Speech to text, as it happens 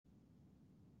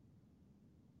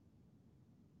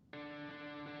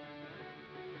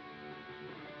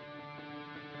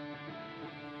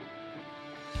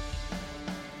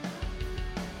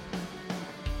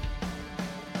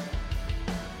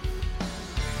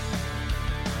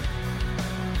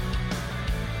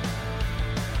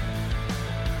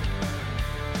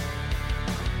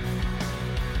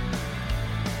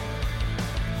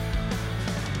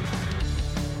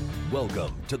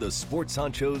Welcome to the Sports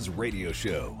Honchos Radio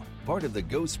Show, part of the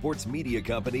Go Sports Media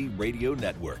Company radio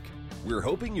network. We're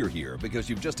hoping you're here because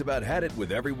you've just about had it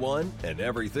with everyone and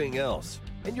everything else,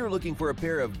 and you're looking for a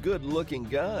pair of good-looking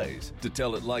guys to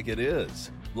tell it like it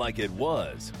is, like it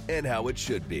was, and how it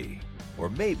should be. Or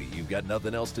maybe you've got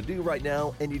nothing else to do right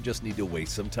now and you just need to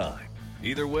waste some time.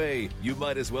 Either way, you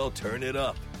might as well turn it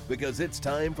up, because it's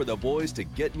time for the boys to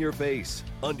get in your face,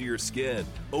 under your skin,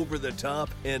 over the top,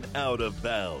 and out of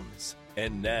bounds.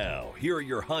 And now, here are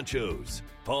your honchos,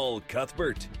 Paul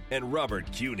Cuthbert and Robert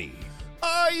Cuny.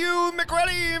 Are you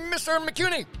McReady, Mr.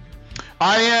 McCuney?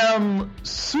 I am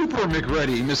Super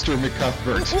McReady, Mr.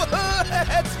 McCuthbert. Let's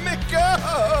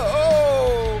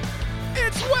go!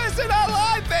 It's Wednesday Night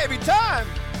Live, baby, time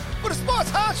for the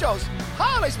Sports Honchos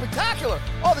Holiday Spectacular,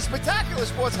 or the Spectacular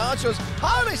Sports Honchos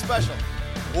Holiday Special.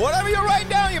 Whatever you're writing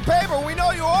down in your paper, we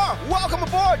know you are. Welcome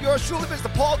aboard. Yours truly, Mr.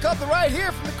 Paul Cuthbert, right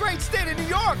here from the great state of New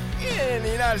York in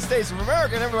the United States of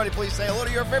America. And everybody, please say hello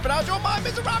to your favorite honcho, mine,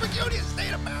 Mr. Robert Cuny, in the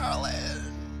state of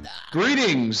Maryland.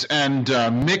 Greetings and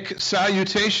Mick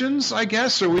salutations, I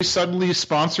guess. Are we suddenly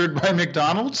sponsored by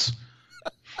McDonald's?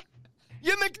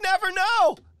 You never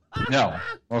know. No.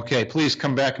 Okay, please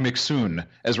come back, Mick, soon,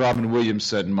 as Robin Williams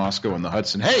said in Moscow on the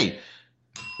Hudson. Hey,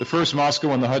 the first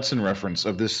Moscow on the Hudson reference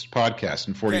of this podcast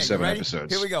in 47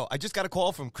 episodes. Here we go. I just got a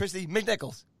call from Christy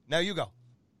McNichols. Now you go.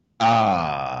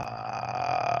 I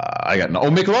got no. Oh,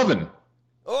 McLovin.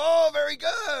 Oh, very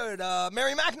good.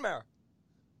 Mary McNamara.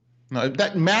 No,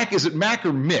 that Mac, is it Mac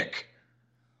or Mick?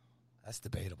 That's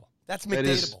debatable. That's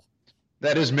McDateable.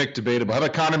 That is Mick debatable. How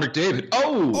about Connor McDavid?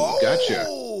 Oh, gotcha.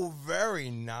 Oh, very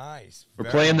nice.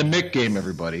 We're playing the Mick game,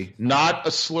 everybody. Not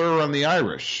a slur on the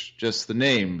Irish, just the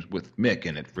name with Mick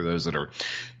in it for those that are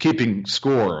keeping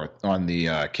score on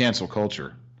the cancel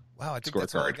culture. Wow, I think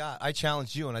that's all I got. I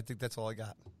challenged you, and I think that's all I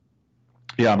got.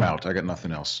 Yeah, I'm out. I got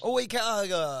nothing else. Oh, wait, Katie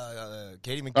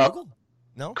McDougal?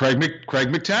 No? Craig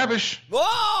McTavish.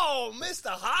 Whoa, Mr.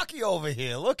 Hockey over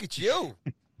here. Look at you.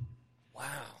 Wow.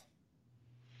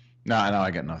 No, I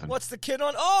got nothing. What's the kid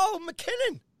on? Oh,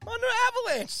 McKinnon on the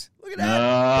Avalanche. Look at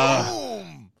that.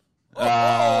 Boom.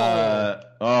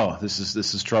 This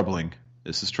is troubling.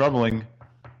 This is troubling.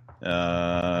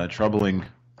 Troubling.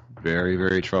 Very,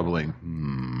 very troubling.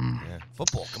 Yeah.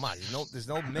 Football. Come on. There's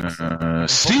no mix.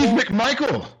 Steve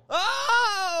McMichael.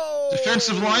 Oh!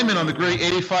 Defensive lineman on the great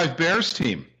 85 Bears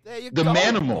team. There you go,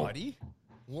 Manimal. Buddy.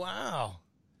 Wow.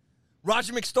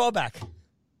 Roger McStauback.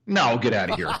 No, get out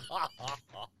of here.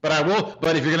 But I will.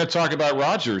 But if you're going to talk about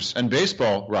Rodgers and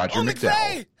baseball, Roger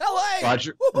McDowell. LA.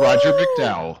 Roger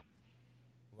McDowell.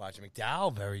 Roger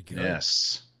McDowell, very good.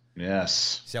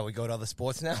 Yes. Shall we go to other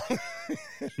sports now?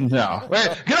 No. Wait,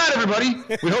 good night, everybody.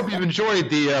 We hope you've enjoyed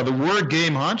the word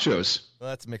game honchos.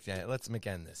 Let's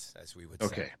end this, as we would say.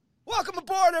 Okay. Welcome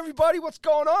aboard, everybody. What's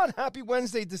going on? Happy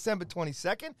Wednesday, December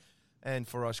 22nd. And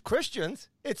for us Christians,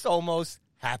 it's almost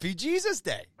Happy Jesus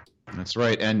Day. That's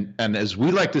right. And as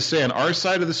we like to say on our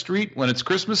side of the street, when it's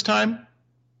Christmas time,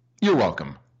 you're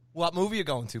welcome. What movie are you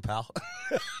going to, pal?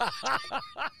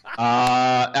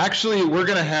 Actually, we're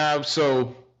going to have,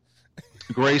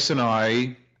 Grace and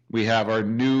I, we have our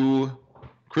new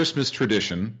Christmas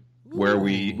tradition where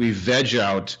we veg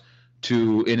out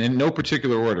to, in no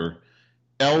particular order,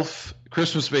 Elf,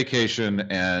 Christmas Vacation,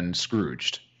 and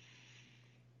Scrooged.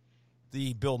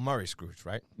 The Bill Murray Scrooge,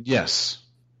 right? Yes.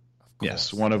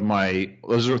 Yes, those are my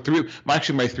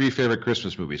three favorite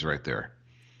Christmas movies right there.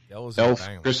 Elf,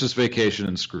 Christmas Vacation,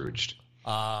 and Scrooged.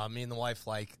 Me and the wife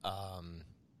like,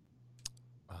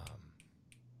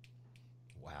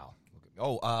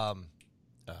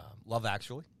 Love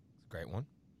Actually, great one.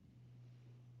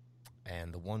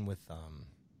 And the one with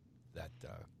that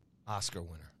Oscar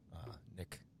winner,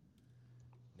 Nick,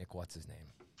 what's his name?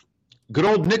 Good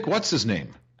old Nick, what's his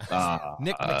name?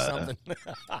 Nick McSomething.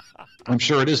 I'm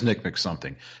sure it is Nick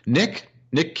McSomething. Nick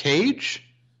Cage?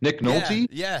 Nick Nolte?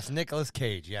 Yes, Nicolas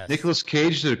Cage, yes. Nicolas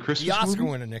Cage did a Christmas movie? The Oscar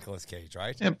winner Nicolas Cage,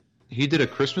 right? Yeah, he did a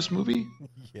Christmas movie?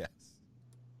 Yes.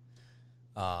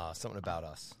 Something about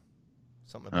us.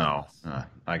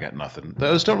 I got nothing.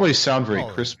 Those don't really sound very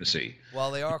Christmassy.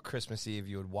 Well, they are Christmassy if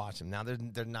you would watch them. Now,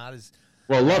 they're not as...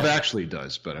 Well, Love Actually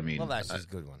does, but I mean... Love Actually is a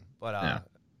good one. But,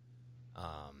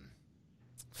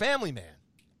 Family Man.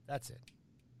 That's it.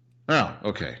 Oh,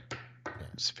 okay. Yeah.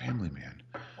 It's Family Man.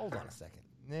 Hold on a second.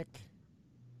 Nick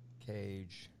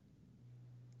Cage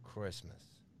Christmas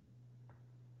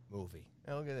movie.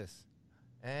 Now look at this.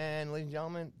 And, ladies and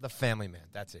gentlemen, The Family Man.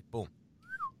 That's it. Boom.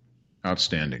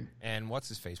 Outstanding. And what's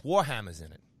his face? Warhammer's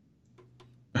in it.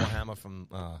 Warhammer from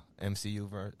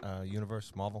MCU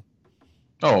universe, Marvel.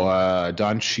 Oh,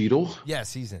 Don Cheadle?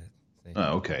 Yes, he's in it.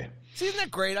 Oh, okay. See, isn't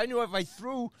that great? I knew if I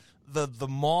threw the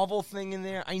Marvel thing in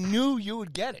there, I knew you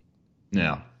would get it.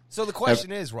 Yeah. So the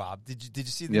question is, Rob, did you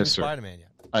see the new Spider-Man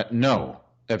yet? No.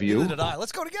 Have you? Neither did I.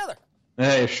 Let's go together.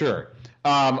 Hey, sure.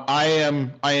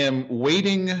 I am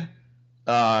waiting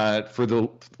for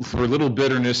little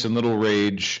bitterness and little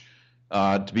rage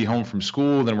to be home from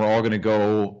school. Then we're all going to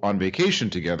go on vacation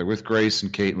together with Grace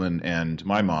and Caitlin and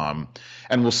my mom,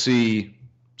 and we'll see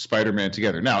Spider-Man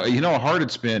together. Now, you know how hard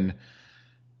it's been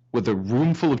with a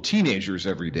room full of teenagers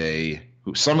every day,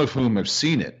 some of whom have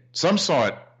seen it. Some saw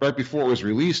it right before it was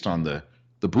released on the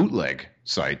bootleg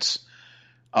sites.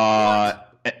 Not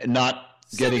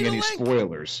getting any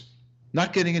spoilers.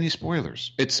 Not getting any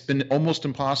spoilers. It's been almost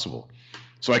impossible.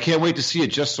 So I can't wait to see it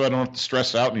just so I don't have to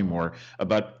stress out anymore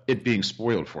about it being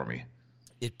spoiled for me.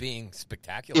 It being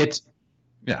spectacular?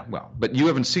 But you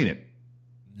haven't seen it.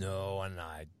 No, and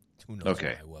who knows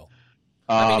okay. I will.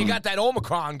 I mean, you got that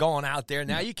Omicron going out there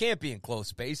now. You can't be in close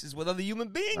spaces with other human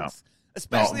beings,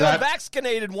 especially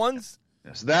unvaccinated ones.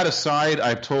 So that aside,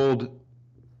 I've told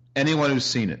anyone who's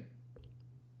seen it,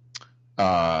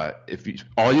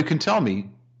 all you can tell me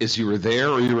is you were there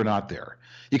or you were not there.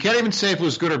 You can't even say if it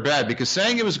was good or bad, because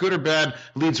saying it was good or bad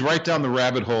leads right down the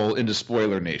rabbit hole into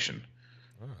spoiler nation.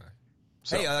 All right.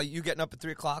 So. Hey, you getting up at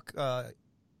 3 o'clock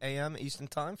a.m. Eastern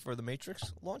Time for the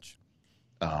Matrix launch?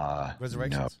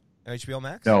 Resurrections? No. HBO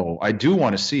Max? No, I do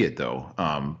want to see it, though,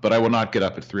 but I will not get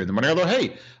up at 3 in the morning. Although,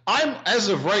 hey, as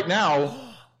of right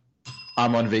now,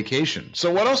 I'm on vacation.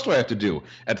 So what else do I have to do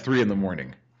at 3 in the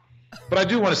morning? But I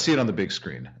do want to see it on the big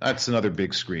screen. That's another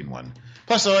big screen one.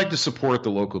 Plus, I like to support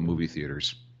the local movie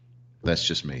theaters. That's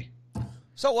just me.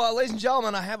 So, ladies and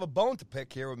gentlemen, I have a bone to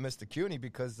pick here with Mr. Cuny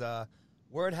because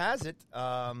word has it,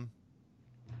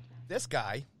 this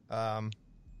guy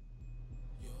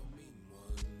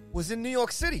was in New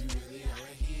York City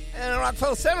and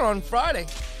Rockefeller Center on Friday.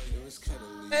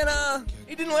 And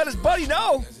he didn't let his buddy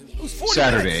know. It was 40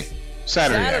 minutes.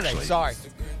 Saturday, actually. Sorry.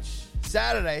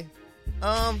 Saturday.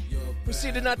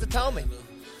 Proceeded not to tell me.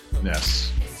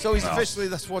 Yes. So he's officially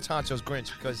the Sports Honcho's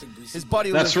Grinch because his buddy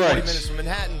who lives 40 minutes from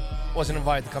Manhattan wasn't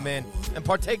invited to come in and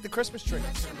partake the Christmas tree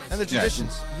and the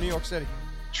traditions of New York City.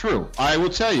 True. I will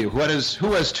tell you, who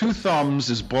has 2 thumbs,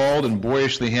 is bald and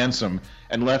boyishly handsome,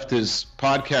 and left his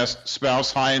podcast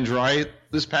spouse high and dry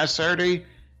this past Saturday?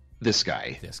 This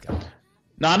guy.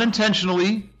 Not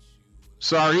intentionally.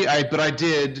 Sorry, but I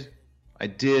did. I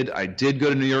did go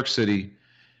to New York City,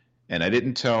 and I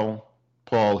didn't tell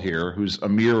Paul here, who's a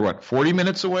mere, 40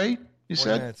 minutes away, you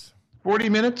said? Minutes. 40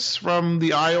 minutes from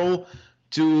the Isle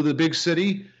to the big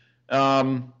city.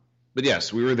 But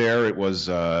yes, we were there. It was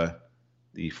the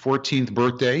 14th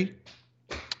birthday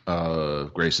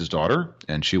of Grace's daughter,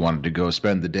 and she wanted to go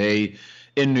spend the day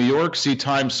in New York, see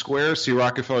Times Square, see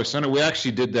Rockefeller Center. We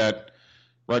actually did that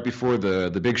right before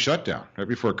the big shutdown, right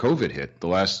before COVID hit. The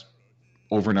last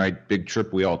overnight big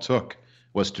trip we all took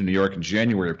was to New York in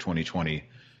January of 2020,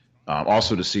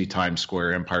 also to see Times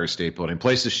Square, Empire State Building,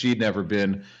 places she'd never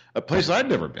been, a place I'd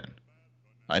never been.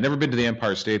 I'd never been to the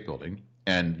Empire State Building,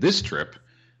 and this trip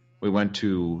we went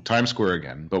to Times Square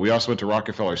again, but we also went to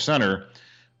Rockefeller Center.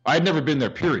 I'd never been there,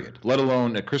 period, let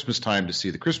alone at Christmas time to see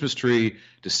the Christmas tree,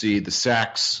 to see the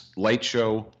Saks light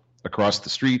show across the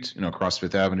street, across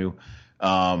Fifth Avenue.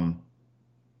 And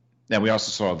we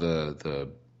also saw the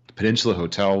Peninsula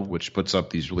Hotel, which puts up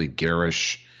these really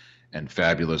garish and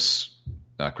fabulous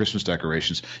Christmas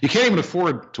decorations. You can't even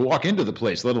afford to walk into the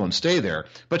place, let alone stay there,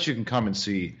 but you can come and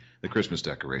see the Christmas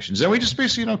decorations. And we just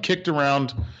basically, kicked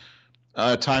around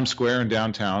Times Square and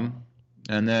downtown,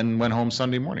 and then went home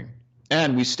Sunday morning.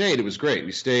 And we stayed. It was great.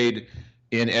 We stayed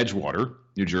in Edgewater,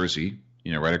 New Jersey,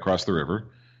 right across the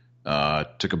river.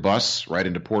 Took a bus right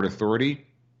into Port Authority.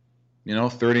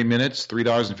 30 minutes,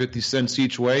 $3.50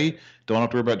 each way. Don't have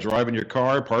to worry about driving your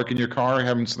car, parking your car,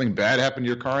 having something bad happen to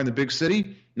your car in the big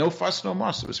city. No fuss, no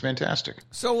muss. It was fantastic.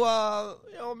 So,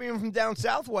 being from down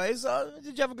south ways,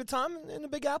 did you have a good time in the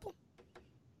Big Apple?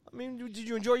 I mean, did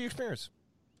you enjoy your experience?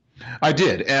 I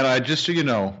did, and just so you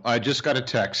know, I just got a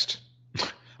text.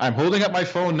 I'm holding up my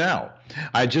phone now.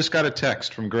 I just got a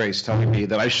text from Grace telling me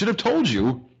that I should have told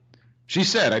you. She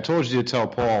said, I told you to tell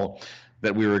Paul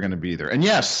that we were going to be there. And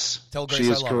yes, tell Grace she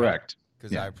is correct.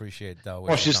 Because I appreciate that.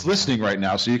 Well, she's listening right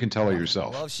now, so you can tell her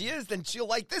yourself. Well, if she is, then she'll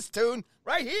like this tune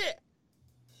right here.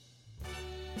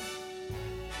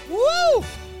 Woo!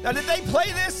 Now, did they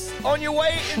play this on your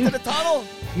way into the tunnel?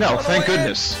 No, thank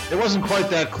goodness. It wasn't quite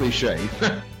that cliche.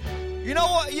 You know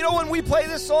what? When we play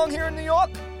this song here in New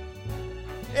York?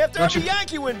 After every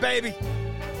Yankee win, baby.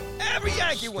 Every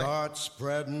Yankee win. Start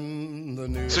spreading the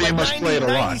news. So you must play it a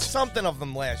lot. 90-something of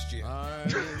them last year.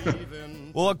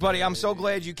 Well, look, buddy, I'm so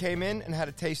glad you came in and had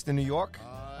a taste of New York.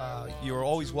 You're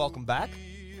always welcome back.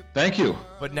 Thank you.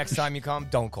 But next time you come,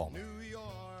 don't call me.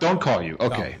 Don't call you.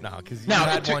 Okay. No, because you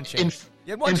had one chance.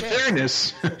 In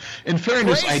fairness,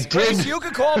 Grace, I did. Grace, you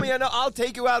can call me, and I'll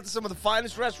take you out to some of the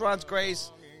finest restaurants,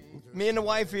 Grace. Me and the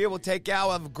wife here will take you out.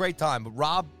 We'll have a great time. But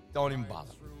Rob, don't even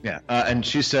bother. Yeah, and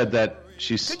she said that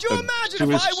she's. Could you imagine she if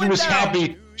was, I she went was down?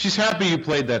 happy. She's happy you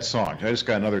played that song. I just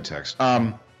got another text.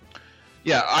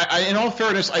 Yeah, I in all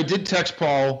fairness, I did text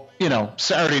Paul.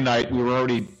 Saturday night we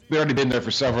already been there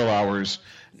for several hours.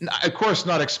 Of course,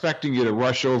 not expecting you to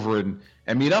rush over and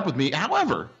meet up with me.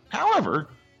 However,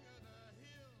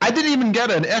 I didn't even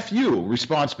get an FU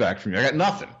response back from you. I got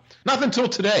nothing till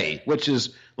today, which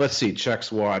is, let's see,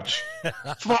 checks watch.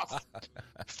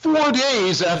 4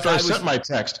 days after I sent my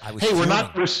text. Hey,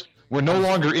 we're no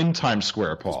longer in Times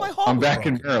Square, Paul. I'm back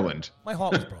in Maryland. My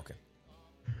heart was broken.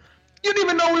 You didn't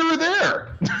even know we were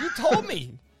there. You told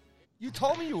me. You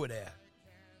told me you were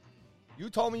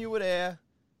there.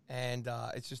 And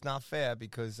it's just not fair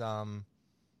because, I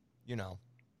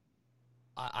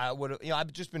would have,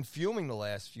 I've just been fuming the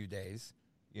last few days,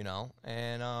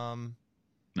 and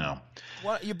No.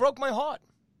 well, you broke my heart.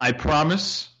 I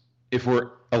promise, if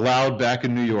we're allowed back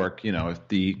in New York,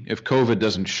 if COVID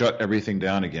doesn't shut everything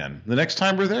down again, the next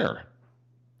time we're there,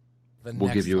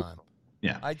 we'll give you. Time.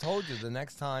 Yeah. I told you the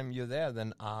next time you're there,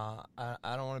 then I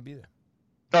don't want to be there.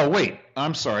 Oh wait,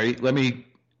 I'm sorry. Let me,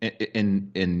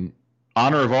 in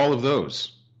honor of all of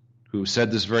those who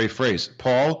said this very phrase,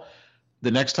 Paul, the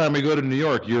next time we go to New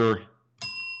York, you're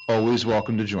always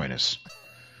welcome to join us.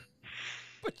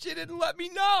 But you didn't let me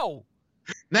know.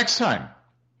 Next time,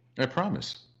 I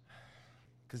promise.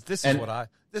 Because this is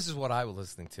what I was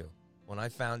listening to when I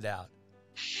found out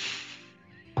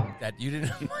that you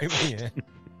didn't invite me in.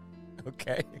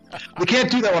 Okay. We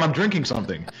can't do that when I'm drinking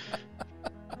something.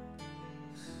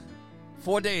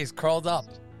 4 days curled up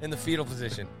in the fetal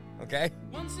position. Okay.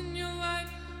 Once in your life,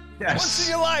 Yes. Once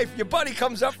in your life, your buddy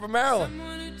comes up from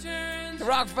Maryland to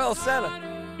Rockefeller Center.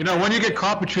 When you get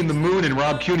caught between the moon and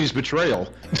Rob Cuny's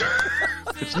betrayal,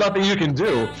 it's nothing you can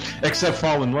do except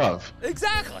fall in love.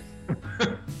 Exactly.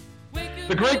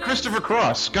 The great Christopher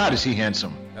Cross. God, is he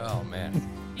handsome. Oh, man.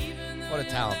 What a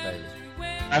talent, baby.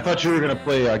 I thought you were going to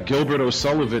play Gilbert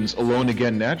O'Sullivan's Alone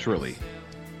Again Naturally.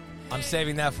 I'm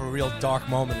saving that for a real dark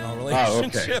moment in our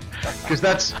relationship. Oh, okay. Because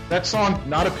that song,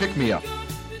 not a pick-me-up.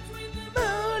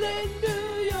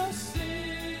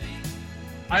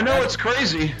 I know it's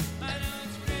crazy,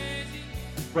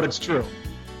 but it's true.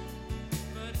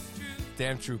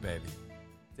 Damn true, baby.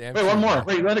 Damn Wait, true. one more.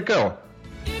 Wait, let it go.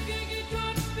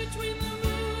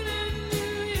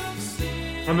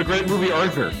 From the great movie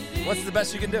Arthur. What's the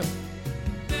best you can do?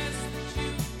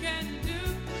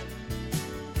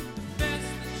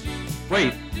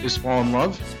 Wait, is Fall in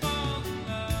Love?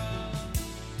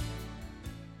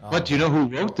 But do you know who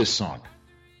wrote this song?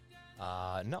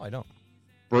 No, I don't.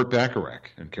 Burt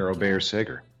Bacharach and Carol Bayer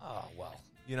Sager. Oh, well.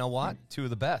 You know what? Two of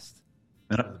the best.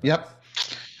 Yep.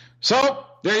 So,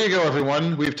 there you go,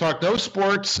 everyone. We've talked no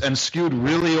sports and skewed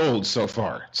really old so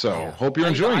far. So, hope you're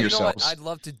enjoying yourselves. I'd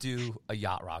love to do a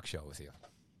yacht rock show with you.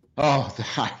 Oh,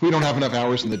 we don't have enough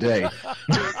hours in the day.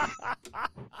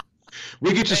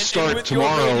 We get to start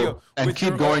tomorrow and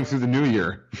keep going through the new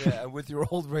year. Yeah, with your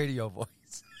old radio voice.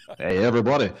 Hey,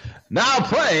 everybody. Now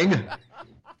playing.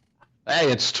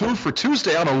 Hey, it's 2 for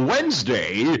Tuesday on a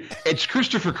Wednesday. It's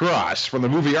Christopher Cross from the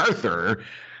movie Arthur.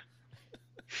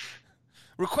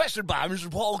 Requested by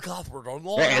Mr. Paul Cuthbert on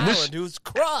Long Island, who's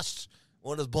crushed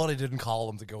when his buddy didn't call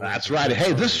him to go. That's right.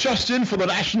 Hey, this just in from the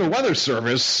National Weather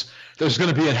Service. There's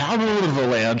going to be an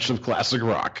avalanche of classic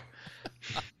rock.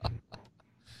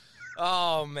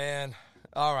 Oh, man.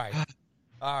 All right.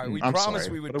 We I'm promised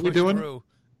sorry. we would What are push we doing? through.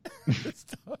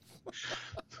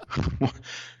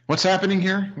 What's happening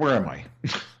here? Where am I?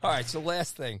 All right, so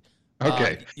last thing.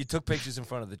 Okay. You took pictures in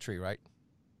front of the tree, right?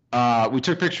 We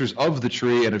took pictures of the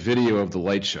tree and a video of the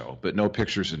light show, but no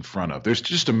pictures in front of. There's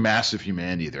just a massive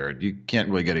humanity there. You can't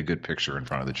really get a good picture in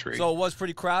front of the tree. So it was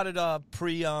pretty crowded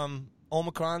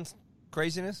pre-Omicron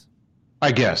craziness?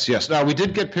 I guess, yes. Now, we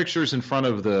did get pictures in front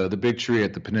of the big tree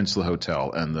at the Peninsula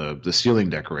Hotel and the ceiling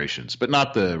decorations, but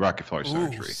not the Rockefeller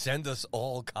Center tree. Send us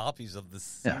all copies of the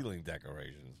ceiling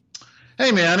decorations.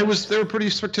 Hey, man, they were pretty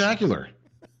spectacular.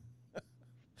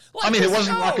 It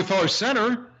wasn't Rockefeller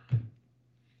Center.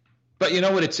 But you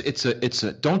know what? It's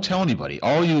a don't tell anybody.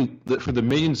 For the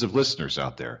millions of listeners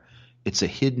out there, it's a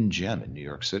hidden gem in New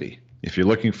York City. If you're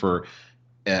looking for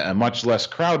a much less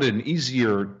crowded and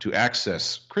easier to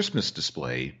access Christmas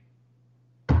display,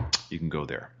 you can go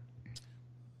there.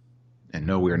 And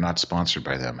no, we are not sponsored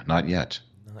by them. Not yet.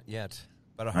 Not yet.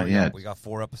 Better hurry up. We got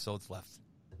 4 episodes left.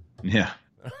 Yeah.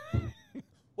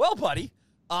 Well, buddy.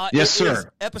 Yes,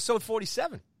 sir. Episode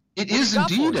 47. It is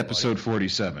indeed episode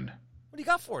 47. What do you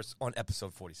got for us on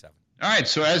episode 47? All right.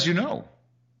 So as you know,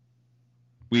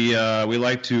 we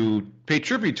like to pay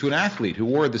tribute to an athlete who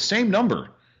wore the same number.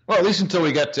 Well, at least until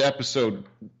we got to episode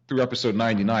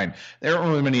 99. There aren't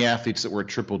really many athletes that were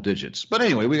triple digits. But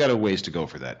anyway, we got a ways to go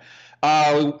for that.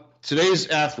 Today's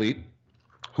athlete,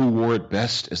 who wore it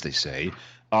best, as they say,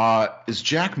 is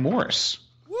Jack Morris.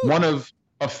 Woo. One of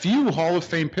a few Hall of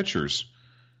Fame pitchers,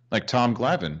 like Tom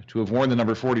Glavine, to have worn the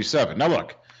number 47. Now,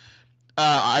 look,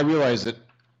 I realize that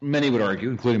many would argue,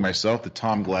 including myself, that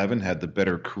Tom Glavine had the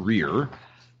better career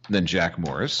than Jack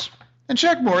Morris. And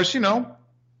Jack Morris, he's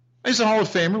a Hall of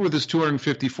Famer with his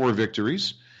 254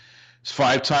 victories. He's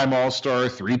 5-time All-Star,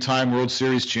 3-time World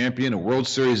Series champion, a World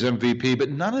Series MVP, but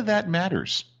none of that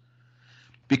matters.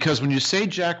 Because when you say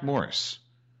Jack Morris,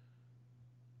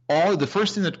 the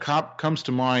first thing that comes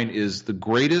to mind is the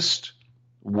greatest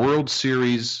World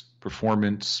Series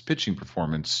pitching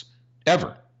performance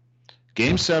ever.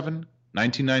 Game 7,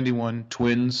 1991,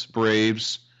 Twins,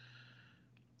 Braves,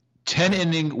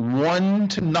 10-inning,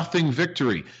 1-0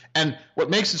 victory. And what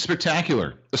makes it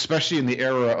spectacular, especially in the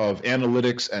era of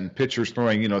analytics and pitchers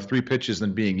throwing, 3 pitches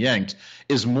and being yanked,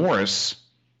 is Morris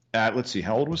at, let's see,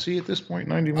 how old was he at this point?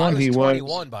 91? I was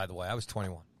 21, by the way. I was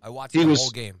 21. I watched the whole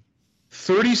game.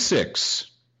 36.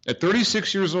 At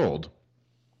 36 years old,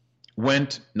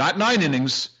 went not 9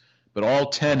 innings, but all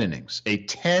 10 innings. A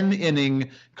 10-inning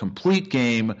complete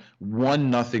game, 1-0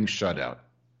 shutout.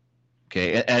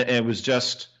 Okay, and it was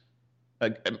just,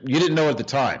 you didn't know at the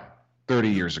time, 30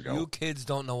 years ago. You kids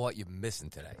don't know what you're missing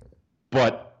today.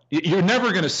 But you're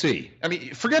never going to see. I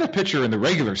mean, forget a pitcher in the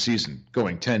regular season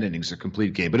going 10 innings a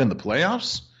complete game, but in the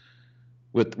playoffs,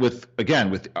 with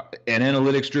an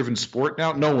analytics-driven sport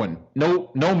now, no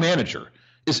manager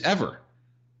is ever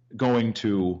going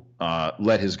to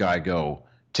let his guy go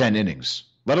 10 innings,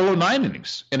 let alone 9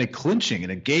 innings, in a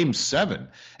Game 7.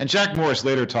 And Jack Morris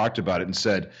later talked about it and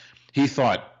said he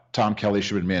thought Tom Kelly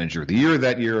should have been manager of the year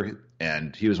that year,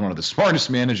 and he was one of the smartest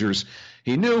managers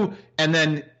he knew. And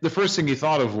then the first thing he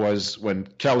thought of was when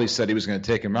Kelly said he was going to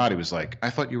take him out, he was like, I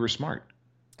thought you were smart.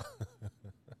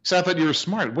 So I thought you were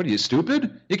smart. What are you,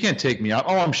 stupid? You can't take me out.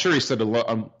 Oh, I'm sure he said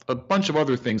a bunch of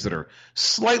other things that are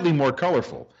slightly more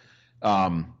colorful.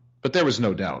 But there was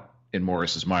no doubt in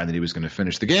Morris's mind that he was going to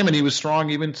finish the game, and he was strong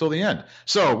even until the end.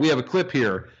 So we have a clip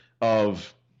here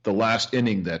of the last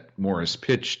inning that Morris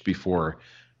pitched before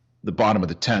the bottom of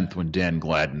the 10th when Dan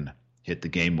Gladden hit the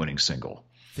game-winning single.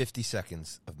 50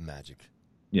 seconds of magic.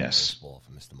 Yes. Baseball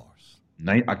for Mr. Morris.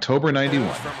 October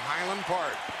 91. From Highland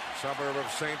Park, suburb of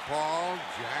St. Paul,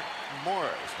 Jack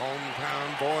Morris,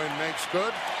 hometown boy, makes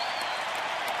good.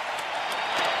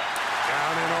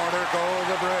 Down in order go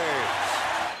the Braves.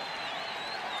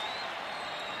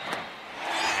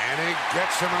 And he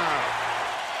gets him out.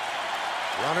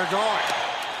 Runner going.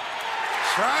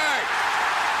 Strike.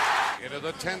 Into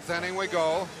the 10th inning we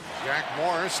go. Jack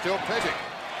Morris still pitching.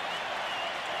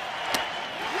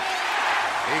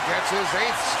 He gets his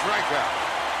 8th strikeout.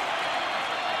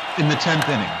 In the 10th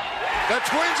inning. The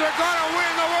Twins are going to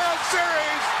win the World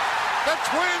Series. The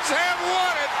Twins have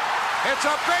won it. It's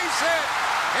a base hit.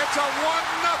 It's a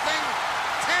 1-0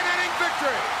 10-inning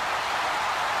victory.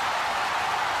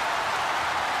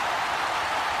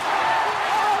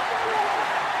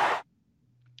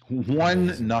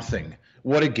 $1-0.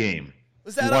 What a game.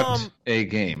 Was that a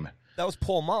game. That was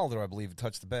Paul Molitor, I believe, who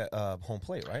touched the home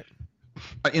plate, right?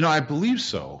 I believe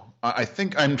so.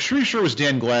 I'm pretty sure it was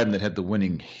Dan Gladden that had the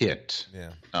winning hit.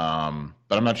 Yeah.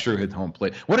 But I'm not sure who hit home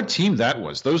plate. What a team that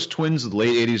was. Those Twins of the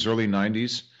late 80s, early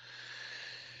 90s.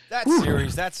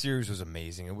 That series was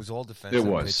amazing. It was all defensive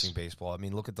pitching baseball. I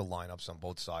mean, look at the lineups on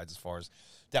both sides as far as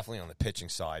definitely on the pitching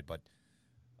side, but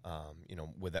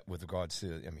with regards to,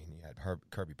 I mean, you had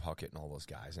Kirby Puckett and all those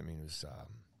guys. I mean, it was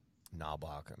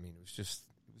Knobloch. I mean, it was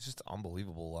just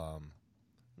unbelievable.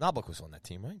 Knobloch was on that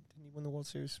team, right? Didn't he win the World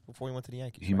Series before he went to the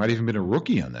Yankees? He might have even been a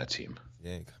rookie on that team.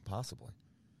 Yeah, possibly.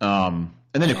 And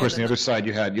then, of course, on the other side,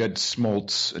 you had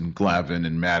Smoltz and Glavine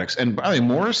and Maddox. And by the way,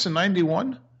 Morris in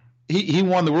 91, he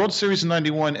won the World Series in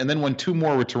 91 and then won 2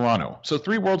 more with Toronto. So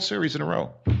 3 World Series in a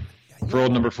row for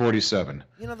old number 47.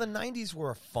 The 90s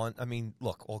were fun. I mean,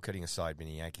 look, all kidding aside,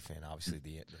 being a Yankee fan, obviously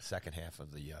the second half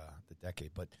of the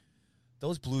decade. But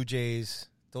those Blue Jays,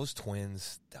 those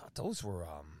Twins, those were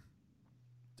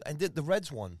and the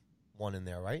Reds won in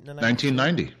there, right? In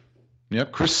 1990.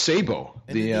 Yep, Chris Sabo.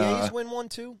 And did the A's win one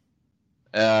too?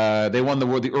 They won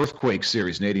the Earthquake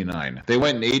series in 89. They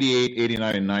went in 88,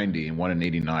 89, and 90 and won in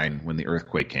 89 when the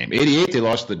Earthquake came. 88, they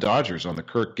lost to the Dodgers in the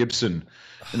Kirk Gibson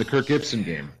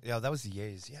game. Yeah, that was the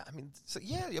A's.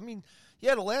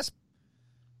 Yeah, the last,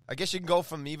 I guess you can go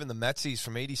from even the Metsies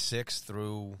from 86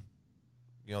 through,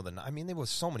 there was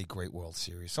so many great World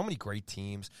Series, so many great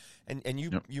teams. And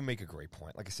you make a great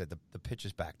point. Like I said, the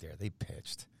pitchers back there, they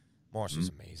pitched. Morris was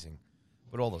amazing.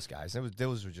 But all those guys,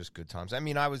 those were just good times. I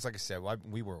mean,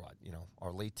 we were,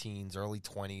 our late teens, early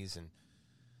 20s.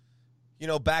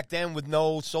 And, back then with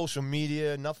no social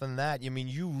media, nothing that.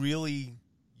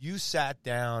 You sat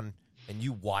down and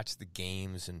you watched the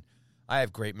games. And I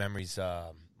have great memories.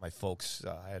 My folks,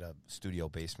 I had a studio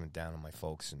basement down on my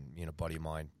folks. And, a buddy of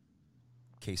mine,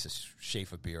 case of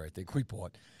Schaefer beer, I think we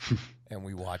bought. And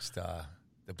we watched the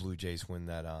Blue Jays win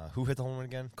that. Who hit the home run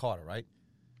again? Carter, right?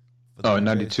 In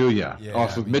 92, yeah.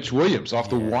 Off of Mitch Williams,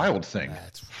 the Wild thing.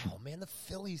 The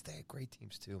Phillies, they had great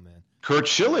teams too, man. Curt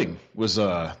Schilling was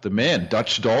the man.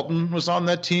 Dutch Dalton was on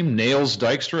that team. Nails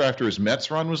Dykstra, after his Mets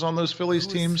run, was on those Phillies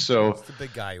teams. So the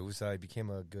big guy who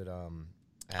became a good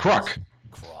Kruk.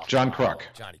 John Kruk.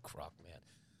 Johnny Kruk, man.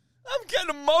 I'm getting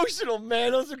emotional,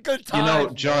 man. Those are good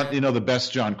times. John. The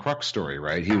best John Kruk story,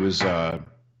 right? He was, I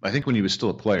think, when he was still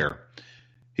a player,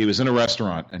 he was in a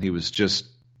restaurant and he was just,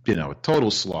 a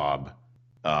total slob,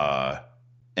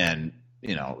 and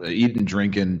eating,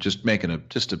 drinking, just making a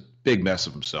big mess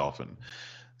of himself. And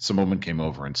some woman came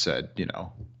over and said,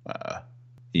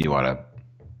 you ought to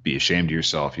be ashamed of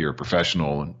yourself. You're a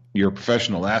professional, and you're a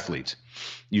professional athlete.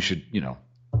 You should,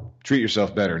 treat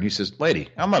yourself better. And he says, lady,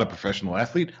 I'm not a professional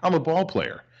athlete. I'm a ball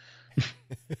player.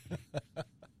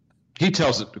 He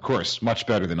tells it, of course, much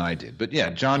better than I did. But yeah,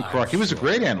 John Kruk, he was a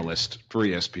great analyst for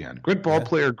ESPN. Good ball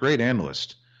player, great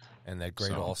analyst. And that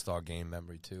great All-Star game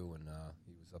memory, too, when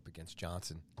he was up against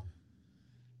Johnson.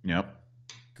 Yep.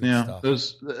 Good stuff.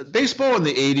 Those baseball in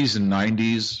the 80s and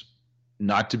 90s,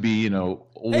 not to be, old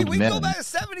men. Hey, we go back to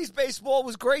 70s baseball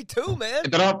was great, too, man.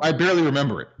 But I barely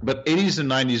remember it. But 80s and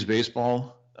 90s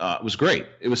baseball was great.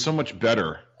 It was so much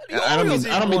better. I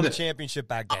don't mean the championship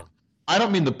back then. I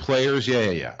don't mean the players.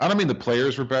 Yeah. I don't mean the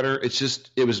players were better. It's just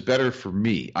it was better for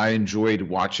me. I enjoyed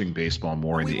watching baseball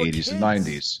more in the 80s and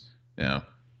 90s. Yeah.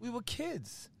 We were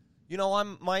kids.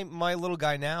 I'm my little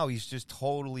guy now, he's just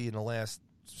totally in the last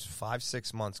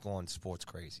 5-6 months gone sports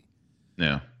crazy.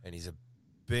 Yeah. And he's a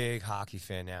big hockey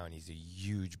fan now, and he's a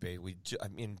huge baby.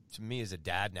 To me as a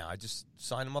dad now, I just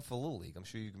signed him up for Little League. I'm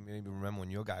sure you can maybe remember when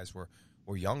your guys were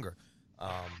younger.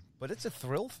 But it's a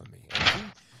thrill for me.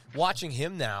 Watching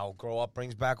him now grow up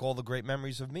brings back all the great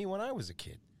memories of me when I was a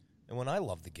kid and when I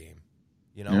loved the game.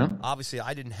 Obviously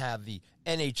I didn't have the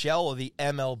NHL or the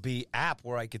MLB app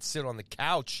where I could sit on the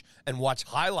couch and watch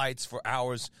highlights for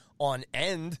hours on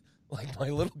end like my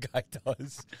little guy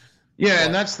does. Yeah,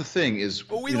 and that's the thing is...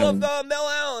 But we loved Mel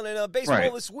Allen and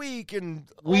Baseball This Week and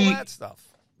all that stuff.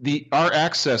 Our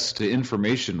access to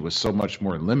information was so much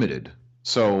more limited.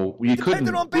 So we couldn't...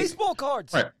 Depended on baseball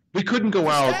cards. Right. We couldn't go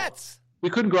out... Stats. We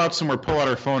couldn't go out somewhere, pull out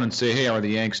our phone, and say, hey, how are the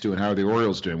Yanks doing? How are the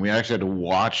Orioles doing? We actually had to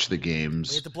watch the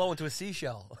games. We had to blow into a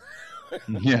seashell.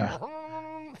 Yeah.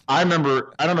 I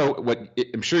remember, I don't know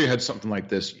I'm sure you had something like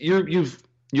this.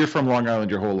 You're from Long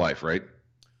Island your whole life, right?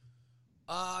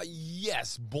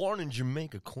 Yes. Born in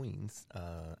Jamaica, Queens.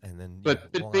 And then,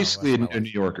 but basically a New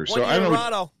Yorker. So I don't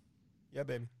know. Yeah,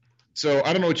 baby. So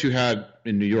I don't know what you had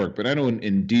in New York, but I know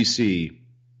in D.C.,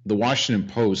 the Washington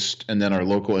Post and then our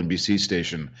local NBC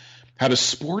station had a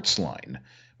sports line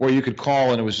where you could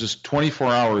call, and it was just 24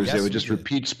 hours. Yes, they would just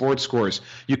repeat sports scores.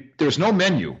 There was no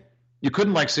menu. You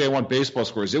couldn't say I want baseball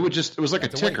scores. It was like a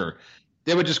ticker. Wait.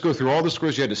 They would just go through all the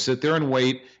scores. You had to sit there and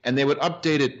wait, and they would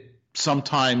update it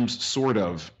sometimes, sort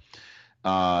of.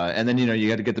 And then, you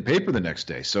had to get the paper the next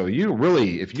day. So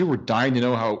if you were dying to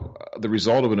know how the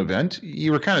result of an event,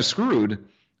 you were kind of screwed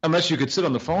unless you could sit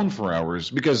on the phone for hours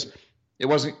because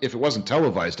if it wasn't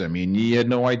televised, you had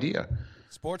no idea.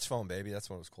 Sports phone, baby. That's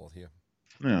what it was called here.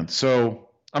 Yeah. So,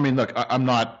 look, I'm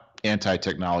not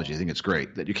anti-technology. I think it's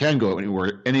great that you can go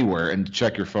anywhere and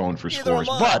check your phone for scores.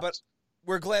 But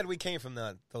we're glad we came from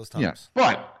those times. Yeah.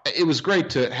 But it was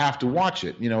great to have to watch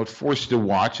it. It forced you to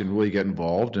watch and really get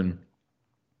involved. And,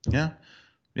 yeah,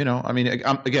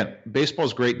 again,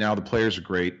 baseball's great now. The players are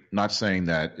great. Not saying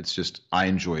that. It's just I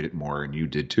enjoyed it more, and you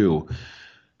did too.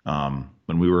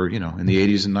 When we were, in the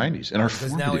 80s and 90s, and our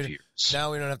formative years.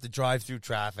 Now we don't have to drive through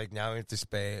traffic. Now we have to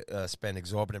spend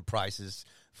exorbitant prices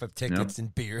for tickets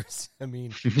and beers.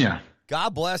 Yeah.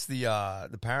 God bless the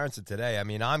parents of today.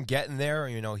 I'm getting there.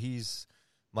 He's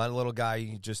my little guy.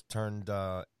 He just turned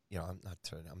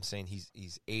I'm saying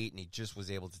he's 8 and he just was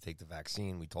able to take the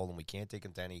vaccine. We told him we can't take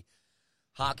him to any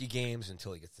hockey games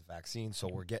until he gets the vaccine. So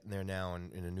we're getting there now,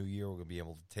 and in a new year we're going to be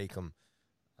able to take him.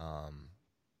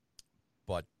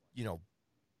 But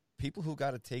people who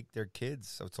got to take their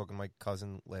kids. I was talking to my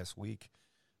cousin last week.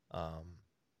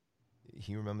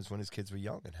 He remembers when his kids were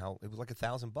young and how it was like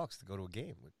 $1,000 to go to a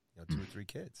game with 2 or 3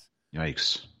 kids.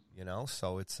 Yikes!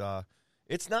 So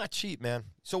it's not cheap, man.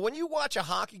 So when you watch a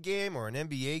hockey game or an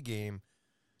NBA game,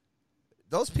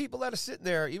 those people that are sitting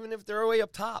there, even if they're way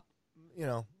up top,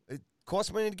 it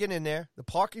costs money to get in there. The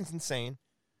parking's insane.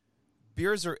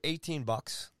 Beers are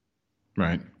 $18.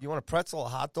 Right. You want a pretzel, a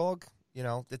hot dog?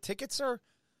 The tickets are.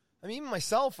 I mean, even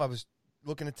myself, I was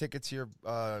looking at tickets here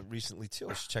recently too. I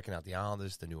was checking out the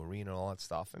Islanders, the new arena, and all that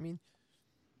stuff. I mean,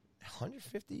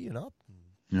 $150 and up.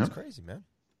 That's crazy, man.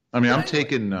 I mean, I'm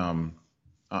taking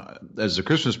as a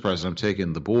Christmas present, I'm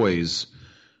taking the boys,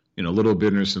 Little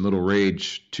Bitterness and Little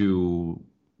Rage to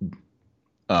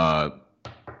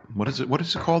what is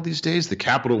it called these days? The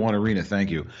Capital One Arena. Thank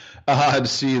you. To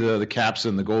see the Caps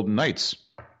and the Golden Knights.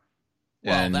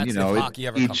 Well, and that's if hockey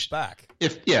ever comes back.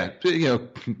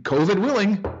 COVID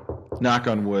willing, knock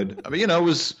on wood. I mean, it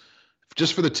was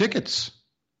just for the tickets.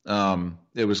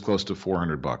 It was close to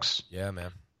 $400. Yeah,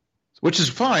 man. Which is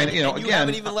fine. You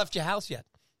haven't even left your house yet.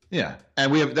 Yeah,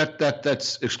 and we have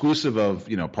that's exclusive of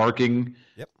parking.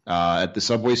 Yep. At the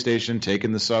subway station,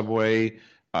 taking the subway.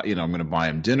 I'm going to buy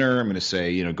him dinner. I'm going to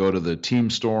say go to the team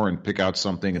store and pick out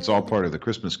something. It's all part of the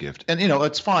Christmas gift, and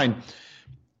that's fine.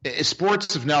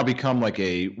 Sports have now become like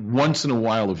a once in a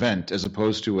while event, as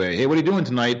opposed to a hey, what are you doing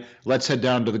tonight? Let's head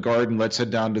down to the Garden. Let's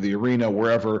head down to the arena,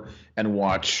 wherever, and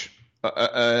watch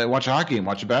a hockey game,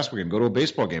 watch a basketball game, go to a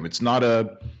baseball game. It's not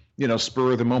a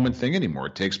spur of the moment thing anymore.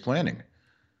 It takes planning.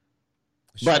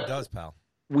 Sure it does, pal.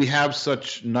 We have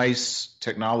such nice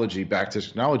technology, back to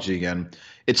technology again.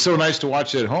 It's so nice to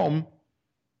watch it at home,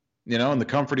 in the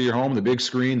comfort of your home, the big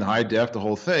screen, the high def, the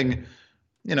whole thing.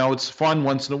 It's fun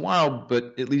once in a while,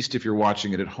 but at least if you're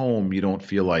watching it at home, you don't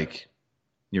feel like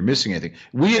you're missing anything.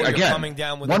 Coming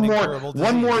down with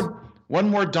one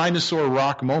more dinosaur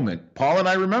rock moment. Paul and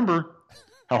I remember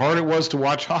how hard it was to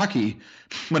watch hockey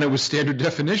when it was standard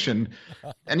definition.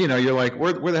 And, you're like,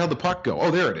 where the hell did the puck go?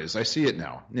 Oh, there it is. I see it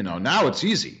now. Now it's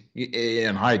easy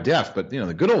in high def. But,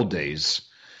 the good old days,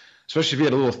 especially if you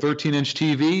had a little 13-inch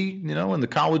TV, in the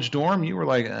college dorm, you were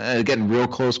like getting real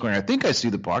close going, I think I see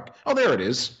the puck. Oh, there it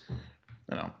is.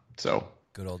 So.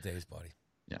 Good old days, buddy.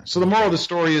 Yeah. So the moral of the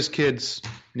story is, kids,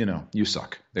 you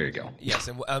suck. There you go. Yes,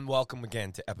 and welcome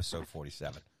again to episode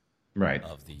 47. Right.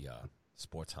 Of the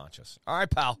Sports Honchos. All right,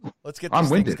 pal. Let's get these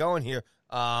things going here.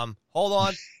 Hold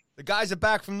on. The guys are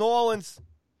back from New Orleans.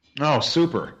 Oh,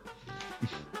 super.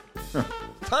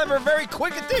 Time for a very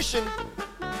quick edition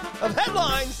of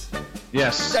headlines.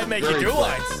 Yes. That make you do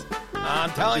lines.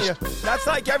 I'm telling you, that's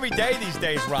like every day these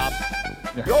days, Rob.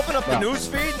 Yeah. You open up the news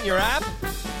feed in your app.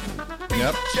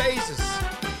 Yep. Jesus.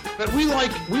 But we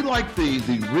like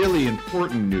the really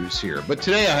important news here. But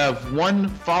today I have one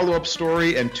follow-up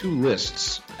story and 2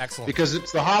 lists. Excellent. Because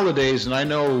it's the holidays, and I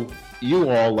know you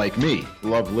all, like me,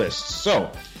 love lists.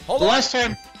 So, Hold on. Last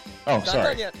time... Oh, Not sorry.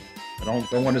 done yet. I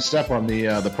don't want to step on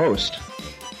the post.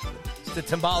 It's the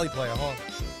Timbali player. Hold on.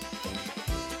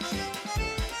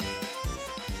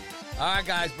 All right,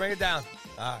 guys, bring it down.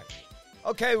 All right.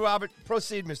 Okay, Robert,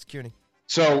 proceed, Mr. Cuny.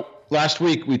 So, last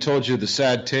week we told you the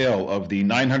sad tale of the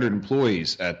 900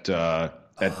 employees at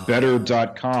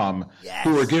Better.com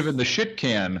who were given the shit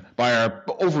can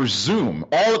over Zoom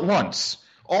all at once.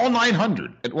 All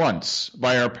 900 at once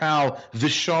by our pal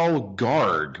Vishal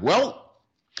Garg. Well,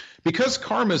 because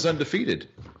karma is undefeated,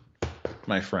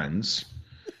 my friends,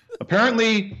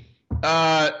 apparently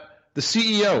the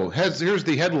CEO here's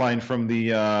the headline from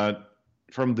the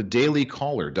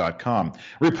dailycaller.com.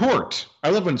 Report. I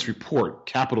love when it's report,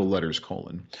 capital letters, :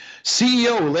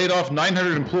 CEO laid off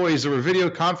 900 employees over video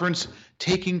conference,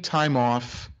 taking time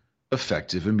off,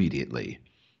 effective immediately.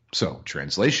 So,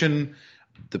 translation,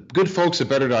 the good folks at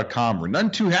Better.com were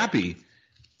none too happy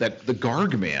that the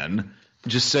Garg man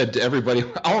just said to everybody,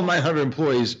 all 900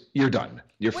 employees, you're done.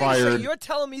 You're fired. So you're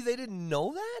telling me they didn't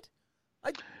know that?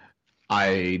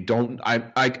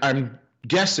 I'm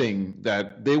guessing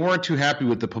that they weren't too happy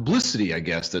with the publicity, I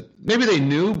guess, that maybe they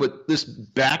knew, but this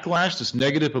backlash, this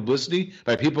negative publicity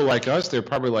by people like us, they're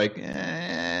probably like,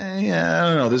 yeah, I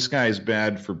don't know, this guy's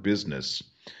bad for business.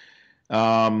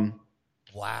 Wow.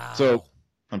 So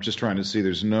I'm just trying to see,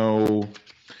 there's no...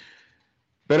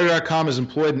 Better.com has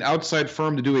employed an outside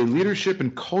firm to do a leadership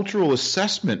and cultural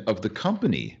assessment of the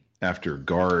company after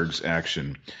Garg's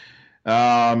action.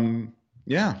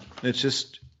 Yeah, it's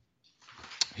just...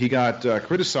 he got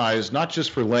criticized not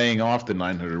just for laying off the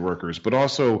 900 workers, but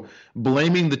also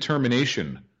blaming the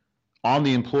termination on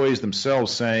the employees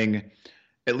themselves, saying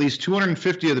at least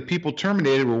 250 of the people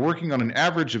terminated were working on an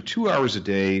average of 2 hours a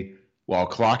day while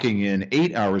clocking in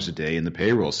 8 hours a day in the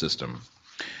payroll system.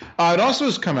 It also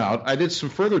has come out, I did some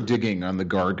further digging on the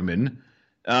Gargman.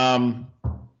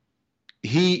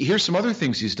 Here's some other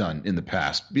things he's done in the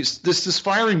past. This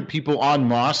firing people en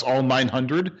masse, all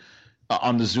 900,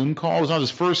 on the Zoom call was not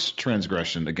his first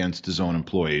transgression against his own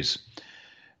employees.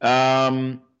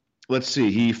 Let's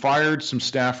see. He fired some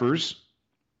staffers,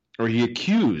 or he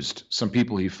accused some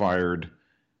people he fired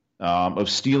of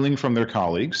stealing from their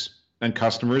colleagues and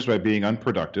customers by being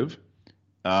unproductive.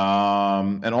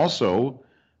 And also,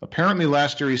 apparently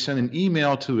last year he sent an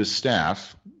email to his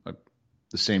staff,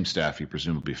 the same staff he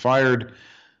presumably fired,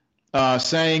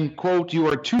 saying, quote, "You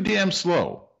are too damn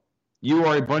slow. You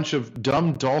are a bunch of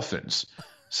dumb dolphins.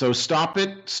 So stop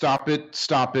it, stop it,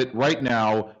 stop it right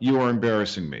now. You are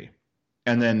embarrassing me."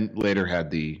 And then later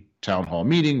had the town hall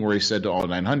meeting where he said to all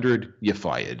 900, "You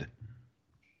fired."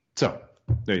 So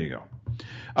there you go.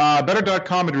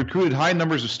 Better.com had recruited high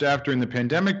numbers of staff during the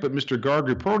pandemic, but Mr. Garg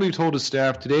reportedly told his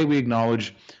staff, "Today we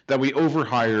acknowledge that we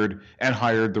overhired and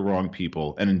hired the wrong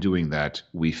people, and in doing that,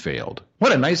 we failed."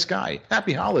 What a nice guy.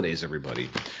 Happy holidays, everybody.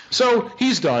 So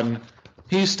he's done.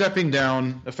 He's stepping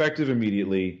down, effective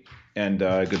immediately, and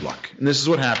good luck. And this is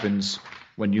what happens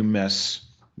when you mess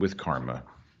with karma,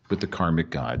 with the karmic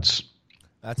gods.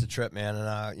 That's a trip, man.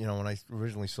 And, when I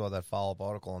originally saw that follow-up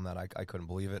article on that, I couldn't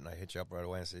believe it, and I hit you up right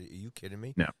away and said, "Are you kidding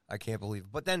me?" No. I can't believe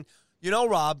it. But then,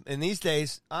 Rob, in these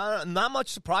days, not much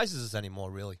surprises us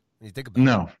anymore, really, when you think about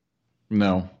it.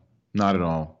 No, not at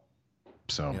all.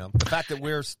 So the fact that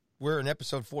we're in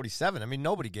episode 47, I mean,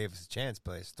 nobody gave us a chance,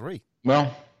 but it's 3.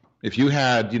 Well, if you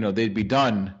had, they'd be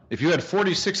done. If you had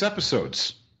 46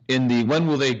 episodes in the when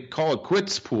will they call it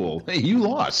quits pool, hey, you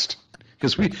lost.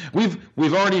 Because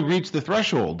we've already reached the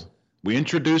threshold. We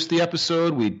introduced the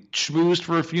episode. We schmoozed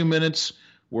for a few minutes.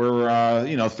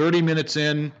 We're 30 minutes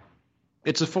in.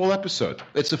 It's a full episode.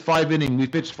 It's a 5-inning. We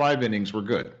pitched 5 innings. We're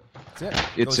good. That's it.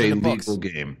 It's a legal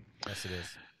game. Yes, it is.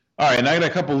 All right, and I got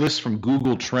a couple lists from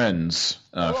Google Trends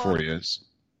for you. A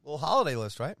little holiday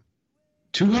list, right?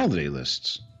 2 holiday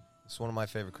lists. It's one of my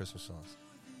favorite Christmas songs.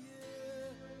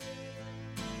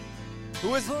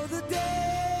 Who is it?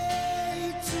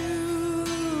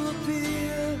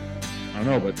 I don't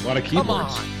know, but a lot of keyboards. Come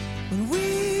on. When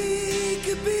we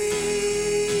could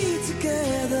be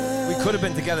together. We could have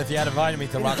been together if you had invited me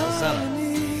to Rockville Center.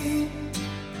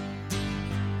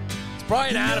 It's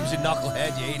Bryan Adams, you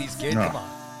knucklehead, you 80s kid. No. Come on.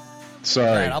 Sorry.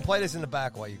 All right, I'll play this in the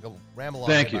back while you go ramble on.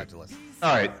 Thank you.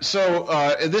 All right, so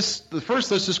the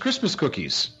first list is Christmas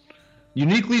cookies.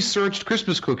 Uniquely searched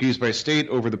Christmas cookies by state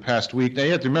over the past week. Now,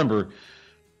 you have to remember,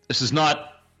 this is not...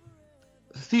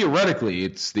 Theoretically,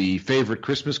 it's the favorite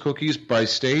Christmas cookies by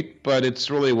state, but it's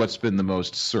really what's been the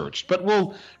most searched. But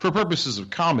we'll, for purposes of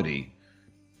comedy,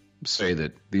 say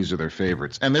that these are their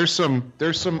favorites. And there's some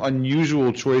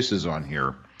unusual choices on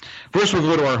here. First, we'll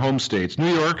go to our home states.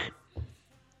 New York,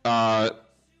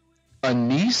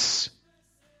 anise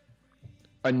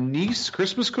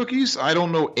Christmas cookies. I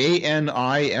don't know,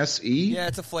 ANISE. Yeah,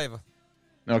 it's a flavor.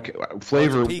 Okay,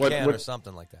 flavor. It's a pecan or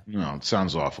something like that. No, it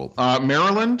sounds awful.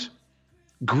 Maryland.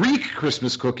 Greek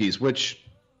Christmas cookies, which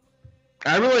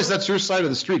I realize that's your side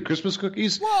of the street, Christmas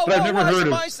cookies, but I've never heard of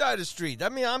my side of the street. I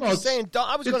mean, I'm just saying,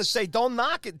 I was going to say, don't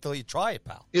knock it until you try it,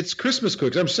 pal. It's Christmas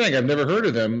cookies. I'm saying I've never heard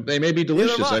of them. They may be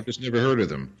delicious. I've just never heard of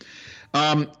them.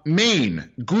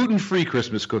 Maine, gluten-free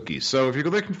Christmas cookies. So if you're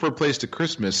looking for a place to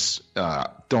Christmas,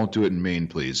 don't do it in Maine,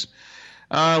 please.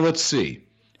 Let's see.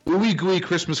 Ooey Gooey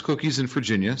Christmas cookies in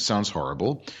Virginia. Sounds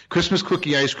horrible. Christmas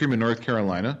cookie ice cream in North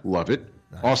Carolina. Love it.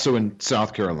 Nice. Also in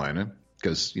South Carolina,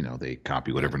 because, they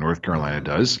copy whatever North Carolina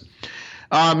does.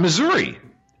 Missouri,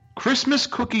 Christmas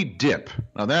cookie dip.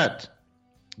 Now that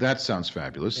sounds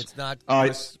fabulous. It's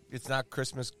not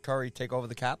Christmas curry take over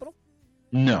the Capitol?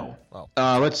 No. Oh.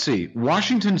 Let's see.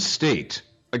 Washington State.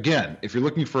 Again, if you're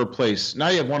looking for a place, now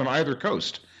you have one on either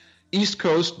coast. East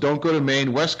Coast, don't go to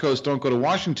Maine. West Coast, don't go to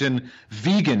Washington.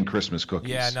 Vegan Christmas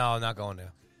cookies. Yeah, no, I'm not going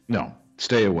there. No,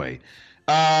 stay away.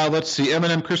 Let's see.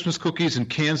 M&M Christmas cookies in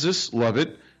Kansas. Love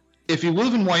it. If you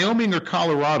live in Wyoming or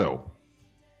Colorado,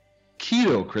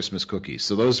 keto Christmas cookies.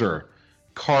 So those are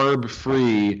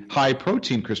carb-free,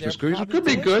 high-protein Christmas cookies. It could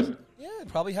be good. Yeah,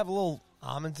 probably have a little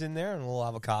almonds in there and a little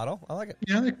avocado. I like it.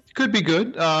 Yeah, it could be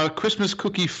good. Christmas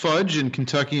cookie fudge in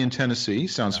Kentucky and Tennessee.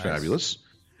 Sounds fabulous.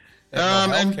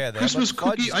 And Christmas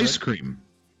cookie ice cream.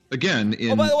 Again,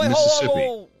 in by the way,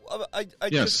 Mississippi. I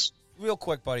yes. Just real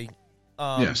quick, buddy.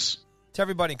 Yes. To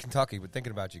everybody in Kentucky, we're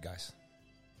thinking about you guys.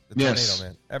 The tornado,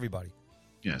 man. Everybody.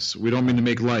 Yes, we don't mean to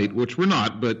make light, which we're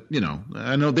not, but,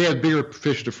 I know they have bigger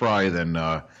fish to fry than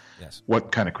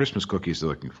what kind of Christmas cookies they're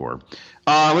looking for.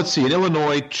 Let's see. In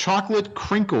Illinois, chocolate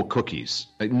crinkle cookies.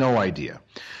 No idea.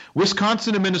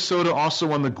 Wisconsin and Minnesota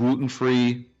also on the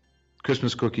gluten-free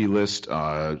Christmas cookie list.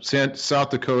 South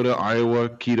Dakota, Iowa,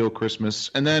 keto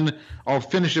Christmas. And then I'll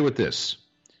finish it with this.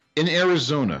 In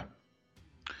Arizona,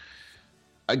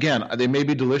 again, they may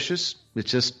be delicious. It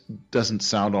just doesn't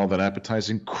sound all that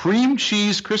appetizing. Cream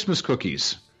cheese Christmas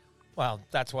cookies. Well,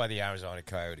 that's why the Arizona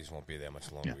Coyotes won't be there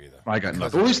much longer either. I got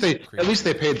nothing. At least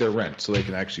they paid their rent, so they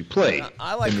can actually play.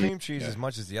 I like cream cheese as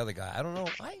much as the other guy. I don't know.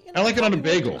 I like it on a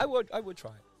bagel. I would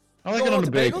try it. I like it on a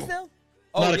bagel. Bagels now?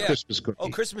 Not a Christmas cookie. Oh,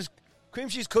 Christmas cream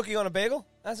cheese cookie on a bagel?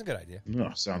 That's a good idea. No,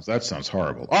 that sounds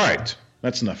horrible. All right,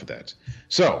 that's enough of that.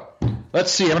 So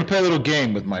let's see. I'm going to play a little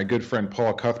game with my good friend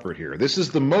Paul Cuthbert here. This is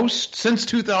the most since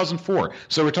 2004.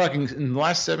 So we're talking in the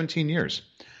last 17 years.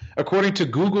 According to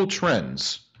Google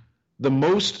Trends, the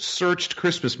most searched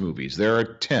Christmas movies. There are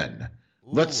 10.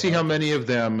 Let's see how many of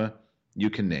them you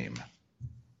can name.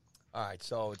 All right,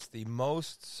 so it's the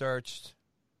most searched.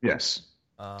 Yes.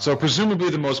 So presumably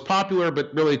the most popular,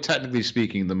 but really technically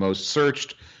speaking, the most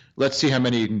searched. Let's see how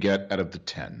many you can get out of the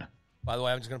 10. By the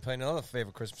way, I'm just going to play another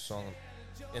favorite Christmas song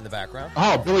in the background.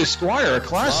 Oh, Billy Squier, a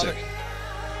classic.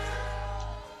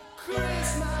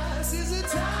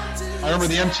 I remember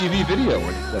the MTV video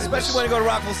when he played Especially when you go to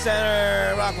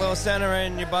Rockville Center,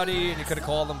 and your buddy, and you could have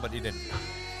called him, but you didn't.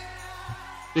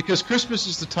 Because Christmas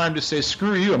is the time to say,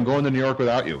 screw you, I'm going to New York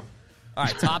without you. All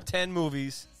right, top 10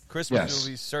 movies, Christmas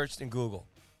movies searched in Google.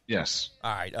 Yes.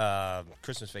 All right,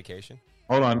 Christmas Vacation.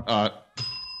 Hold on.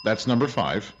 That's number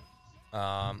 5.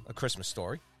 A Christmas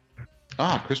Story.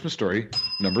 Christmas Story,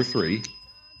 number 3.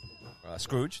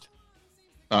 Scrooged.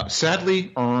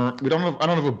 Sadly, I don't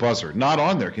have a buzzer. Not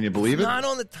on there. Can you believe it? Not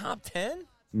on the top 10?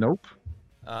 Nope.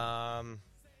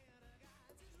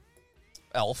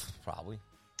 Elf, probably.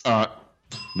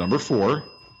 Number 4.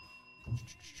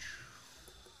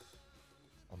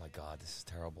 Oh my God, this is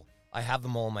terrible. I have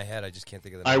them all in my head. I just can't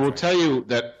think of them. I will tell you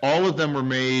that all of them were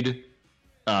made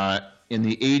in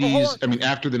the 80s.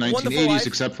 After the 1980s,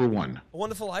 except for one. A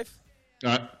Wonderful Life?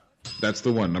 That's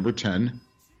the one, number 10.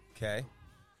 Okay.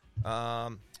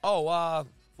 What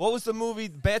was the movie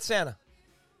Bad Santa?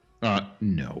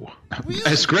 No. Really?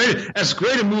 As great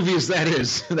a movie as that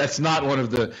is, that's not one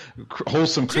of the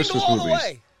wholesome Christmas Jingle All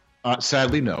movies. The Way.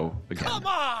 Sadly, no. Again. Come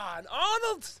on,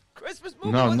 Arnold's Christmas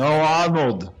movie. No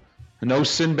Arnold. No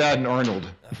Sinbad and Arnold.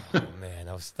 Oh man,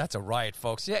 that's a riot,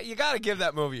 folks. Yeah, you got to give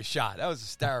that movie a shot. That was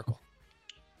hysterical.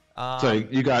 So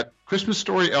you got Christmas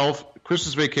Story, Elf,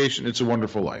 Christmas Vacation, It's a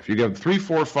Wonderful Life. You got 3,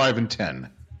 4, 5, and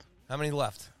 10. How many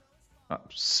left?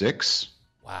 6.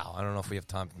 Wow, I don't know if we have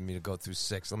time for me to go through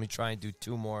 6. Let me try and do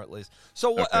 2 more at least.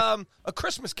 So, okay. A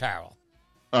Christmas Carol.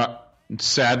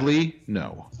 Sadly,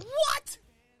 no. What?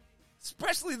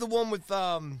 Especially the one with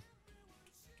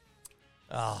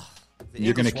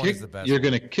You're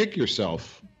gonna kick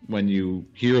yourself when you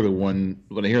hear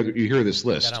you hear this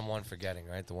list. That I'm forgetting,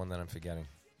 right? The one that I'm forgetting.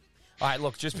 All right,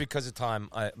 look, just because of time,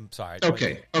 I'm sorry.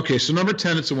 Okay. So number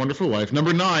 10, It's a Wonderful Life.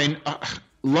 Number 9,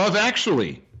 Love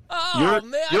Actually. Oh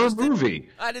man, your movie.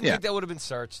 I didn't think that would have been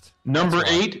searched. Number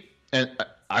 8, and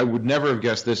I would never have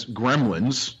guessed this.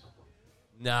 Gremlins.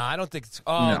 No, I don't think it's.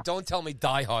 Don't tell me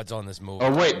Die Hard's on this movie.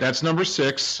 Oh wait, that's number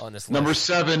 6. On this list. Number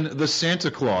 7, The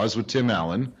Santa Claus with Tim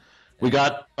Allen. We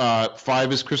got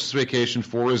 5 is Christmas Vacation,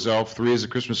 4 is Elf, 3 is A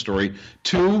Christmas Story,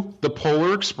 2, The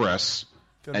Polar Express,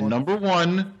 and number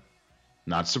 1,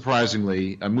 not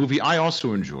surprisingly, a movie I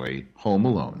also enjoy, Home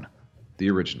Alone,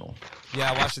 the original.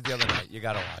 Yeah, I watched it the other night. You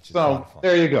got to watch it. So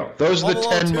there you go. Those are the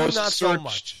 10 most not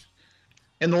searched so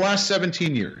in the last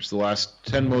 17 years. The last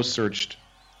 10 most searched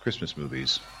Christmas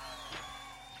movies.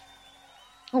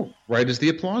 Oh, right as the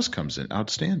applause comes in.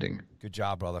 Outstanding. Good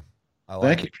job, brother. I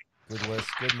like Thank it. you. Good list.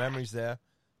 Good memories there.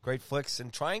 Great flicks.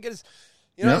 And try and get us.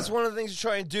 That's one of the things you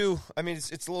try and do. I mean,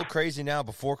 it's a little crazy now.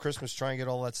 Before Christmas, try and get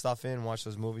all that stuff in, watch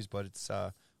those movies. But it's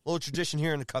a little tradition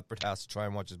here in the Cuthbert house to try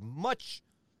and watch as much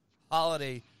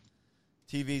holiday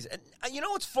TVs. And you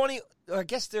know what's funny? I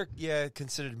guess they're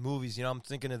considered movies. I'm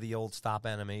thinking of the old stop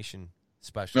animation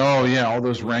specials. Oh, yeah. All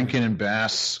those Rankin and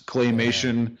Bass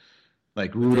claymation,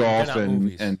 like Rudolph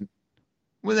and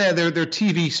well, they're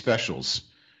TV specials.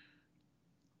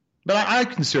 But I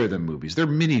consider them movies. They're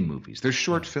mini movies. They're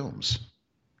short films.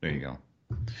 There you go.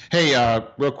 Hey,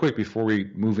 real quick before we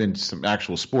move into some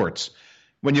actual sports,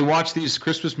 when you watch these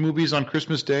Christmas movies on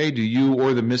Christmas Day, do you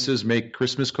or the missus make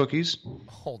Christmas cookies?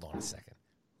 Hold on a second.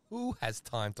 Who has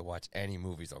time to watch any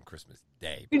movies on Christmas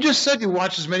Day? You just said you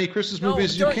watch as many Christmas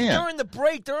movies as you can. During the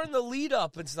break, during the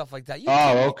lead-up and stuff like that.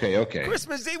 Okay.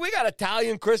 Christmas Eve, we got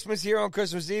Italian Christmas here on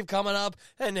Christmas Eve coming up,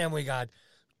 and then we got,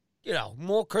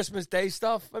 more Christmas Day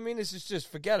stuff. I mean, this is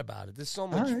just, forget about it. There's so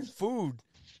much food,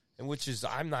 and which is,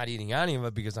 I'm not eating any of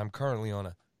it because I'm currently on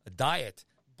a diet.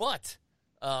 But,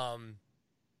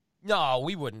 no,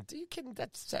 we wouldn't. Are you kidding?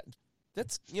 That's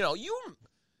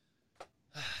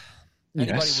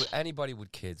Anybody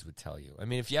with kids would tell you. I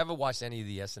mean, if you ever watched any of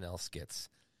the SNL skits,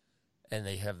 and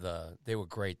they were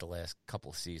great the last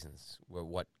couple of seasons, were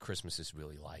what Christmas is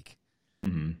really like.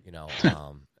 Mm-hmm.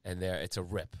 And it's a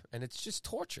rip, and it's just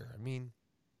torture. I mean,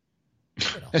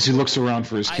 as he looks around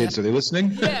for his kids, are they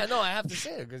listening? Yeah, no, I have to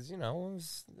say it because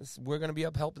we're going to be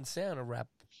up helping Santa wrap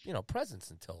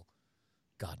presents until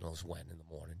God knows when in the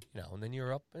morning, and then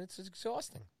you're up, and it's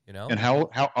exhausting, And how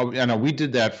I know we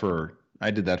did that I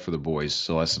did that for the boys.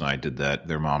 Celeste and I did that,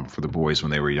 their mom, for the boys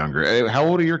when they were younger. How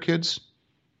old are your kids?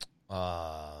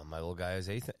 My little guy is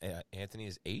 8. Anthony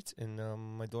is 8,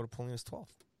 and my daughter Pauline is 12.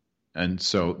 And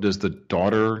so does the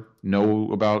daughter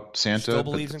know about Santa? Still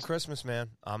believes in Christmas, man.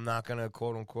 I'm not going to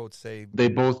quote unquote say. They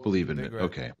both believe in it.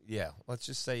 Okay. Yeah. Let's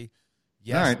just say,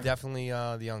 yes, right. Definitely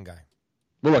the young guy.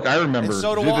 Well, look, I remember. And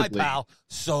so do vividly, I, pal.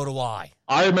 So do I.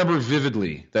 I remember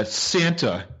vividly that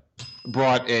Santa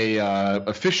brought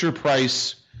a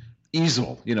Fisher-Price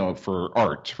easel, for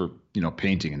art, for,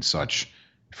 painting and such,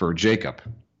 for Jacob.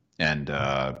 And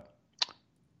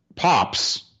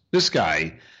Pops, this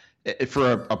guy,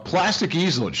 for a plastic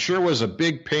easel, it sure was a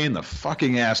big pain in the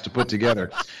fucking ass to put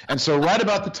together. And so right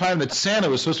about the time that Santa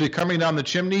was supposed to be coming down the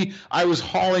chimney, I was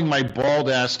hauling my bald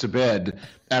ass to bed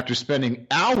after spending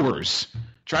hours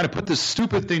trying to put this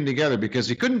stupid thing together because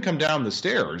he couldn't come down the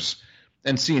stairs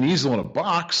and see an easel in a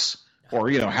box or,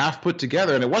 half put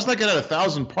together. And it wasn't like it had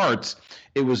 1,000 parts.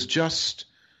 It was just,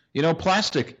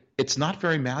 plastic. It's not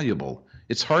very malleable.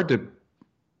 It's hard to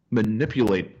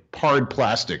manipulate hard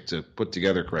plastic to put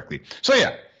together correctly. So,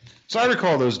 yeah. So I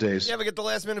recall those days. You ever get the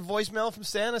last-minute voicemail from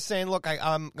Santa saying, look,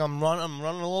 I'm running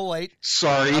a little late.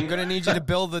 Sorry. I'm going to need you to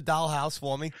build the dollhouse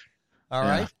for me. All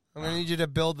right? I'm going to need you to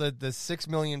build the 6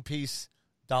 million piece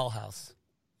dollhouse,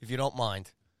 if you don't mind,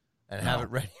 and have it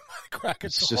ready by the crack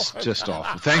of dawn. It's just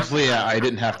awful. Thankfully, I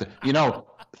didn't have to.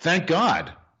 Thank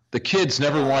God the kids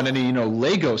never want any,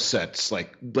 Lego sets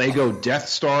like Lego Death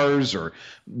Stars or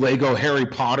Lego Harry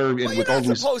Potter. Well, you're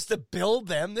not supposed to build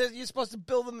them. You're supposed to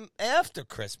build them after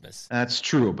Christmas. That's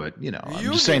true, but I'm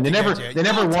just saying they never wanted.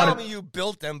 Tell me you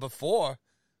built them before.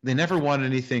 They never wanted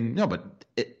anything. No, but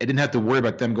I didn't have to worry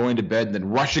about them going to bed and then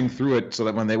rushing through it so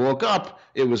that when they woke up,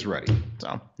 it was ready.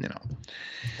 So,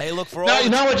 Hey, look for all.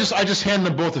 Now I just hand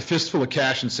them both a fistful of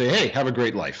cash and say, "Hey, have a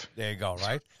great life." There you go,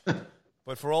 right?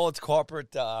 But for all its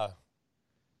corporate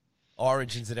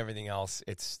origins and everything else,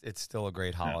 it's still a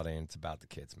great holiday, and it's about the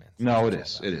kids, man. No, it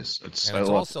is. It is. It's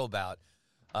also about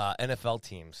NFL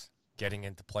teams getting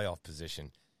into playoff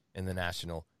position in the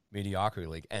National Mediocrity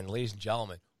League. And ladies and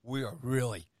gentlemen, we are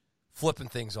really flipping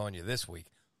things on you this week.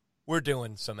 We're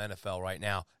doing some NFL right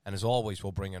now, and as always,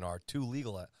 we'll bring in our two league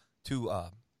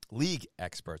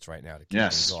experts right now to kick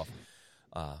things off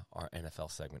our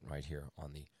NFL segment right here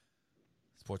on the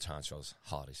Sports Honchos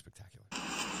Holiday Spectacular.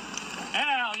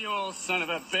 Al, you old son of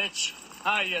a bitch.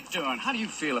 How you doing? How do you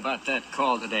feel about that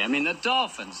call today? I mean, the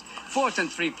Dolphins, 4th and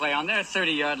 3 play on their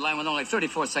 30-yard line with only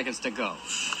 34 seconds to go.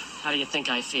 How do you think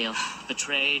I feel?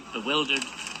 Betrayed, bewildered?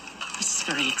 This is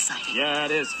very exciting. Yeah,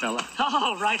 it is, fella.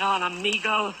 Oh, right on,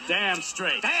 amigo. Damn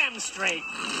straight. Damn straight.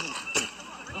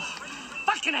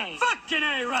 Fucking A. Fucking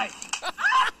A, right. Fucking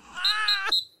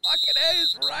A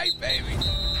is right, baby.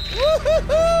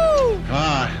 Woo-hoo-hoo!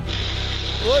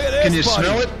 Look at this, Can you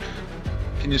smell it?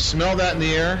 Can you smell that in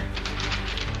the air?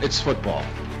 It's football.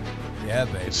 Yeah,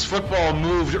 baby. It's football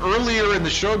moved earlier in the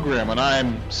showgram, and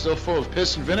I'm still full of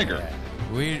piss and vinegar. Yeah.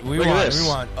 We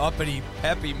want uppity,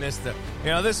 peppy, Mister.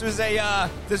 This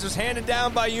was handed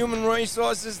down by Human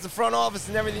Resources, the front office,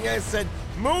 and everything else. Said,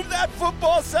 move that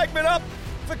football segment up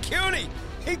for CUNY.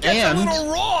 He gets a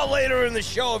little raw later in the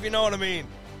show, if you know what I mean.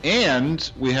 And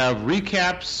we have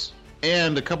recaps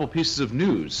and a couple pieces of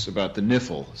news about the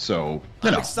NIFL. So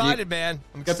I'm excited, man.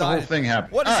 I'm excited. Got the whole thing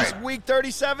happening. What is this, week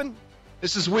 37?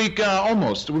 This is week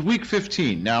almost. It was week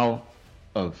 15 now.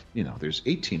 There's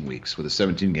 18 weeks with a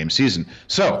 17-game season.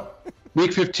 So,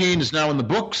 week 15 is now in the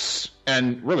books,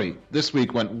 and really, this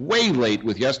week went way late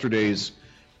with yesterday's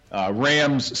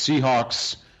Rams,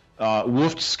 Seahawks,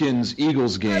 Wolfskins,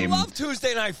 Eagles game. I love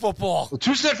Tuesday Night Football. Well,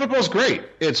 Tuesday Night Football is great.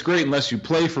 It's great unless you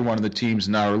play for one of the teams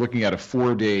now. We're looking at a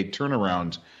 4-day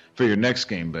turnaround for your next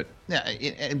game. But yeah,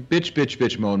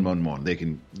 bitch, moan. They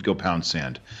can go pound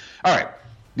sand. All right,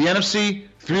 the NFC,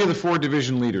 3 of the 4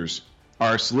 division leaders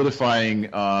are solidifying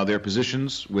their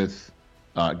positions with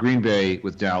Green Bay,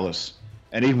 with Dallas,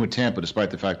 and even with Tampa,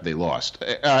 despite the fact that they lost.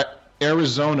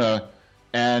 Arizona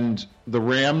and the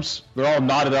Rams, they're all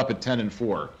knotted up at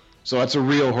 10-4. So that's a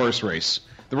real horse race.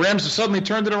 The Rams have suddenly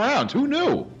turned it around. Who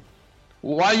knew?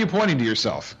 Why are you pointing to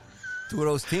yourself? 2 of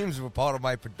those teams were part of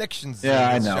my predictions. Yeah,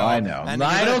 I know.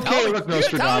 Look,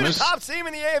 Nostradamus. The top team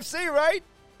in the AFC, right?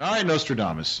 All right,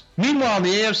 Nostradamus. Meanwhile, in the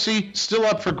AFC, still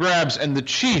up for grabs, and the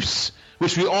Chiefs,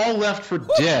 which we all left for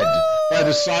dead by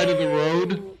the side of the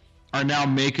road, are now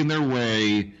making their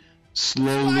way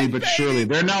slowly but surely.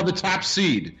 They're now the top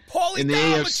seed in the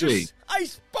AFC. I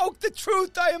spoke the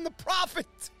truth. I am the prophet.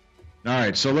 All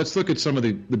right, so let's look at some of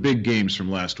the big games from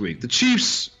last week. The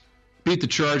Chiefs beat the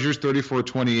Chargers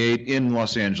 34-28 in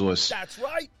Los Angeles. That's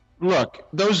right. Look,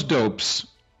 those dopes.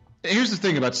 Here's the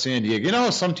thing about San Diego. You know how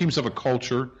some teams have a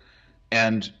culture,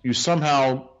 and you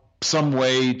somehow, some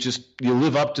way, just you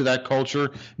live up to that culture.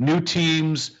 New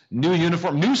teams, new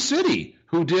uniform, new city.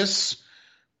 Who dis?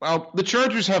 Well, the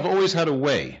Chargers have always had a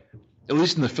way, at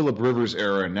least in the Phillip Rivers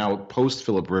era and now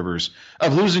post-Phillip Rivers,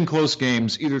 of losing close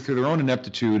games either through their own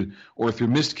ineptitude or through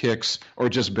missed kicks or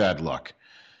just bad luck.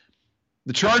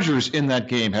 The Chargers in that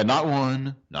game had not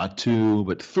 1, not 2,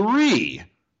 but 3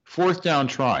 fourth-down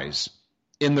tries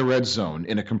in the red zone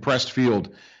in a compressed field.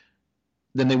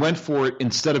 Then they went for it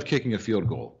instead of kicking a field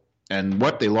goal. And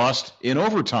they lost in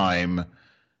overtime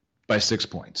by 6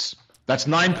 points. That's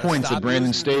 9 points that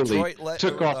Brandon Staley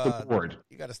took off the board.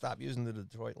 You got to stop using the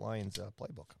Detroit Lions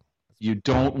playbook. You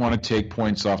don't want to take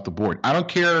points off the board. I don't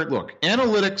care. Look,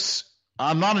 analytics,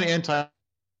 I'm not an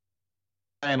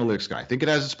anti-analytics guy. I think it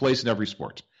has its place in every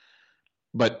sport.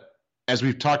 But as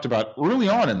we've talked about early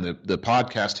on in the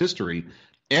podcast history,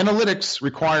 analytics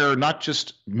require not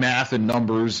just math and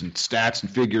numbers and stats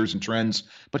and figures and trends,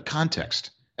 but context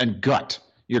and gut.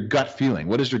 Your gut feeling.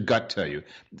 What does your gut tell you?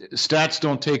 Stats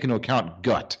don't take into account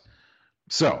gut.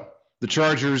 So the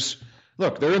Chargers,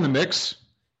 look, they're in the mix.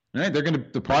 Right?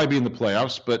 They'll probably be in the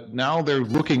playoffs, but now they're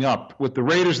looking up with the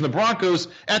Raiders and the Broncos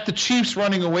at the Chiefs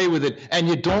running away with it, and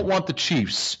you don't want the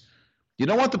Chiefs. You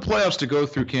don't want the playoffs to go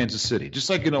through Kansas City, just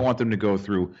like you don't want them to go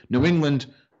through New England.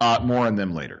 More on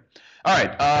them later. All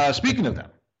right, speaking of them,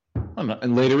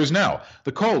 and later is now,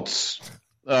 the Colts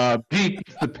beat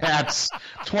the Pats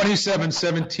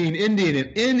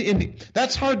 27-17 in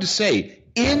that's hard to say,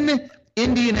 in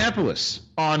Indianapolis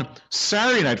on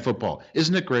Saturday Night Football.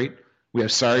 Isn't it great? We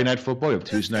have Saturday Night Football. We have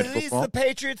Tuesday Night Football. These the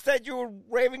Patriots that you were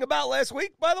raving about last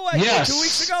week, by the way? Yes. 2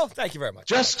 weeks ago? Thank you very much.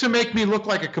 Just to make me look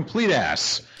like a complete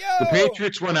ass, the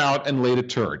Patriots went out and laid a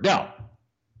turd. Now,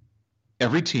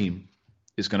 every team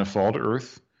is going to fall to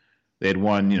earth. They had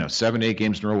won, 7, 8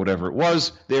 games in a row, whatever it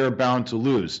was. They are bound to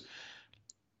lose.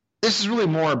 This is really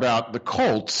more about the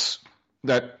Colts,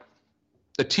 that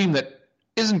a team that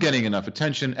isn't getting enough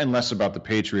attention, and less about the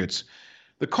Patriots.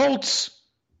 The Colts,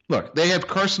 look, they have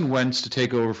Carson Wentz to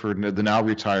take over for the now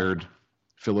retired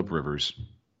Phillip Rivers.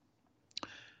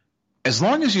 As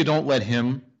long as you don't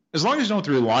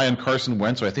rely on Carson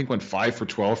Wentz, who I think went 5 for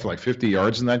 12 for like 50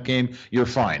 yards in that game, you're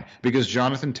fine. Because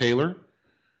Jonathan Taylor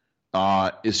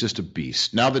is just a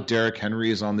beast. Now that Derrick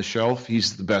Henry is on the shelf,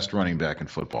 he's the best running back in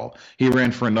football. He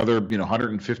ran for another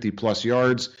 150 plus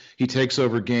yards. He takes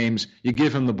over games. You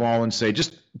give him the ball and say,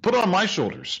 just put it on my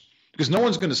shoulders because no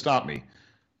one's going to stop me.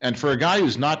 And for a guy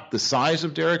who's not the size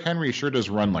of Derrick Henry, he sure does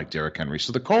run like Derrick Henry.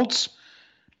 So the Colts,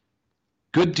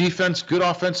 good defense, good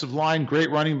offensive line, great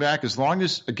running back. As long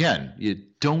as, again, you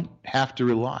don't have to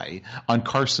rely on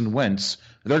Carson Wentz,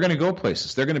 they're going to go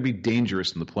places. They're going to be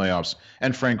dangerous in the playoffs,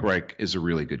 and Frank Reich is a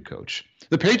really good coach.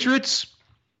 The Patriots,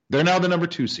 they're now the number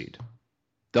 2 seed.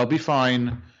 They'll be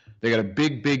fine. They got a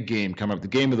big, big game coming up, the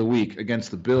game of the week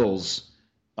against the Bills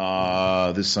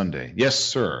this Sunday. Yes,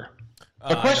 sir.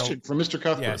 A question from Mr.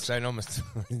 Cuthbert. Yes, I know, Mr.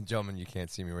 Gentlemen, you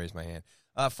can't see me raise my hand.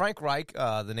 Frank Reich,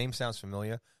 the name sounds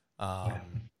familiar.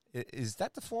 Is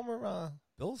that the former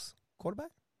Bills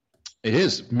quarterback? It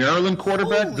is. Maryland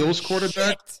quarterback, Holy Bills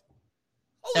quarterback. Shit.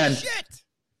 Holy shit.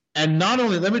 And not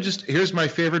only, here's my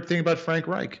favorite thing about Frank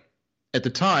Reich. At the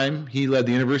time, he led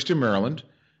the University of Maryland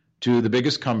to the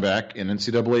biggest comeback in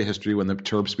NCAA history when the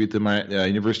Terps beat the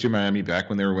University of Miami back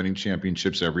when they were winning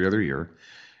championships every other year.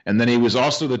 And then he was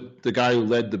also the guy who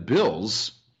led the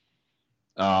Bills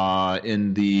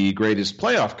in the greatest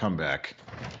playoff comeback.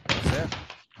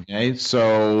 Okay,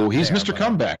 so he's Mr.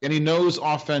 Comeback, and he knows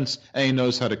offense, and he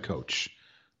knows how to coach.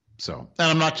 So, and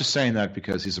I'm not just saying that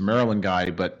because he's a Maryland guy,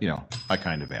 but, I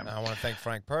kind of am. I want to thank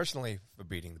Frank personally for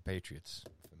beating the Patriots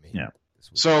for me. Yeah.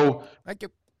 this week. So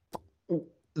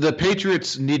the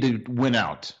Patriots need to win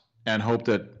out and hope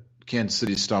that Kansas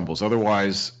City stumbles.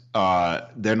 Otherwise,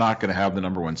 they're not going to have the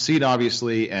number 1 seed,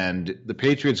 obviously, and the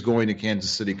Patriots going to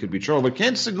Kansas City could be trouble. But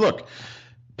Kansas City, look,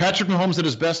 Patrick Mahomes had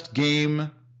his best game,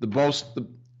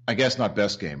 I guess not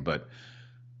best game, but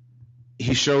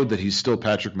he showed that he's still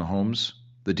Patrick Mahomes.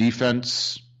 The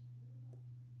defense,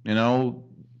 they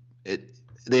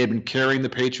had been carrying the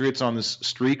Patriots on this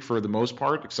streak for the most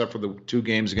part, except for the 2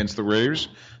 games against the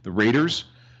Raiders.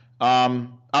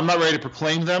 I'm not ready to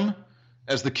proclaim them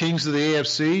as the kings of the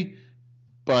AFC,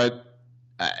 but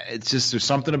it's just there's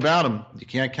something about them. You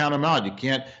can't count them out. You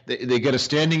can't. They get a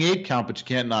standing 8 count, but you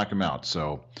can't knock them out.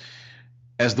 So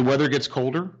as the weather gets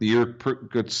colder, the year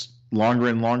gets longer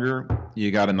and longer, you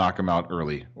got to knock them out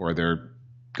early, or they're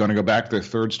going to go back to their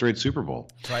 3rd straight Super Bowl.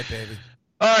 That's right, baby.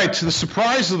 All right, to the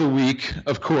surprise of the week,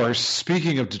 of course,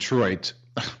 speaking of Detroit,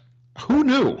 who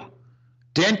knew?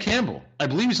 Dan Campbell. I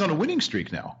believe he's on a winning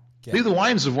streak now. Yeah. I believe the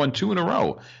Lions have won 2 in a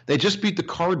row. They just beat the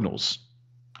Cardinals.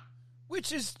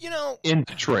 Which is, in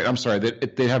Detroit. I'm sorry,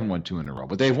 they haven't won 2 in a row,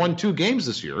 but they've won 2 games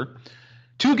this year.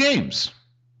 2 games.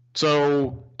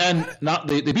 So,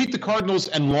 they beat the Cardinals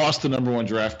and lost the number 1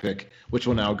 draft pick, which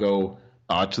will now go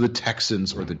to the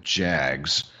Texans or the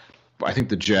Jags. I think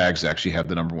the Jags actually have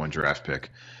the number 1 draft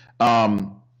pick.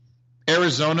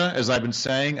 Arizona, as I've been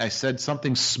saying, I said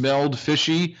something smelled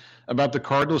fishy about the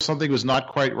Cardinals. Something was not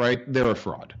quite right. They're a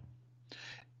fraud.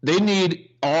 They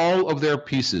need all of their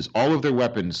pieces, all of their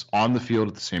weapons on the field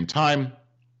at the same time.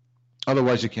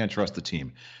 Otherwise, you can't trust the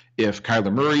team. If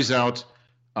Kyler Murray's out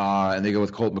and they go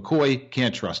with Colt McCoy,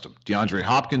 can't trust him. DeAndre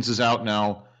Hopkins is out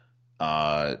now.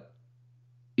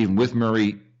 Even with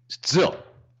Murray, still,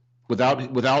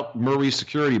 without Murray's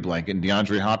security blanket and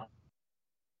DeAndre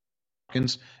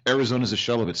Hopkins, Arizona's a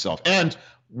shell of itself. And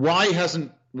why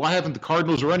haven't the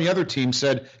Cardinals or any other team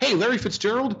said, hey, Larry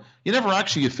Fitzgerald, you never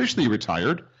actually officially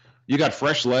retired. You got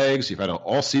fresh legs. You've had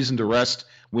all season to rest.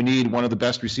 We need one of the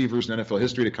best receivers in NFL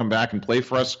history to come back and play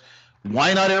for us.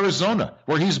 Why not Arizona,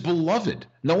 where he's beloved?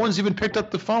 No one's even picked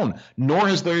up the phone, nor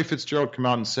has Larry Fitzgerald come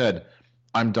out and said,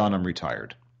 I'm done, I'm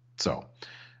retired. So,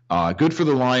 good for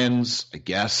the Lions, I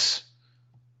guess.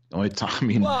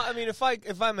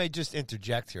 If I may just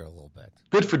interject here a little bit.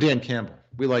 Good for Dan Campbell.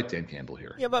 We like Dan Campbell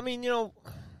here. Yeah, but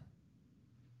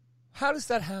how does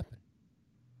that happen?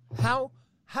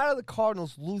 How do the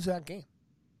Cardinals lose that game?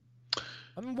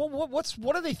 I mean,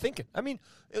 what are they thinking? I mean,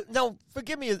 now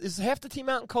forgive me, is half the team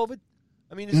out in COVID?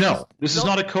 I mean, this is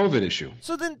not a COVID issue.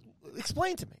 So then,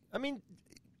 explain to me. I mean,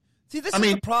 see, this is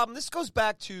the problem. This goes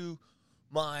back to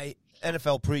my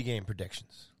NFL pregame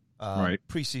predictions. Right.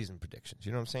 Preseason predictions.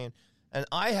 You know what I'm saying? And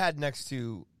I had next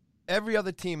to every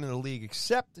other team in the league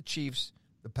except the Chiefs,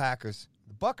 the Packers,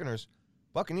 the Buccaneers,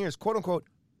 quote unquote,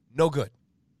 no good.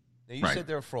 Now you said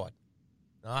they're a fraud.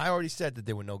 Now I already said that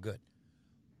they were no good,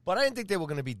 but I didn't think they were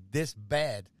going to be this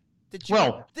bad. This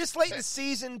late in the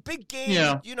season, big game.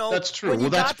 Yeah, that's true. Well,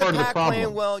 that's part of the problem.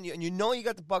 Playing well, and you know you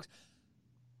got the Bucs.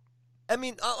 I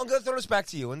mean, I'm going to throw this back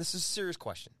to you, and this is a serious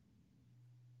question.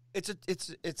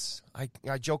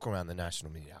 I joke around the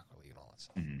National Mediocrity and all that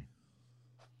stuff. Mm-hmm.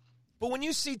 But when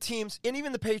you see teams, and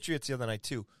even the Patriots the other night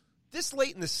too, this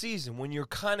late in the season when you're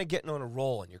kind of getting on a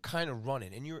roll and you're kind of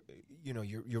running and you're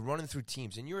running through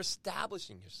teams and you're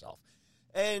establishing yourself,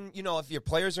 and if your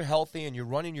players are healthy and you're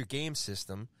running your game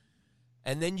system,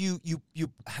 and then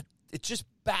it just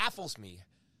baffles me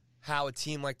how a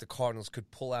team like the Cardinals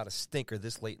could pull out a stinker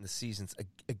this late in the season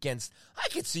against, I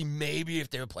could see maybe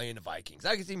if they were playing the Vikings.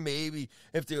 I could see maybe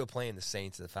if they were playing the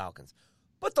Saints or the Falcons.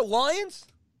 But the Lions?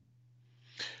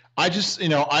 I just,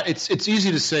 it's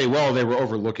easy to say, well, they were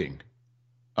overlooking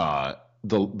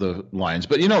the Lions.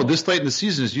 But, this late in the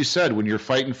season, as you said, when you're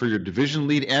fighting for your division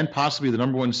lead and possibly the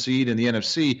number 1 seed in the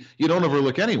NFC, you don't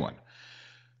overlook anyone.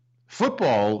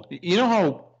 Football,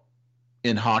 how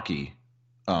in hockey,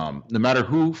 no matter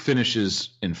who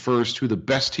finishes in first, who the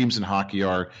best teams in hockey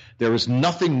are, there is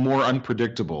nothing more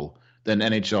unpredictable than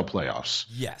NHL playoffs.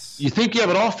 Yes. You think you have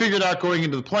it all figured out going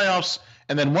into the playoffs,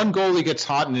 and then one goalie gets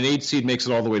hot and an 8 seed makes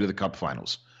it all the way to the Cup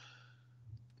Finals.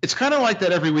 It's kind of like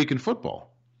that every week in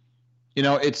football.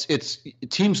 It's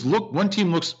teams one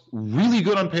team looks really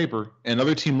good on paper, and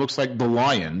another team looks like the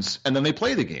Lions, and then they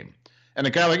play the game. And a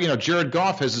guy like, Jared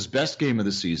Goff has his best game of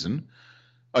the season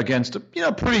against a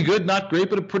pretty good, not great,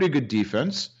 but a pretty good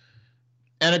defense.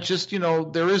 And it just,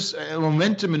 there is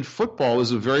momentum in football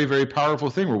is a very, very powerful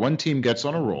thing where one team gets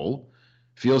on a roll,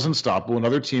 feels unstoppable,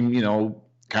 another team,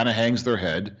 kind of hangs their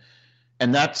head.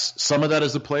 And some of that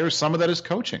is the players, some of that is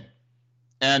coaching.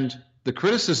 And the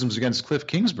criticisms against Cliff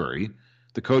Kingsbury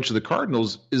the coach of the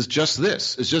Cardinals, is just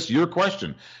this. It's just your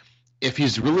question. If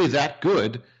he's really that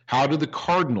good, how do the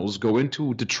Cardinals go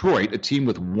into Detroit, a team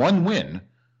with one win,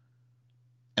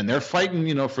 and they're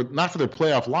fighting, for not for their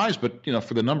playoff lives, but,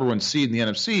 for the number one seed in the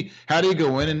NFC? How do you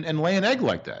go in and lay an egg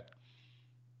like that?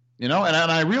 And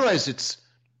I realize it's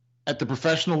at the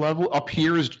professional level. Up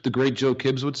here, as the great Joe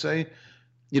Kibbs would say,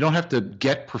 you don't have to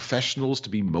get professionals to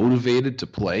be motivated to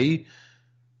play,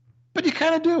 but you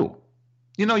kind of do.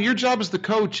 Your job as the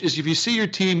coach is, if you see your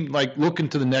team like looking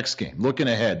to the next game, looking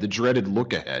ahead, the dreaded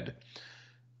look ahead,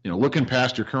 looking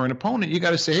past your current opponent, you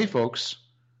got to say, hey, folks,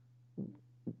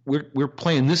 we're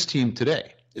playing this team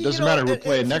today. It doesn't matter who we're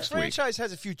playing next week. The franchise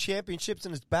has a few championships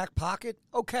in its back pocket.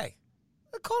 Okay.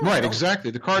 Right,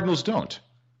 exactly. The Cardinals don't.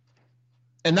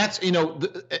 And that's, to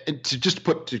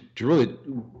really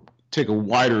take a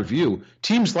wider view,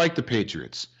 teams like the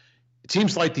Patriots,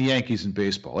 teams like the Yankees in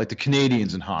baseball, like the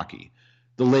Canadians in hockey,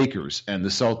 the Lakers and the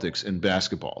Celtics in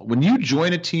basketball. When you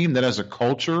join a team that has a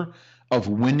culture of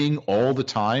winning all the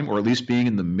time, or at least being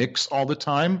in the mix all the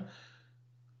time,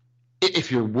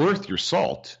 if you're worth your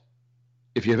salt,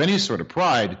 if you have any sort of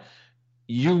pride,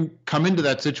 you come into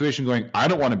that situation going, I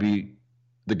don't want to be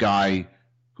the guy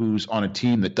who's on a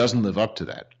team that doesn't live up to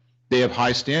that. They have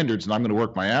high standards, and I'm going to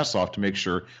work my ass off to make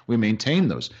sure we maintain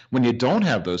those. When you don't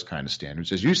have those kind of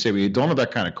standards, as you say, when you don't have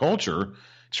that kind of culture,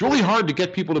 it's really hard to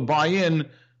get people to buy in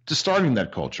to starting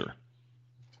that culture.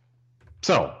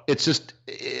 So it's just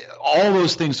all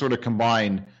those things sort of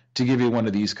combine to give you one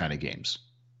of these kind of games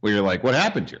where you're like, what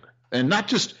happened here? And not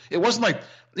just, it wasn't like,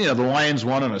 the Lions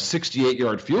won on a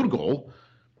 68-yard field goal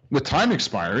with time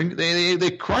expiring.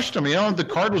 They crushed them. The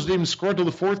Cardinals didn't even score until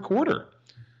the fourth quarter.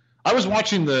 I was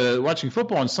watching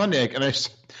football on Sunday, and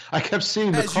I kept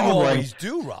seeing the call. As you always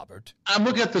do, Robert. I'm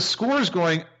looking at the scores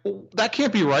going, that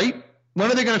can't be right.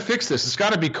 When are they going to fix this? It's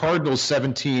got to be Cardinals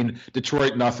 17,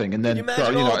 Detroit nothing. And then, can you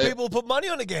imagine all the people put money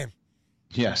on the game?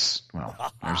 Yes.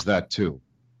 Well, there's that too.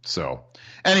 So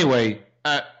anyway,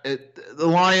 the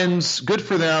Lions, good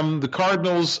for them. The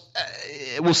Cardinals,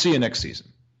 we'll see you next season.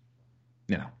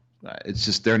 It's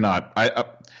just they're not.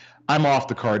 I'm off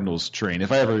the Cardinals train,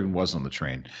 if I ever even was on the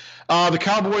train. The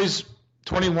Cowboys,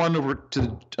 21 over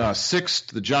to 6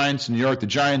 to the Giants in New York. The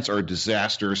Giants are a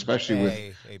disaster,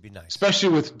 especially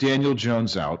with Daniel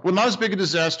Jones out. Well, not as big a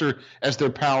disaster as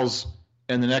their pals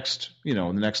in the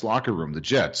next locker room, the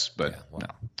Jets, but no.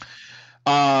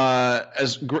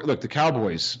 Look, the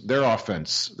Cowboys, their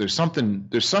offense, there's some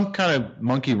kind of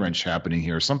monkey wrench happening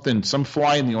here. Some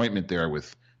fly in the ointment there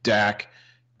with Dak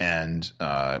and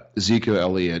Ezekiel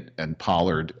Elliott and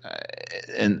Pollard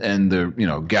and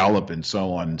the Gallup and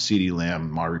so on, CeeDee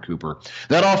Lamb, Amari Cooper.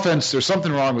 That offense, there's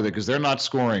something wrong with it because they're not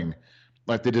scoring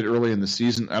like they did early in the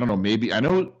season. I don't know. I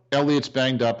know Elliott's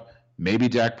banged up. Maybe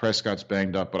Dak Prescott's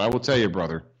banged up. But I will tell you,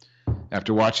 brother,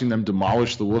 after watching them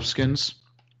demolish the Wolfskins,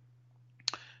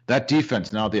 that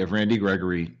defense, now they have Randy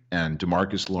Gregory and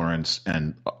DeMarcus Lawrence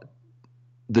and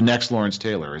the next Lawrence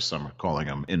Taylor, as some are calling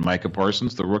him, in Micah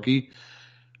Parsons, the rookie.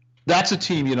 That's a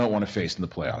team you don't want to face in the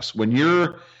playoffs. When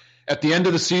you're at the end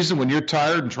of the season, when you're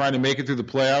tired and trying to make it through the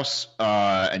playoffs,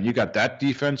 and you got that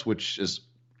defense, which has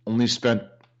only spent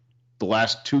the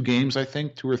last 2 games, I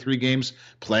think, 2 or 3 games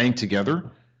playing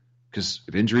together because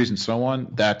of injuries and so on,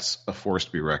 that's a force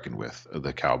to be reckoned with,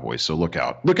 the Cowboys. So look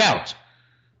out. Look out.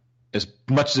 As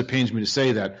much as it pains me to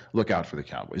say that, look out for the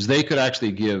Cowboys. They could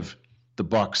actually give the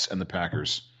Bucs and the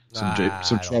Packers some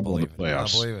trouble in the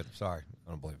playoffs. I don't believe it. Sorry.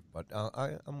 I don't believe it, but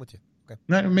I'm with you.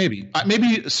 Okay.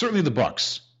 Maybe certainly the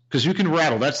Bucs, because you can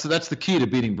rattle. That's the key to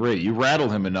beating Brady. You rattle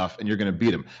him enough, and you're going to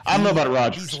beat him. I don't know about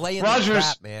Rodgers. He's laying the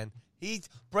trap, man.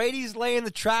 Brady's laying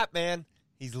the trap, man.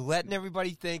 He's letting everybody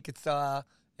think it's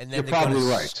and then you're probably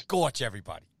right. Scorch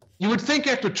everybody. You would think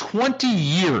after 20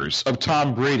 years of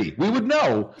Tom Brady, we would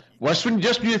know. Just when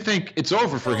you think it's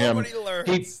over for him,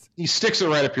 he sticks it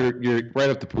right up right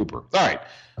up the pooper. All right,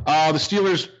 the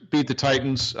Steelers beat the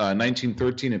Titans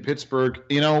 19-13 in Pittsburgh.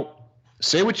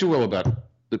 Say what you will about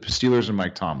the Steelers and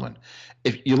Mike Tomlin.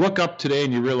 If you look up today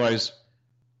and you realize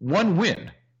one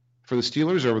win for the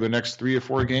Steelers over the next 3 or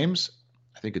 4 games,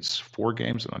 I think it's 4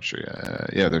 games. I'm not sure.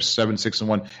 They're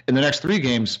 7-6-1 in the next 3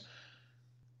 games.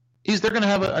 They're going to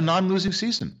have a non-losing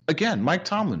season. Again, Mike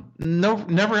Tomlin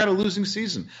never had a losing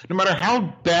season. No matter how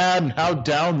bad and how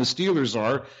down the Steelers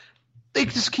are, they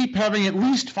just keep having at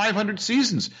least 500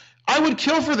 seasons. I would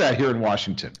kill for that here in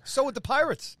Washington. So would the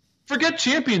Pirates. Forget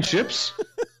championships.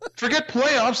 Forget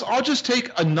playoffs. I'll just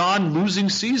take a non-losing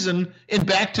season in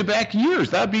back-to-back years.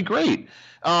 That would be great.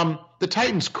 The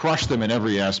Titans crushed them in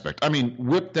every aspect. I mean,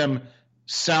 whipped them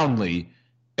soundly,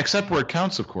 except where it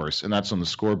counts, of course, and that's on the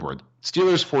scoreboard.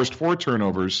 Steelers forced 4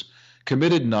 turnovers,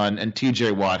 committed none, and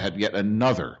T.J. Watt had yet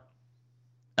another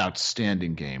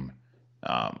outstanding game.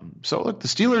 So, look, the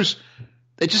Steelers,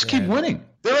 they just keep winning.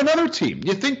 They're another team.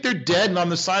 You think they're dead and on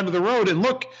the side of the road, and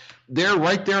look, they're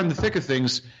right there in the thick of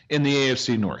things in the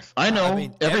AFC North. I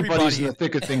know everybody's in the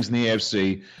thick of things in the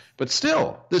AFC, but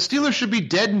still, the Steelers should be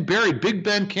dead and buried. Big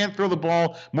Ben can't throw the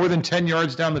ball more than 10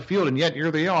 yards down the field, and yet here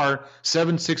they are,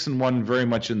 7-6-1, very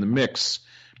much in the mix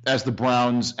as the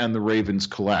Browns and the Ravens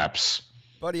collapse.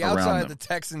 Buddy, outside the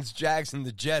Texans, Jags, and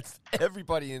the Jets,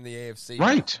 everybody in the AFC.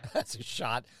 Right. That's a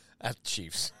shot at the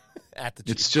Chiefs.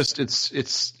 It's just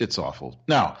it's awful.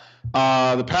 Now,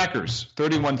 the Packers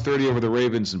 31-30 over the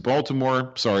Ravens in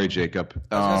Baltimore. Sorry, Jacob.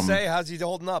 I was gonna say, how's he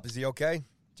holding up? Is he okay?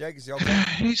 Jake, is he okay?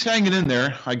 He's hanging in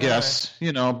there, I guess.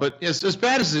 Right. But as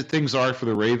bad as things are for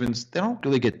the Ravens, they don't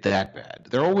really get that bad.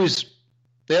 They always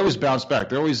bounce back.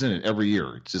 They're always in it every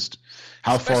year. It's just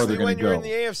how far they're going to go.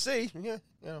 Especially when you're in the AFC.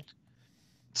 Yeah.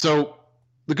 So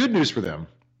the good news for them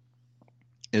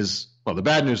is, well, the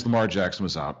bad news, Lamar Jackson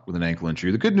was out with an ankle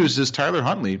injury. The good news is Tyler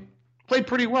Huntley played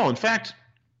pretty well. In fact,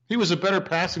 he was a better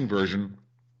passing version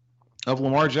of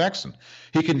Lamar Jackson.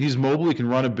 He's mobile, he can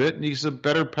run a bit, and he's a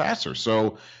better passer.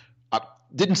 So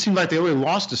didn't seem like they really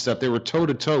lost a step. They were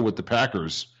toe-to-toe with the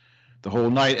Packers the whole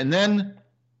night. And then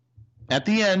at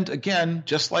the end, again,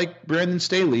 just like Brandon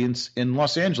Staley in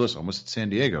Los Angeles, almost at San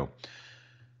Diego,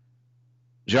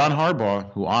 John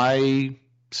Harbaugh, who I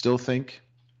still think,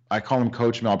 I call him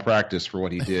Coach Malpractice for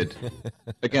what he did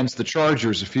against the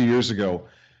Chargers a few years ago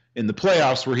in the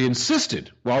playoffs, where he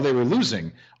insisted while they were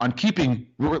losing on keeping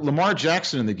Lamar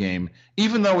Jackson in the game,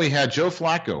 even though he had Joe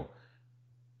Flacco,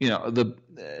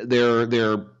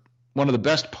 they're one of the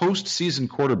best postseason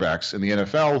quarterbacks in the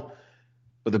NFL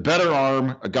with a better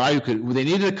arm, a guy who they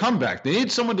needed a comeback. They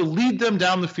needed someone to lead them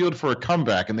down the field for a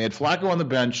comeback, and they had Flacco on the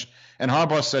bench, and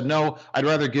Harbaugh said, no, I'd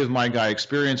rather give my guy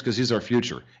experience because he's our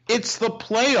future. It's the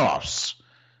playoffs.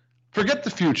 Forget the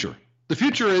future. The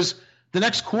future is the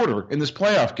next quarter in this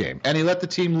playoff game, and he let the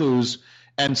team lose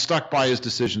and stuck by his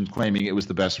decision, claiming it was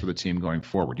the best for the team going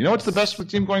forward. You know what's the best for the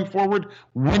team going forward?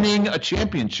 Winning a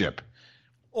championship.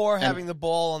 Or having the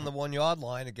ball on the 1-yard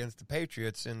line against the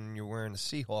Patriots, and you're wearing the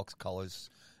Seahawks colors,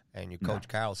 and your Coach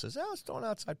Carroll says, let's throw an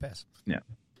outside pass. Yeah.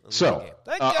 So,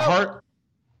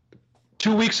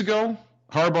 2 weeks ago,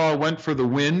 Harbaugh went for the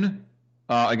win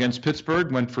against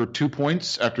Pittsburgh, went for 2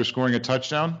 points after scoring a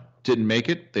touchdown. Didn't make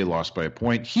it. They lost by a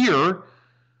point. Here,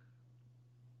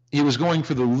 he was going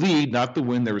for the lead, not the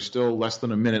win. There was still less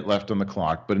than a minute left on the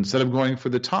clock. But instead of going for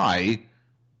the tie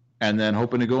and then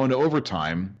hoping to go into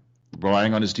overtime,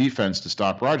 relying on his defense to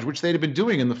stop Rodgers, which they'd have been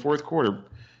doing in the fourth quarter,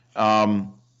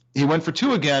 he went for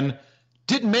 2 again,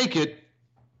 didn't make it.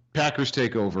 Packers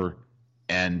take over,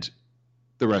 and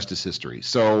the rest is history.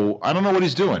 So I don't know what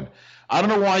he's doing. I don't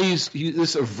know why he's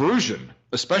this aversion,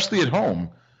 especially at home,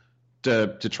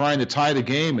 to trying to tie the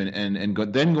game and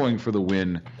then going for the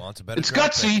win. It's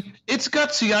gutsy. Pick. It's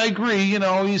gutsy. I agree.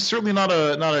 He's certainly not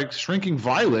a shrinking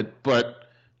violet, but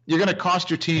you're going to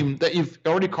cost your team that you've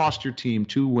already cost your team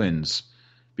 2 wins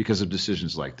because of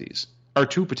decisions like these, or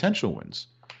 2 potential wins.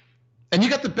 And you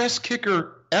got the best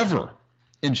kicker ever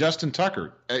in Justin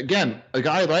Tucker. Again, a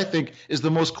guy that I think is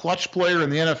the most clutch player in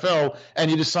the NFL,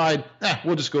 and you decide,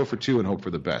 we'll just go for 2 and hope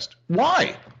for the best.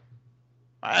 Why?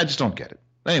 I just don't get it.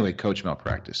 Anyway, Coach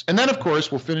Malpractice. And then, of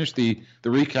course, we'll finish the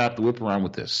recap, the whip around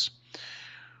with this.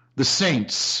 The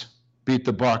Saints beat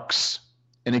the Bucs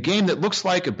in a game that looks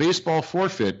like a baseball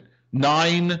forfeit,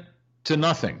 9-0.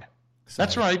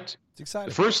 That's right. It's exciting.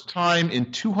 The first time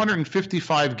in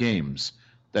 255 games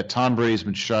that Tom Brady's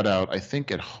been shut out, I think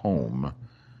at home,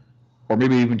 or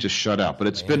maybe even just shut out. But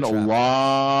it's been a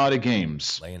lot of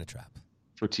games laying a trap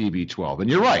for TB12.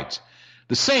 And you're right.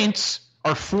 The Saints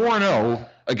are 4-0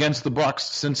 against the Bucs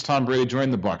since Tom Brady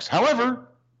joined the Bucs. However,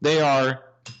 they are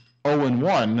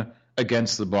 0-1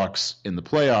 against the Bucs in the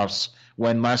playoffs,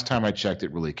 when last time I checked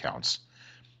it really counts.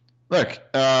 Look,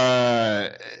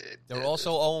 they're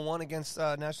also 0-1 against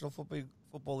National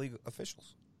Football League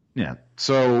officials. Yeah.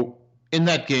 So in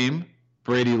that game,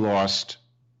 Brady lost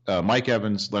Mike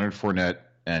Evans, Leonard Fournette,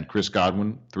 and Chris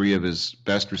Godwin, 3 of his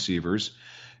best receivers.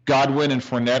 Godwin and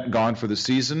Fournette gone for the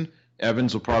season.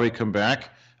 Evans will probably come back.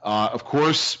 Of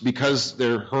course, because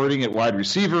they're hurting at wide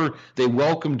receiver, they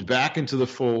welcomed back into the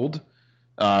fold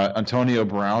Antonio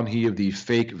Brown, he of the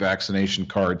fake vaccination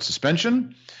card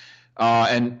suspension.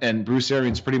 And Bruce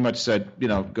Arians pretty much said,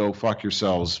 go fuck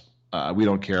yourselves. We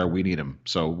don't care. We need him.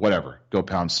 So whatever. Go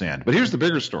pound sand. But here's the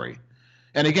bigger story.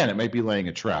 And again, it might be laying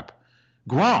a trap.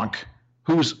 Gronk,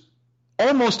 who's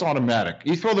almost automatic.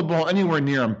 You throw the ball anywhere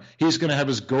near him, he's going to have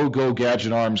his go-go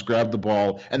gadget arms, grab the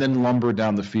ball, and then lumber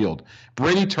down the field.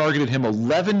 Brady targeted him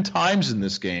 11 times in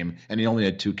this game, and he only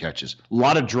had 2 catches. A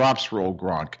lot of drops for old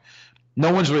Gronk.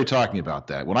 No one's really talking about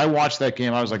that. When I watched that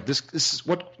game, I was like, this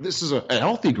is a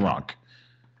healthy Gronk,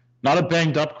 not a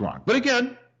banged-up Gronk. But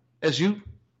again, as you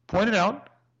pointed out,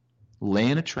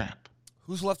 laying a trap.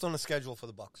 Who's left on the schedule for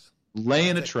the Bucs?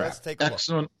 Laying a trap. Let's take a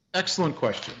look. Excellent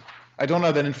question. I don't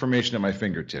have that information at my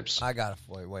fingertips. I got it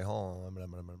for you. Wait, hold on.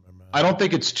 I don't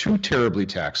think it's too terribly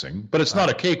taxing, but it's not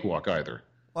a cakewalk either.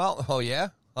 Well, oh yeah?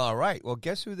 All right. Well,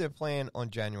 guess who they're playing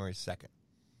on January 2nd?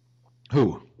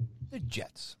 Who? The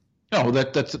Jets. No,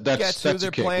 that's Guess who a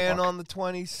they're cakewalk. playing on the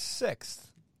 26th?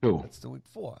 Who? That's the week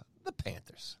 4. The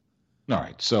Panthers. All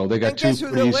right, so they got and 2 guess who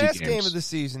pretty the easy last games. game of the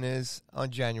season is on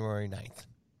January 9th?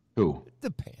 Who?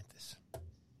 The Panthers.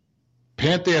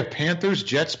 They have Panthers,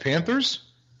 Jets, Panthers?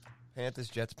 Panthers,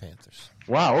 Jets, Panthers.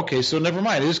 Wow, okay, so never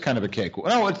mind. It is kind of a cakewalk.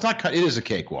 No, it's not. It is a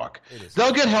cakewalk. It is.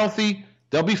 They'll get healthy.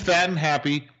 They'll be fat and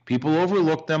happy. People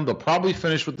overlook them. They'll probably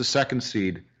finish with the 2nd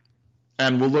seed.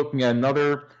 And we're looking at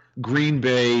another Green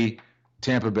Bay,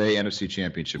 Tampa Bay NFC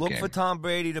Championship game. Look for Tom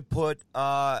Brady to put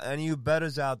any of you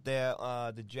bettors out there,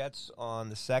 the Jets on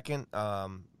the 2nd.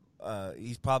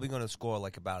 He's probably going to score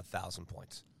like about 1,000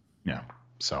 points. Yeah,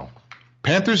 so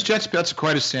Panthers, Jets, that's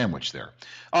quite a sandwich there.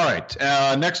 All right,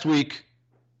 next week,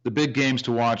 the big games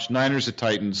to watch, Niners at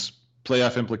Titans,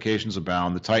 playoff implications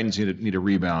abound. The Titans need a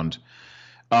rebound.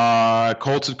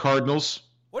 Colts at Cardinals.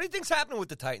 What do you think's happening with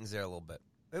the Titans there a little bit?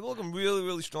 They were looking really,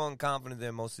 really strong and confident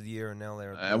there most of the year, and now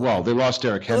they're... well, they lost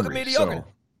Derrick Henry. Look mediocre.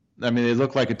 So, I mean, they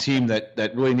look like a team that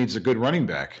really needs a good running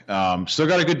back. Still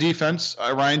got a good defense.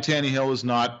 Ryan Tannehill is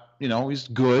not, he's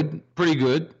good, pretty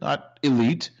good, not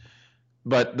elite.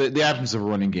 But the absence of a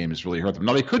running game has really hurt them.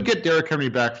 Now, they could get Derrick Henry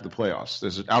back for the playoffs.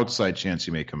 There's an outside chance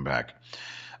he may come back.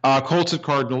 Colts at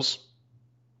Cardinals.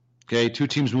 Okay, 2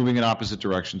 teams moving in opposite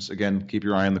directions. Again, keep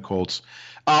your eye on the Colts.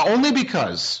 Only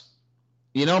because...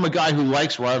 I'm a guy who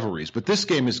likes rivalries, but this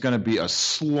game is going to be a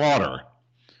slaughter.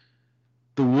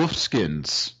 The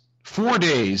Wolfskins, 4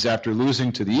 days after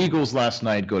losing to the Eagles last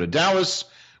night, go to Dallas,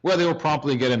 where they will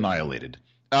promptly get annihilated.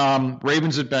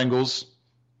 Ravens at Bengals.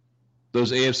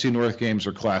 Those AFC North games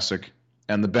are classic.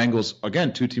 And the Bengals,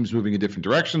 again, 2 teams moving in different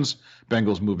directions.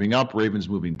 Bengals moving up, Ravens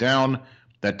moving down.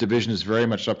 That division is very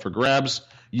much up for grabs.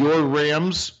 Your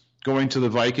Rams going to the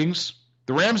Vikings.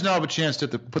 The Rams now have a chance to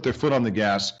put their foot on the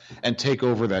gas and take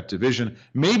over that division,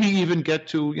 maybe even get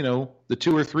to, the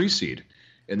 2 or 3 seed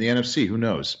in the NFC. Who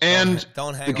knows? And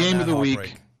the game of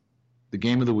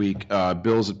the week,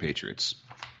 Bills at Patriots.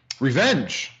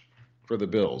 Revenge for the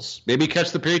Bills. Maybe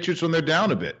catch the Patriots when they're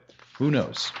down a bit. Who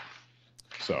knows?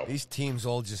 So these teams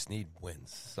all just need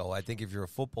wins. So I think if you're a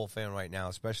football fan right now,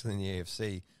 especially in the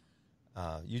AFC,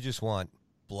 you just want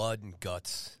blood and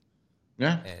guts.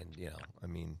 Yeah.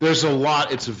 And, there's a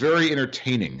lot. It's very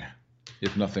entertaining,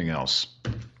 if nothing else.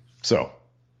 So,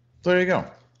 there you go.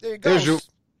 There you go. There's your,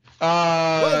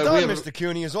 well done, Mr.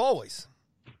 Cooney, as always.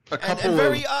 A couple and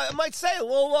very, I might say, a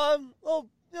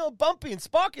little bumpy and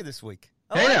sparky this week.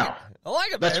 I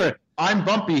like it, That's baby. right. I'm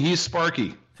bumpy. He's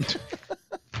sparky.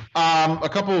 A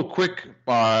couple of quick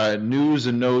news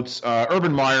and notes.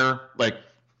 Urban Meyer,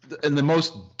 in the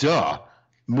most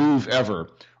move ever.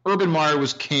 Urban Meyer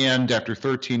was canned after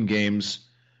 13 games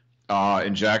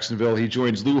in Jacksonville. He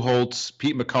joins Lou Holtz,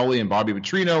 Pete McCulley, and Bobby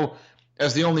Petrino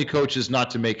as the only coaches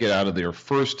not to make it out of their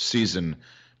first season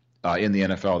in the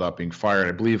NFL without being fired.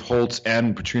 I believe Holtz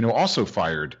and Petrino also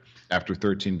fired after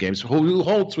 13 games. Lou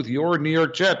Holtz with your New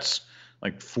York Jets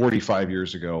 45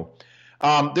 years ago.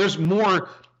 There's more,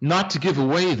 not to give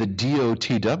away the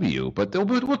DOTW, but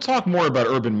we'll talk more about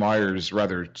Urban Meyer's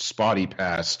rather spotty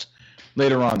past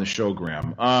later on in the show,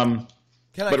 Graham. Can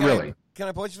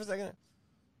I pause you for a second?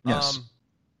 Yes.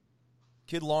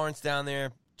 Kid Lawrence down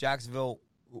there, Jacksonville.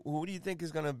 Who do you think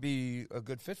is going to be a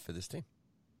good fit for this team?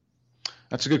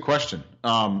 That's a good question.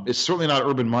 It's certainly not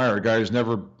Urban Meyer, a guy who's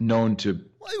never known to.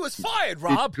 Well, he was fired,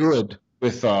 Rob. Be good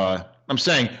with. I'm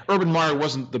saying Urban Meyer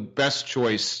wasn't the best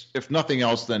choice. If nothing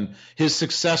else, then his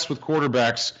success with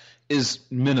quarterbacks is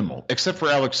minimal, except for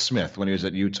Alex Smith when he was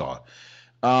at Utah.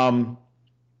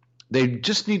 They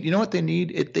just need, what they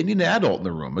need? They need an adult in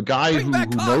the room, a guy who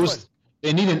knows.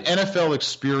 They need an NFL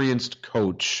experienced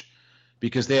coach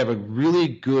because they have a really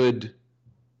good,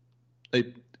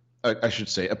 I should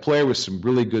say, a player with some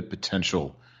really good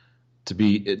potential to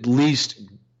be at least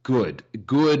good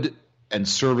and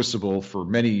serviceable for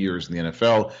many years in the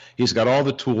NFL. He's got all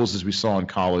the tools, as we saw in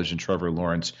college, and Trevor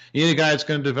Lawrence. You need a guy that's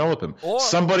going to develop him.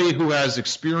 Somebody who has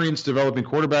experience developing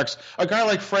quarterbacks, a guy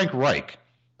like Frank Reich.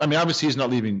 I mean, obviously he's not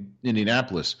leaving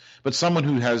Indianapolis, but someone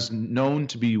who has known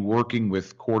to be working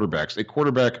with quarterbacks, a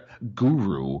quarterback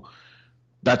guru.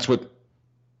 That's what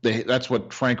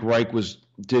Frank Reich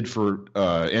did for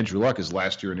Andrew Luck his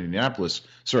last year in Indianapolis.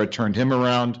 So it turned him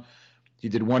around. He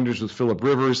did wonders with Phillip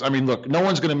Rivers. I mean, look, no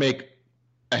one's going to make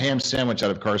a ham sandwich out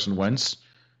of Carson Wentz.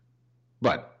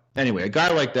 But anyway, a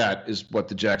guy like that is what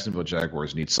the Jacksonville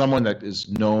Jaguars need. Someone that is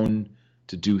known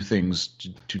to do things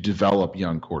to develop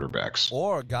young quarterbacks.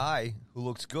 Or a guy who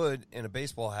looks good in a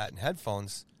baseball hat and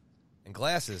headphones and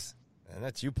glasses. And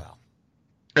that's you, pal.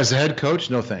 As a head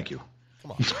coach, no thank you.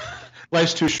 Come on.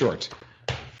 Life's too short.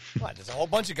 What, there's a whole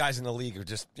bunch of guys in the league who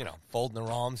just, folding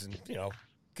their arms and,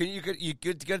 you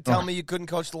could tell me you couldn't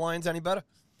coach the Lions any better?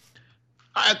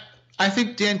 I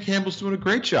think Dan Campbell's doing a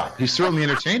great job. He's certainly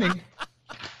entertaining.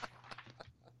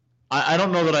 I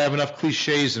don't know that I have enough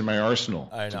cliches in my arsenal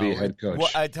to be a head coach. Well,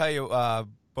 I tell you,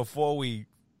 before we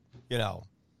do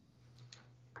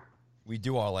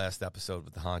our last episode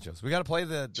with the Honchos, we got to play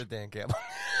the Dan Campbell.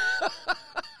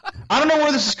 I don't know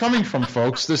where this is coming from,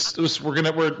 folks.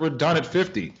 We're done at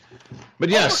 50. But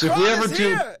yes, if we ever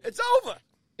do, it's over.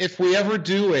 If we ever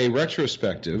do a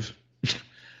retrospective,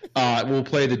 we'll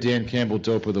play the Dan Campbell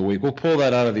Dope of the Week. We'll pull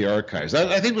that out of the archives.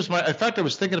 I think in fact, I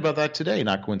was thinking about that today,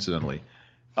 not coincidentally,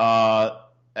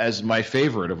 as my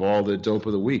favorite of all the Dope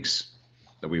of the Weeks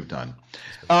that we've done.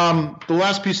 The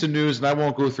last piece of news, and I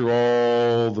won't go through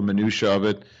all the minutia of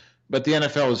it, but the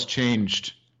NFL has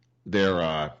changed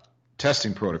their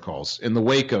testing protocols in the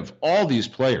wake of all these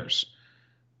players.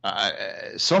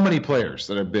 So many players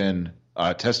that have been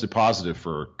tested positive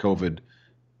for COVID,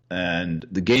 and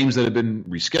the games that have been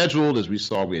rescheduled. As we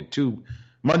saw, we had 2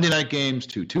 Monday night games,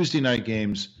 2 Tuesday night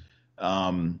games.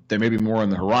 There may be more on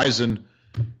the horizon.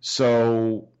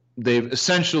 So they've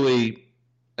essentially,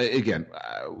 again,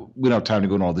 we don't have time to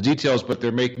go into all the details, but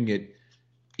they're making it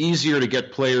easier to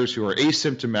get players who are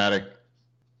asymptomatic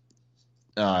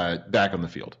back on the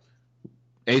field.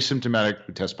 Asymptomatic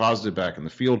who test positive back in the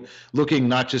field, looking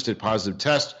not just at positive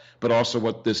tests, but also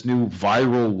what this new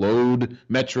viral load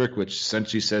metric, which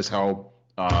essentially says how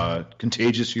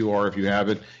contagious you are if you have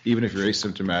it, even if you're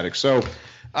asymptomatic. So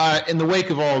in the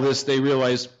wake of all this, they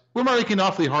realized we're making it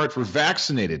awfully hard for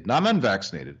vaccinated, not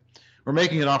unvaccinated. We're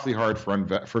making it awfully hard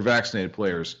for vaccinated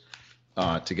players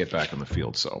to get back on the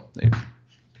field. So they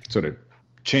sort of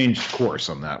changed course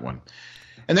on that one.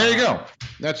 And there you go.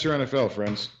 That's your NFL,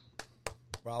 friends.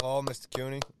 Bravo, Mr.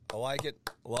 Cooney. I like it.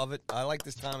 Love it. I like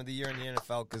this time of the year in the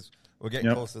NFL because we're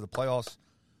getting close to the playoffs,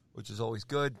 which is always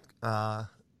good. I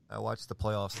watch the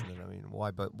playoffs, and then,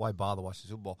 why bother watching the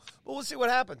Super Bowl? But we'll see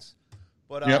what happens.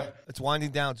 But it's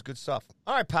winding down. It's good stuff.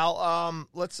 All right, pal.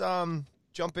 Let's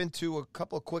jump into a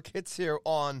couple of quick hits here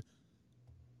on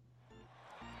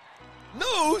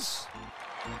news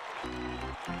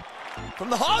from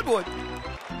the hardwood,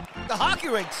 the hockey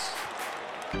rinks.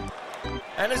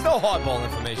 And there's no hardball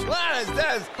information. Well,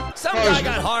 there's some guy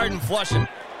got hard in Flushing.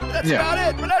 That's about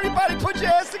it. But everybody put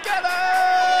your hands together.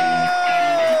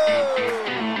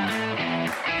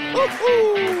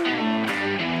 Woo-hoo.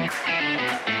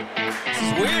 This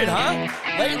is weird, huh?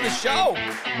 Late in the show.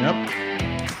 Yep.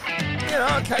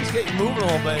 Kind of get you moving a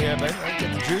little bit here, man. I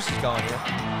get the juices going here.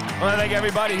 I want to thank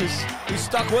everybody who's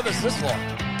stuck with us this long.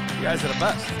 You guys are the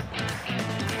best.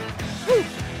 Woo.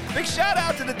 Big shout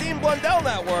out to the Dean Blundell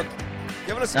Network.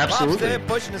 Giving us some props there,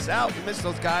 pushing us out. We miss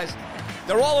those guys.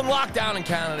 They're all in lockdown in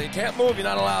Canada. You can't move. You're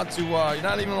not allowed to. You're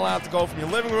not even allowed to go from your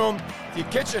living room to your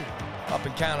kitchen up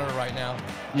in Canada right now.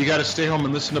 You got to stay home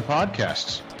and listen to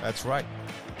podcasts. That's right.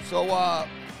 So, all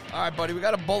right, buddy. We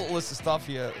got a bullet list of stuff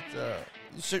here.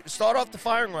 You should start off the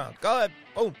firing round. Go ahead.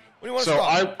 Boom. What do you want to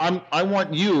start? So I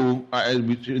want you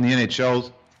in the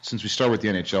NHL, since we start with the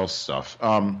NHL stuff,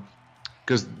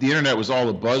 because the internet was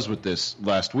all abuzz with this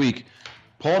last week.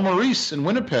 Paul Maurice in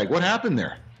Winnipeg. What happened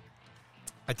there?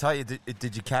 I tell you,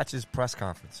 did you catch his press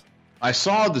conference? I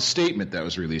saw the statement that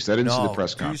was released. I didn't see the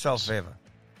press conference. Do yourself a favor.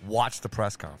 Watch the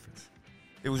press conference.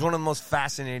 It was one of the most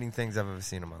fascinating things I've ever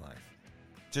seen in my life.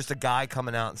 Just a guy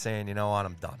coming out and saying, you know what,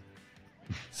 I'm done.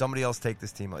 Somebody else take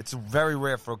this team. It's very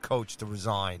rare for a coach to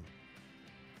resign.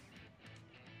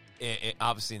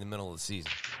 Obviously in the middle of the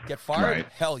season. Get fired? Right.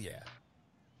 Hell yeah.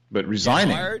 But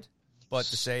resigning. Get fired, but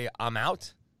to say, I'm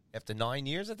out. After 9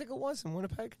 years, I think it was, in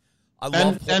Winnipeg.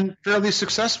 And fairly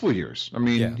successful years. I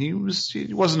mean, he was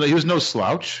no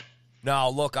slouch. No,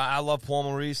 look, I love Paul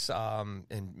Maurice.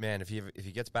 And man, if he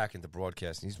gets back into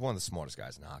broadcasting, he's one of the smartest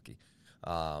guys in hockey.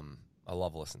 I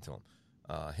love listening to him.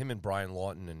 Him and Brian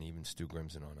Lawton and even Stu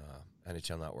Grimson on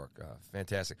NHL Network,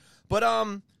 fantastic. But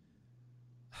I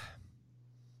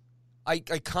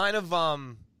kind of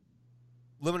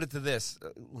limited to this.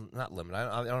 Not limited.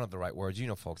 I don't have the right words. You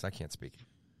know, folks, I can't speak.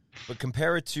 But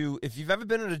compare it to if you've ever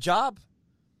been at a job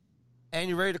and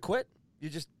you're ready to quit,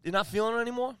 you're not feeling it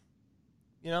anymore.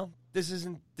 You know, this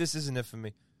isn't it for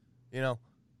me.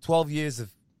 12 years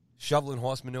of shoveling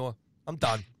horse manure. I'm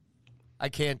done. I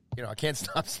can't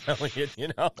stop smelling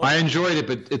it, I enjoyed it,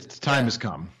 but the time has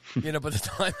come. But the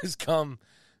time has come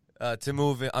to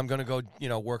move it. I'm going to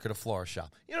go, work at a florist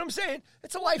shop. You know what I'm saying?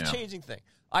 It's a life-changing thing.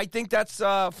 I think that's,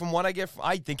 from what I get,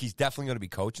 I think he's definitely going to be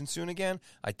coaching soon again.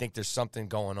 I think there's something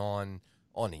going on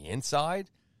the inside.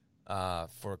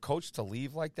 For a coach to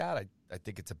leave like that, I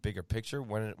think it's a bigger picture.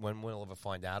 When we'll ever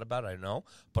find out about it, I don't know.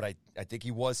 But I think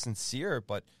he was sincere.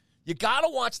 But you got to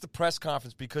watch the press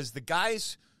conference because the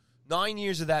guys, 9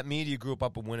 years of that media group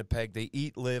up in Winnipeg, they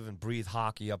eat, live, and breathe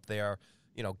hockey up there.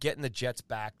 Getting the Jets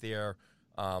back there.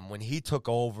 When he took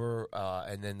over,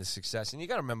 and then the success. And you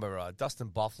got to remember, Dustin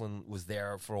Byfuglien was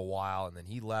there for a while, and then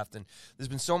he left. And there's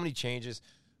been so many changes.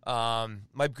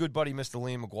 My good buddy, Mr.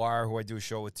 Liam McGuire, who I do a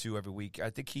show with too every week, I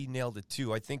think he nailed it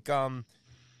too. I think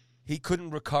he couldn't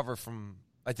recover from,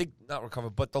 not recover,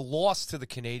 but the loss to the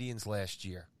Canadians last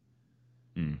year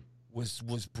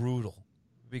was brutal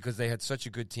because they had such a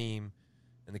good team,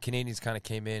 and the Canadians kind of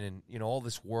came in and, all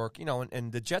this work,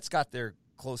 and the Jets got there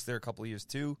close there a couple of years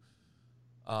too.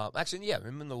 Actually, yeah,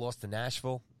 and then they lost to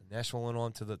Nashville. Nashville went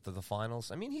on to the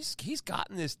finals. I mean, he's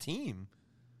gotten this team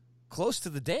close to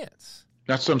the dance.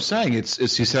 That's what I'm saying. It's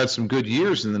he's had some good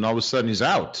years, and then all of a sudden he's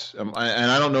out. And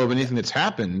I don't know of anything that's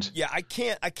happened. Yeah, I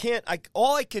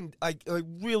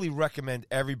really recommend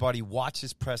everybody watch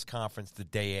his press conference the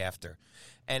day after.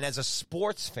 And as a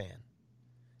sports fan,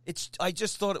 I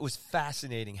just thought it was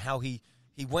fascinating how he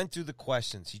went through the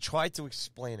questions. He tried to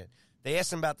explain it. They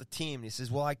asked him about the team, and he says,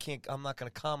 well, I'm not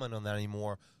going to comment on that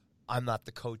anymore. I'm not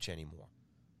the coach anymore.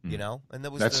 And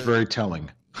that's very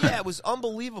telling. Yeah, it was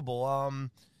unbelievable.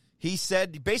 He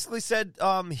basically said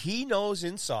he knows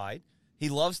inside. He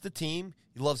loves the team.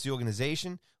 He loves the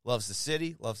organization, loves the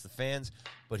city, loves the fans.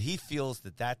 But he feels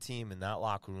that team and that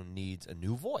locker room needs a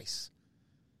new voice.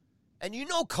 And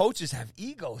coaches have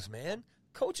egos, man.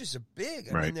 Coaches are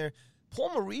big. I mean,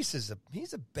 Paul Maurice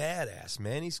he's a badass,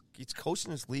 man. He's coached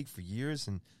in this league for years.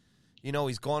 And,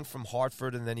 he's gone from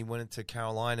Hartford, and then he went into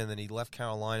Carolina, and then he left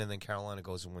Carolina, and then Carolina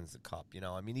goes and wins the Cup.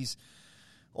 I mean, he's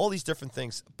all these different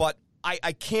things. But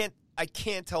I can't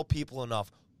tell people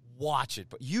enough. Watch it,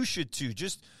 but you should too.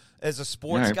 Just as a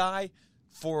sports guy,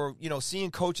 for seeing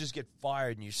coaches get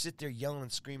fired and you sit there yelling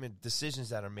and screaming decisions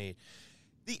that are made.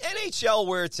 The NHL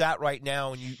where it's at right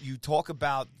now, and you talk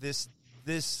about this.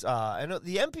 I know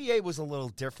the NBA was a little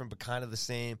different, but kind of the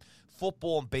same.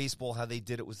 Football and baseball, how they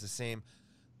did it was the same.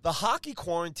 The hockey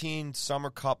quarantine summer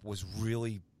cup was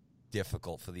really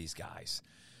difficult for these guys.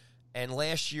 And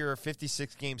last year, a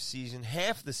 56-game season,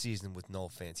 half the season with no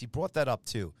fans. He brought that up,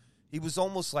 too. He was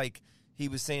almost like, he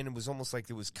was saying it was almost like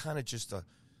it was kind of just a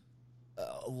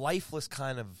lifeless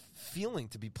kind of feeling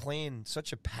to be playing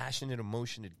such a passionate,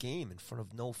 emotional game in front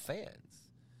of no fans.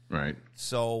 Right.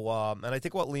 So, and I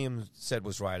think what Liam said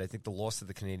was right. I think the loss of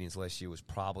the Canadians last year was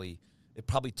probably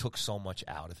took so much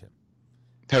out of him.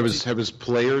 Have his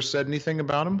players said anything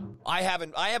about him? I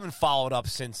haven't followed up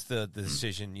since the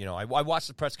decision. I watched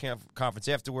the press conference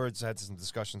afterwards. I had some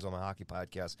discussions on my hockey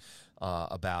podcast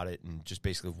about it and just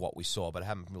basically what we saw, but I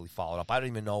haven't really followed up. I don't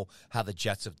even know how the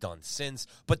Jets have done since.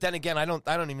 But then again, I don't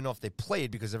even know if they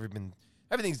played because everything's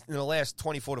in the last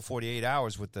 24 to 48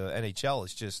 hours with the NHL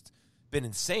has just been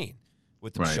insane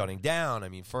with them shutting down. I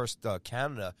mean, first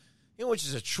Canada. Which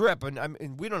is a trip,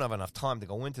 and we don't have enough time to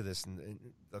go into this, and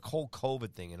the whole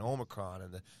COVID thing, and Omicron,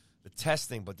 and the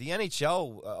testing. But the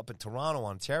NHL up in Toronto,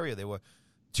 Ontario, they were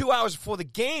 2 hours before the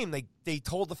game. They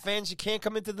told the fans you can't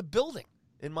come into the building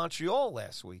in Montreal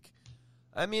last week.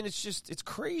 I mean, it's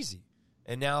crazy.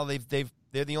 And now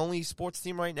they're the only sports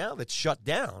team right now that's shut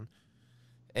down.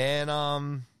 And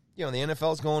the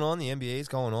NFL's going on, the NBA's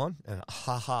going on, and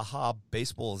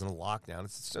baseball is in a lockdown.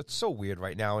 It's so weird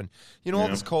right now, and all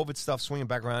this COVID stuff swinging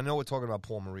back around. I know we're talking about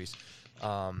Paul Maurice,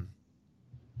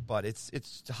 but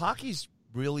it's hockey's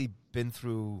really been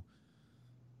through.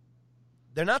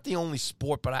 They're not the only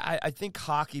sport, but I think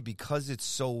hockey, because it's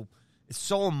so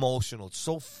emotional, it's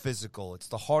so physical. It's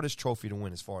the hardest trophy to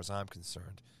win as far as I'm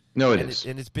concerned. No, it is,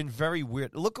 and it's been very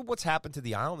weird. Look at what's happened to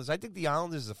the Islanders. I think the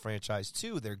Islanders is a franchise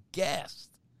too. They're gassed.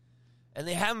 And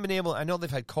they haven't been able – I know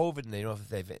they've had COVID and they know if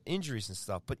they've had injuries and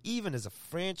stuff, but even as a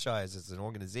franchise, as an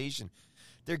organization,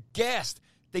 they're gassed.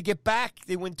 They get back.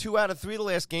 They win 2 out of 3 of the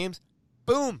last games.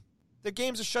 Boom. Their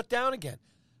games are shut down again.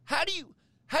 How do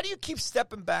you keep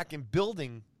stepping back and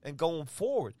building and going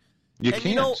forward? You can't.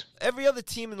 You know, every other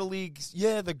team in the league,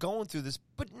 they're going through this,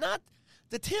 but not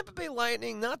the Tampa Bay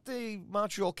Lightning, not the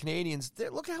Montreal Canadiens.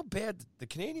 Look how bad the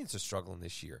Canadiens are struggling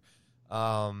this year.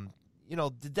 You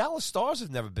know, the Dallas Stars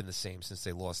have never been the same since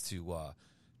they lost to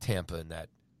Tampa in that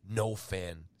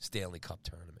no-fan Stanley Cup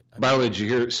tournament. By the way, did you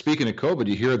hear, speaking of COVID,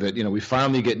 you hear that, we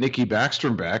finally get Nicky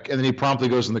Backstrom back, and then he promptly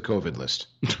goes on the COVID list.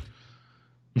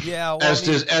 Yeah. Well, as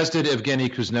did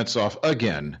Evgeny Kuznetsov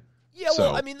again. Yeah,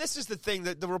 well, I mean, this is the thing.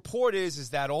 The report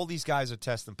is that all these guys are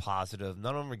testing positive.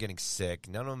 None of them are getting sick.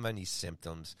 None of them have any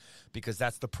symptoms because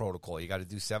that's the protocol. You got to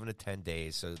do 7 to 10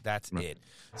 days, so that's it.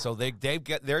 So they're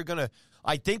going to –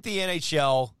 I think the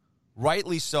NHL,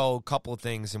 rightly so, a couple of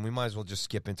things, and we might as well just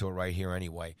skip into it right here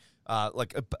anyway.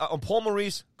 Paul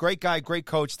Maurice, great guy, great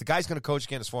coach. The guy's going to coach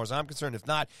again as far as I'm concerned. If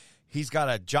not, he's got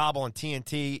a job on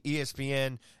TNT,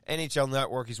 ESPN, NHL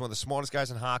Network. He's one of the smartest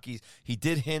guys in hockey. He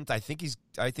did hint. I think he's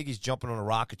jumping on a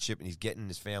rocket ship and he's getting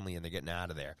his family and they're getting out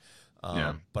of there.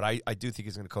 But I do think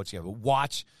he's going to coach again. But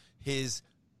watch his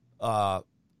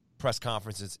press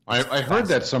conferences. I heard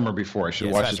that summer before. I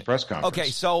should watch his press conference. Okay,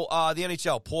 so the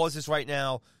NHL pauses right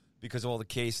now because of all the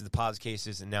cases, the positive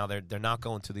cases, and now they're not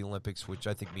going to the Olympics, which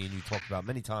I think me and you talked about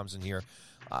many times in here.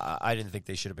 I didn't think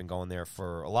they should have been going there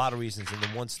for a lot of reasons. And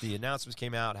then once the announcements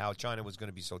came out, how China was going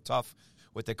to be so tough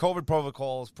with their COVID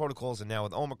protocols, and now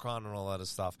with Omicron and all that other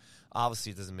stuff,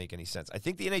 obviously it doesn't make any sense. I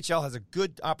think the NHL has a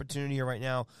good opportunity here right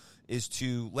now is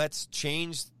to let's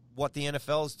change what the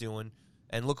NFL is doing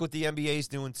and look what the NBA is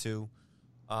doing too.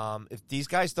 If these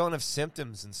guys don't have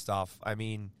symptoms and stuff, I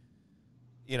mean,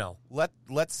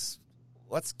 let's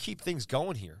keep things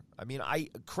going here. I mean,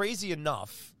 crazy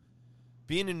enough,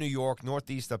 being in New York,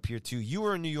 Northeast up here too. You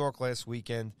were in New York last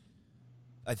weekend.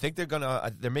 I think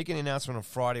they're making an announcement on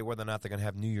Friday whether or not they're gonna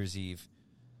have New Year's Eve.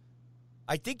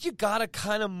 I think you gotta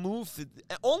kind of move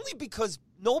only because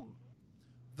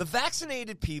the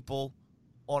vaccinated people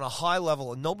on a high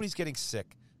level and nobody's getting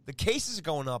sick. The cases are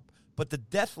going up, but the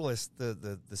death list,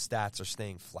 the stats are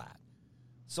staying flat.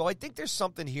 So I think there's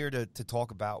something here to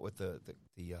talk about with the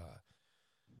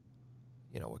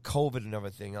with COVID and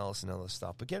everything else and other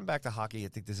stuff. But getting back to hockey, I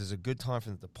think this is a good time for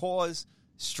them to pause,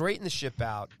 straighten the ship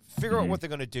out, figure out what they're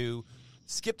going to do,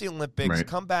 skip the Olympics,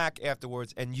 come back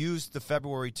afterwards, and use the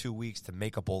February 2 weeks to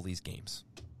make up all these games.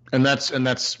 And that's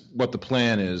what the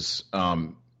plan is.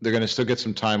 They're going to still get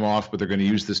some time off, but they're going to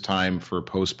use this time for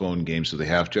postponed games if they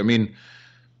have to. I mean,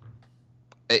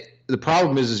 the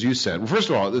problem is, as you said, well, first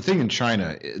of all, the thing in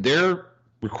China, their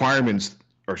requirements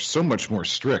are so much more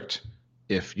strict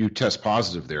if you test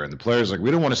positive there. And the players are like,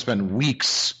 we don't want to spend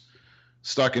weeks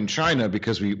stuck in China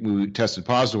because we tested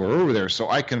positive or over there. So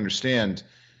I can understand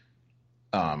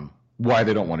why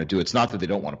they don't want to do it. It's not that they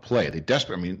don't want to play. They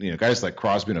desperately, I mean, guys like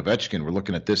Crosby and Ovechkin were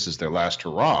looking at this as their last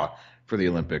hurrah for the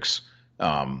Olympics.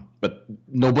 But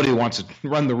nobody wants to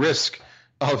run the risk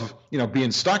of,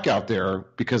 being stuck out there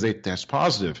because they test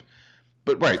positive.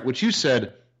 But what you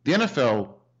said, the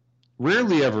NFL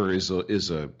rarely ever is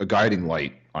a guiding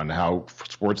light on how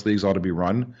sports leagues ought to be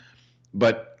run.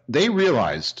 But they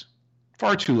realized,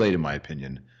 far too late in my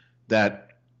opinion,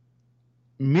 that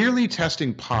merely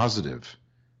testing positive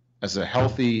as a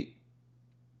healthy,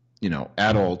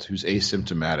 adult who's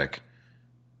asymptomatic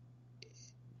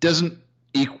does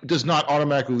not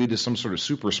automatically lead to some sort of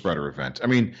super spreader event. I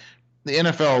mean, the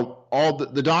NFL, all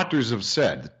the doctors have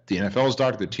said, the NFL's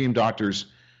doctor, the team doctors,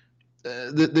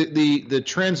 the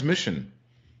transmission,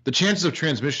 the chances of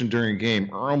transmission during a game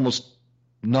are almost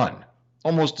none,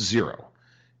 almost zero.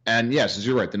 And yes,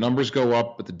 you're right, the numbers go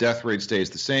up, but the death rate stays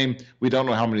the same. We don't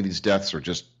know how many of these deaths are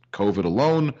just COVID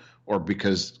alone or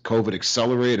because COVID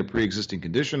accelerated a pre-existing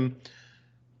condition.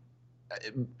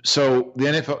 So the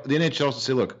NHL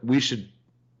say, look, we should,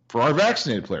 for our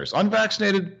vaccinated players,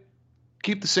 unvaccinated,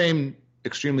 keep the same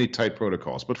extremely tight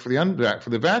protocols. But for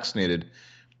the vaccinated,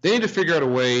 they need to figure out a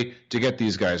way to get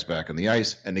these guys back on the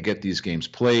ice and to get these games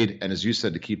played. And as you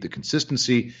said, to keep the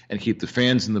consistency and keep the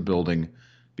fans in the building,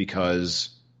 because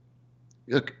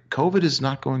look, COVID is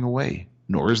not going away,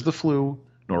 nor is the flu,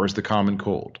 nor is the common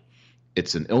cold.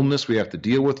 It's an illness we have to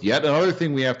deal with, yet another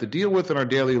thing we have to deal with in our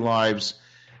daily lives.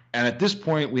 And at this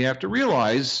point, we have to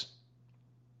realize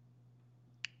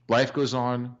life goes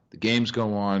on, the games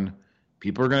go on,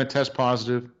 people are going to test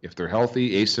positive. If they're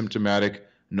healthy, asymptomatic,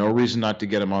 no reason not to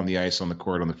get them on the ice, on the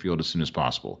court, on the field as soon as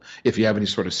possible. If you have any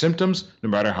sort of symptoms, no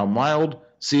matter how mild,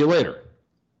 see you later.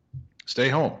 Stay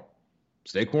home.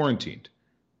 Stay quarantined.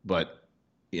 But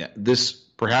yeah,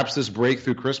 perhaps this break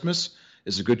through Christmas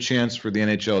is a good chance for the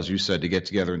NHL, as you said, to get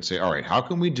together and say, all right, how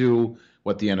can we do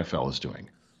what the NFL is doing?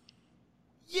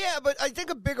 Yeah, but I think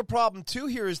a bigger problem too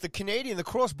here is the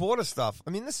cross-border stuff.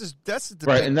 I mean, that's the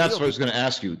right, and that's what I was going to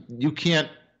ask you. You can't.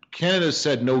 Canada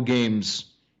said no games,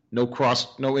 no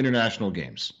international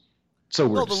games. So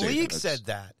weird. No, the league said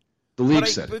that. The league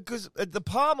said it. Because the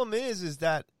problem is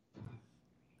that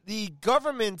the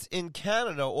government in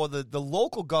Canada, or the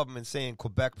local government, say in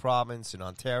Quebec province and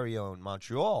Ontario and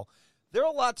Montreal, they're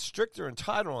a lot stricter and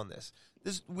tighter on this.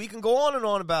 We can go on and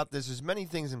on about this. There's many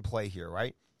things in play here,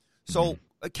 right? So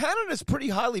Canada's pretty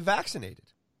highly vaccinated.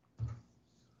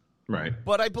 Right.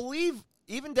 But I believe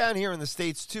even down here in the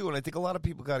States, too, and I think a lot of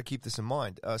people got to keep this in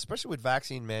mind, especially with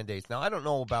vaccine mandates. Now, I don't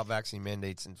know about vaccine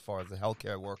mandates as far as the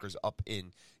healthcare workers up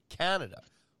in Canada.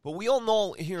 But we all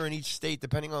know here in each state,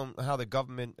 depending on how the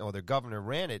government or their governor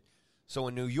ran it. So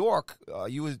in New York,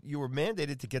 you were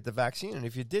mandated to get the vaccine, and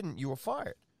if you didn't, you were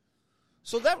fired.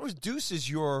 So that reduces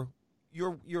your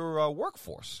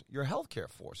workforce, your healthcare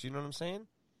force. You know what I'm saying?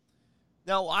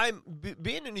 Now,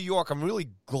 being in New York, I'm really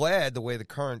glad the way the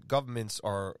current governments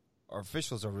our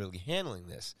officials are really handling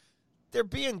this. They're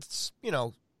being,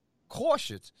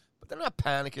 cautious, but they're not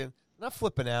panicking, they're not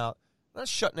flipping out, they're not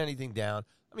shutting anything down.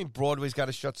 I mean, Broadway's got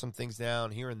to shut some things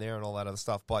down here and there and all that other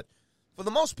stuff. But for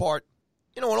the most part,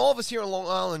 when all of us here in Long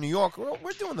Island, New York,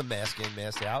 we're doing the mask in,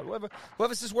 mask out.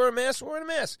 Whoever says wear a mask, we're wearing a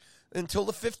mask until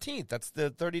the 15th. That's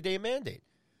the 30-day mandate.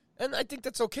 And I think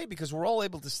that's okay because we're all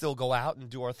able to still go out and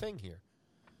do our thing here.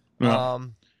 Yeah.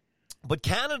 But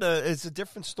Canada is a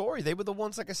different story. They were the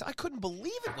ones, like I said, I couldn't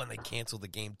believe it when they canceled the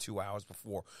game 2 hours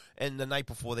before. And the night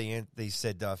before they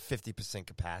said 50%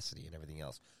 capacity and everything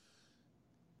else.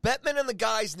 Bettman and the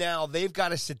guys now, they've got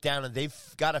to sit down and they've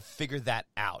got to figure that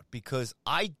out because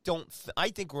I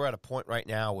think we're at a point right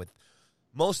now with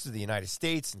most of the United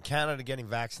States and Canada getting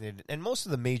vaccinated and most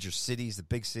of the major cities, the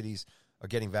big cities, are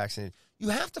getting vaccinated. You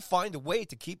have to find a way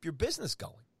to keep your business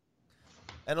going.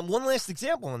 And one last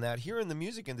example on that, here in the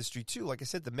music industry, too. Like I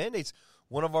said, the mandates,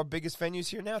 one of our biggest venues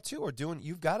here now, too, are doing,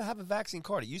 you've got to have a vaccine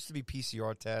card. It used to be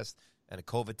PCR test and a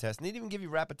COVID test, and they didn't even give you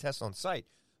rapid tests on site.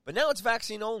 But now it's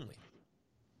vaccine only.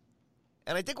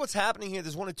 And I think what's happening here,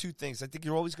 there's one of two things. I think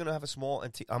you're always going to have a small,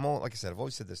 like I said, I've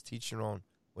always said this, teach your own,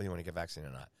 whether you want to get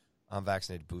vaccinated or not. I'm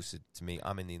vaccinated, boosted. To me,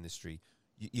 I'm in the industry.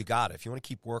 You got it. If you want to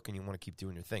keep working, you want to keep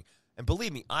doing your thing. And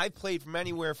believe me, I've played from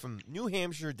anywhere from New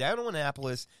Hampshire down to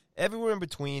Annapolis, everywhere in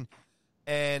between.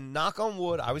 And knock on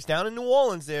wood, I was down in New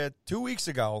Orleans there 2 weeks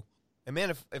ago. And,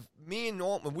 man, if me and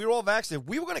Norman, we were all vaccinated,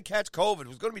 we were going to catch COVID. It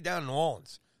was going to be down in New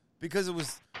Orleans because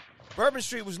Bourbon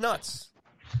Street was nuts.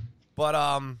 But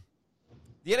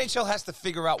the NHL has to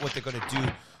figure out what they're going to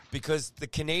do because the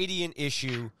Canadian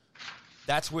issue,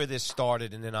 that's where this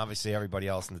started. And then, obviously, everybody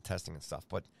else in the testing and stuff.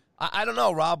 But I don't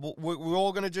know, Rob. We're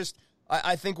all going to just –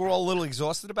 I think we're all a little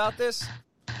exhausted about this.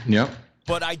 Yeah.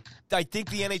 But I think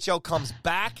the NHL comes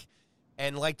back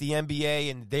and like the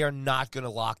NBA, and they are not going to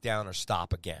lock down or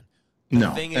stop again. The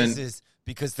thing is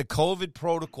because the COVID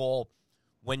protocol,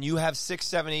 when you have 6,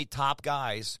 7, 8 top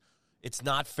guys, it's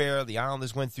not fair. The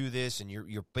Islanders went through this, and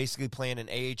you're basically playing an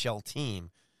AHL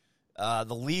team.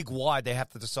 The league-wide, they have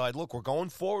to decide, look, we're going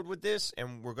forward with this,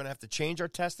 and we're going to have to change our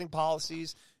testing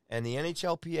policies, and the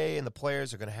NHLPA and the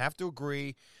players are going to have to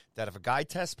agree that if a guy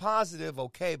tests positive,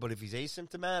 okay, but if he's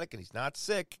asymptomatic and he's not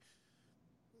sick,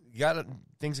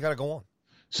 things got to go on.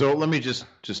 So let me just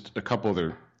a couple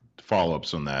other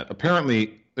follow-ups on that.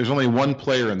 Apparently, there's only one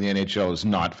player in the NHL who's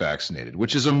not vaccinated,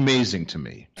 which is amazing to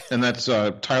me, and that's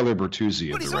Tyler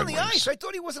Bertuzzi. But he's on the ice. I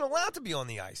thought he wasn't allowed to be on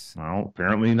the ice. Well,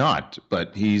 apparently not.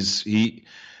 But the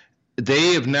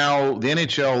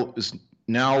NHL is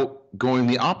now going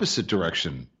the opposite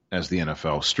direction as the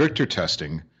NFL. Stricter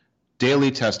testing.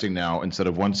 Daily testing now instead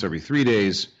of once every 3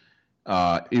 days,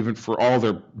 even for all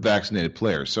their vaccinated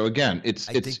players. So again, it's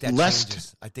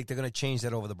less. I think they're going to change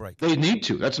that over the break. They need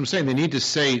to. That's what I'm saying. They need to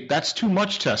say that's too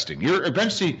much testing. You're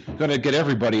eventually going to get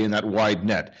everybody in that wide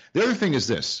net. The other thing is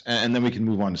this, and then we can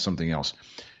move on to something else.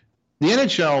 The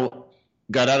NHL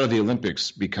got out of the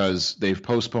Olympics because they've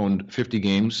postponed 50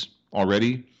 games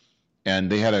already.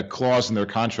 And they had a clause in their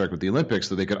contract with the Olympics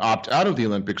that they could opt out of the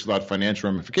Olympics without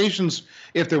financial ramifications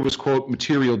if there was, quote,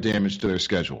 material damage to their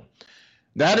schedule.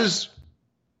 That is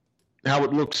how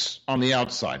it looks on the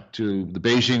outside to the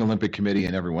Beijing Olympic Committee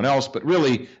and everyone else. But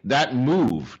really, that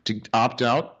move to opt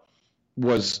out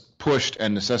was pushed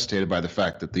and necessitated by the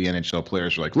fact that the NHL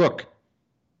players were like, look,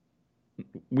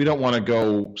 we don't want to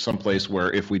go someplace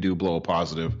where if we do blow a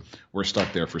positive, we're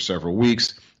stuck there for several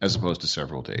weeks as opposed to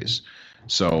several days.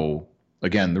 So,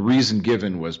 again, the reason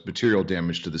given was material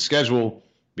damage to the schedule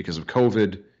because of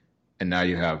COVID, and now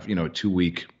you have, a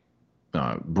 2-week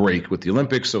break with the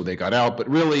Olympics, so they got out. But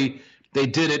really, They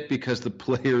did it because the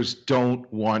players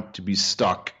don't want to be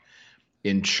stuck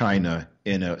in China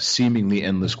in a seemingly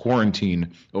endless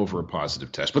quarantine over a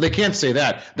positive test. But they can't say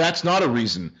that. That's not a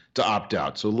reason to opt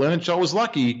out. So NHL was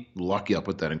lucky, I'll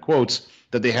put that in quotes,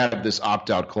 that they had this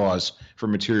opt-out clause for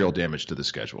material damage to the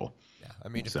schedule. Yeah, I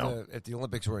mean, if the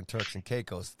Olympics were in Turks and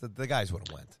Caicos, the guys would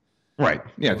have went. Right.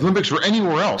 Yeah, if the Olympics were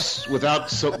anywhere else without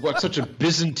such a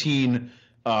Byzantine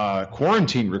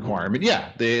quarantine requirement,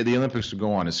 the Olympics would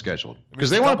go on as scheduled because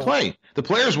they want to play. The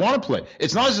players want to play.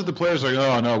 It's not as if the players are like,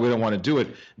 oh, no, we don't want to do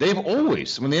it. They've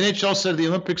always, when the NHL said the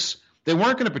Olympics, they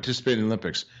weren't going to participate in the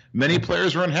Olympics. Many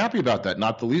players were unhappy about that,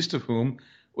 not the least of whom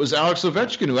was Alex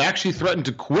Ovechkin, who actually threatened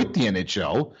to quit the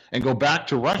NHL and go back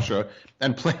to Russia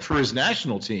and play for his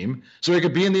national team so he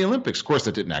could be in the Olympics. Of course,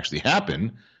 that didn't actually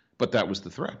happen, but that was the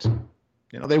threat.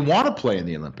 They want to play in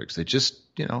the Olympics. They just,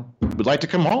 would like to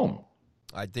come home.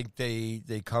 I think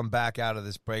they come back out of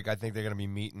this break. I think they're going to be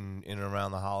meeting in and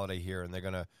around the holiday here, and they're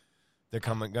going to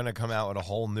come out with a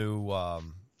whole new.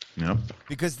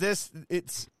 Because it's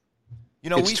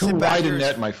we too wide a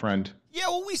net, my friend. Yeah,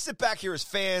 well, we sit back here as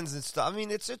fans and stuff. I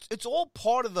mean, it's all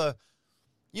part of the.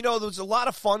 There's a lot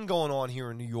of fun going on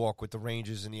here in New York with the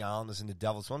Rangers and the Islanders and the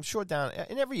Devils. So I'm sure down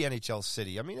in every NHL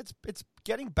city. I mean, it's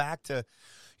getting back to.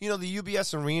 The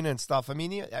UBS Arena and stuff. I mean,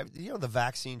 the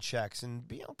vaccine checks and,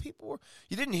 people were,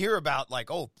 you didn't hear about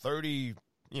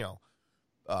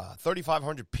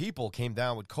 3,500 people came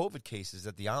down with COVID cases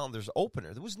at the Islanders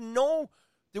opener. There was no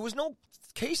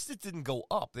case that didn't go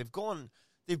up. They've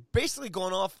basically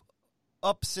gone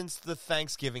up since the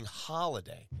Thanksgiving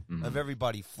holiday of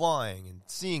everybody flying and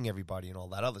seeing everybody and all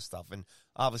that other stuff. And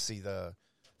obviously the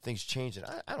things changing.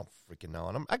 I don't freaking know.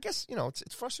 And I guess,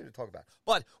 it's frustrating to talk about.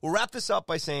 But we'll wrap this up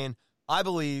by saying, I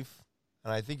believe,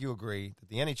 and I think you agree, that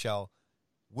the NHL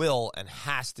will and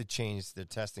has to change their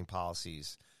testing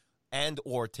policies and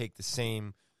or take the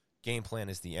same game plan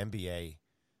as the NBA.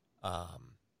 I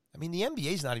mean, the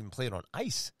NBA's not even playing on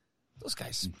ice. Those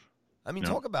guys,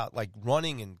 talk about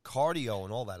running and cardio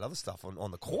and all that other stuff on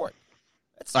the court.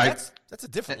 That's a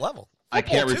different level. I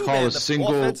can't recall a single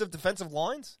offensive, defensive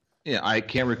lines. Yeah, I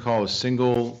can't recall a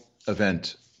single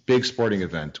event, big sporting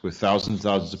event with thousands and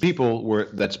thousands of people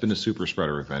that's been a super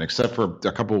spreader event, except for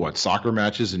a couple soccer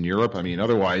matches in Europe. I mean,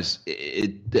 otherwise,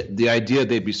 the idea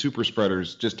they'd be super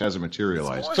spreaders just hasn't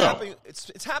materialized.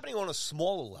 It's happening on a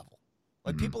smaller level.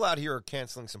 People out here are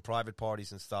canceling some private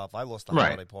parties and stuff. I lost a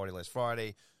holiday party last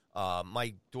Friday.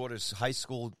 My daughter's high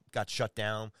school got shut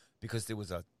down because there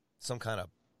was some kind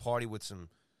of party with some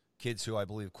kids who I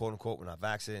believe, quote unquote, were not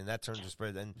vaccinated, and that turned to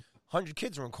spread. And 100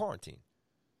 kids were in quarantine.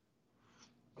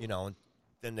 And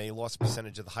then they lost a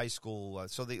percentage of the high school.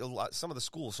 So some of the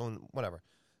schools, so whatever.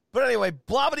 But anyway,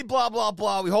 blah, blah, blah,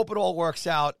 blah. We hope it all works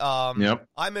out.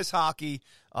 I miss hockey,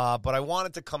 but I want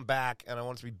it to come back, and I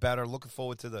want it to be better. Looking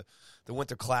forward to the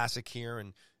Winter Classic here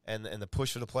and the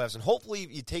push for the playoffs. And hopefully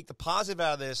you take the positive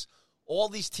out of this. All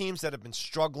these teams that have been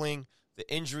struggling,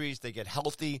 the injuries, they get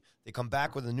healthy, they come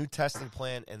back with a new testing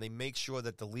plan, and they make sure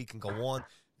that the league can go on.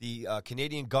 The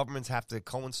Canadian governments have to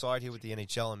coincide here with the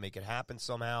NHL and make it happen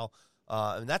somehow.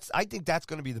 And I think that's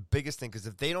going to be the biggest thing, because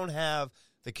if they don't have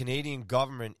the Canadian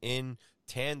government in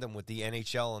tandem with the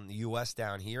NHL and the U.S.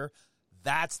 down here,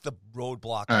 that's the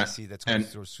roadblock I see that's going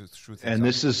through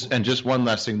things. And just one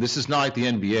last thing. This is not like the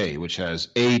NBA, which has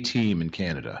a team in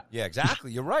Canada. Yeah,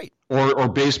 exactly. You're right. Or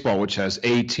baseball, which has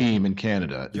a team in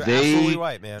Canada. You're absolutely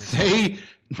right, man.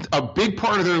 A big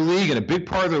part of their league and a big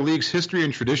part of their league's history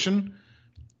and tradition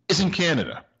is in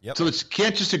Canada. Yep. So it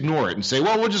can't just ignore it and say,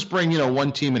 well, we'll just bring,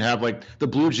 one team and have the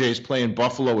Blue Jays play in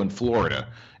Buffalo and Florida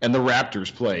and the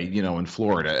Raptors play, in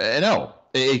Florida. No,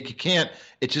 you can't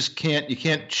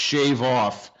shave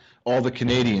off all the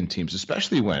Canadian teams,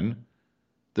 especially when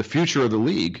the future of the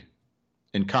league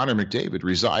and Connor McDavid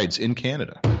resides in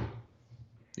Canada.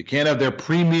 You can't have their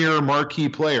premier marquee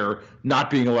player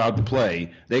not being allowed to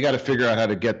play. They got to figure out how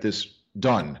to get this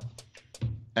done,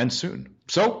 and soon.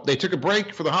 So they took a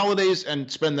break for the holidays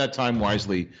and spend that time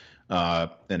wisely.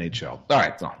 NHL. All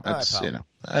right, well, that's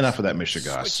enough of that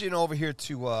Michigan. Switching over here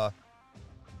to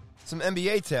some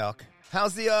NBA talk.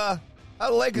 How's how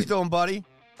the Lakers doing, buddy?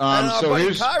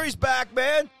 Kyrie's back,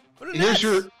 man. Here's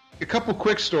a couple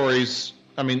quick stories.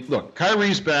 I mean, look,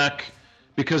 Kyrie's back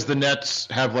because the Nets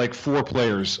have 4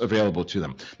 players available to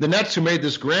them. The Nets, who made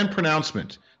this grand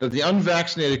pronouncement that the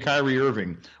unvaccinated Kyrie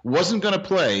Irving wasn't going to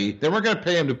play, they weren't going to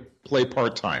pay him to play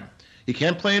part-time. He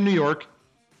can't play in New York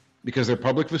because they're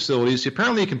public facilities.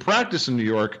 Apparently he can practice in New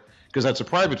York because that's a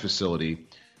private facility,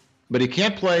 but he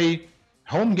can't play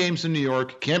home games in New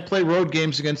York, can't play road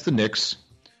games against the Knicks.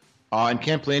 and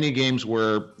can't play any games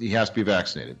where he has to be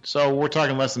vaccinated. So we're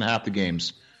talking less than half the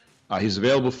games he's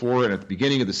available for. And at the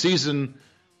beginning of the season,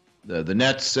 the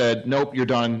Nets said, "Nope, you're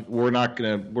done. We're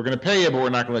gonna pay you, but we're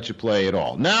not gonna let you play at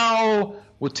all." Now,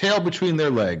 with tail between their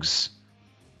legs,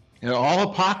 all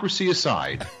hypocrisy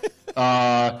aside,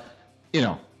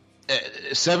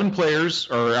 7 players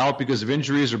are out because of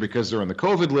injuries or because they're on the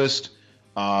COVID list.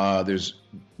 There's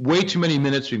way too many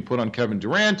minutes being put on Kevin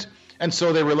Durant. And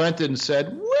so they relented and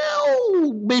said,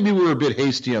 well, maybe we were a bit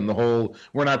hasty on the whole.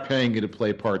 We're not paying you to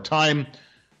play part-time.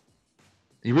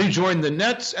 He rejoined the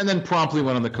Nets and then promptly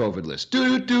went on the COVID list.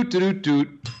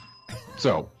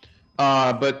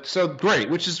 So great,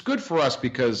 which is good for us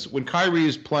because when Kyrie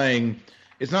is playing,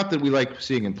 it's not that we like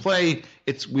seeing him play.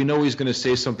 We know he's going to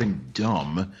say something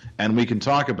dumb, and we can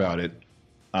talk about it.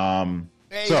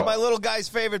 He's my little guy's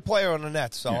favorite player on the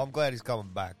Nets, so I'm glad he's coming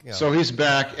back. So he's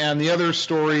back. And the other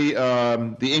story,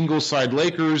 the Ingleside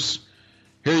Lakers,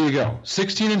 here you go.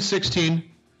 16-16,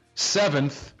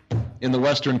 7th in the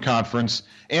Western Conference.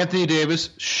 Anthony Davis,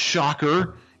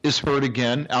 shocker, is hurt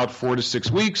again, out 4 to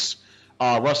 6 weeks.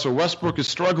 Russell Westbrook is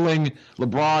struggling.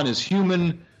 LeBron is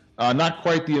human. Not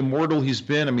quite the immortal he's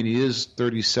been. I mean, he is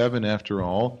 37 after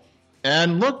all.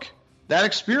 And look, that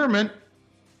experiment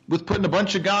with putting a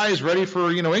bunch of guys ready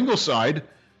for, Ingleside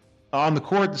on the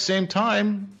court at the same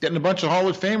time, getting a bunch of Hall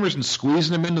of Famers and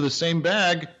squeezing them into the same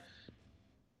bag,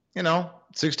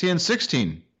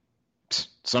 16-16.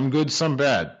 Some good, some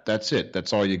bad. That's it.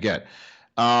 That's all you get.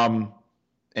 And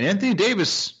Anthony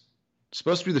Davis is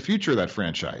supposed to be the future of that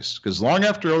franchise because long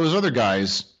after all those other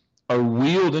guys are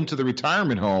wheeled into the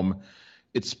retirement home,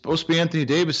 it's supposed to be Anthony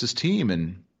Davis's team,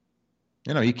 and,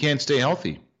 he can't stay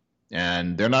healthy.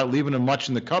 And they're not leaving him much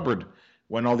in the cupboard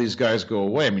when all these guys go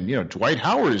away. I mean, Dwight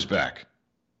Howard is back.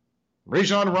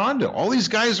 Rajon Rondo. All these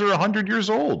guys are 100 years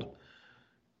old.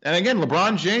 And again,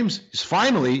 LeBron James is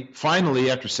finally,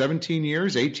 after 17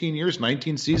 years, 18 years,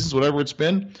 19 seasons, whatever it's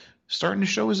been, starting to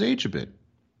show his age a bit.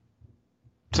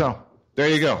 So, there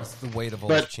you go. That's the weight of all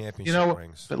those championship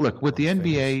rings. But look, with the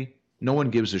NBA, no one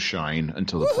gives a shine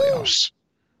until the playoffs.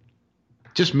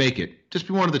 Just make it. Just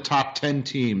be one of the top 10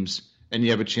 teams, and you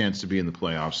have a chance to be in the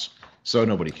playoffs. So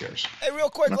nobody cares. Hey, real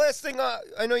quick, last thing.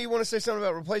 I know you want to say something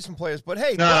about replacement players, but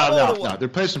hey, no, they're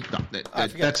placing. No, we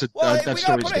got to put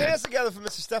our hands together for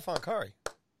Mr. Stephen Curry.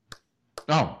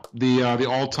 Oh, the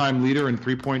all-time leader in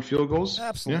 3-point field goals.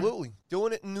 Absolutely,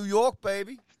 doing it in New York,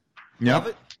 baby. Yep. Love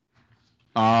it.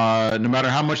 No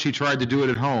matter how much he tried to do it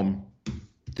at home,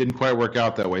 didn't quite work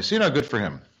out that way. So good for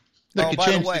him. Look,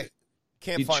 by the way,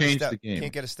 can't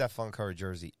get a Stephen Curry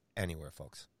jersey anywhere,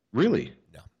 folks. Really?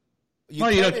 No.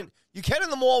 You can in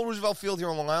the mall, Roosevelt Field here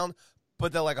on Long Island,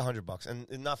 but they're like $100,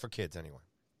 and not for kids anyway.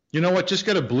 You know what? Just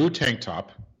get a blue tank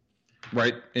top,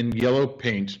 right, in yellow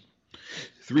paint,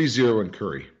 3-0 and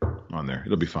Curry on there.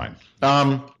 It'll be fine.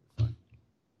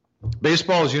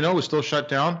 Baseball, as you know, is still shut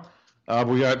down.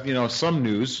 We got, some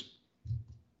news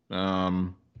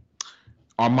on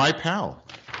my pal,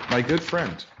 my good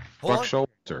friend, Buck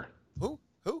Showalter. Who?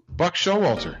 Buck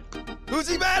Showalter. Who's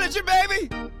he managing, baby?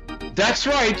 That's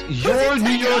right, your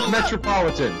New York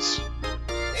Metropolitans.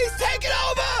 He's taking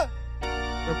over!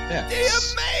 The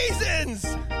Amazins!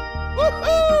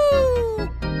 Woohoo!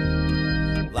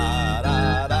 La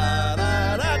da da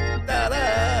da da da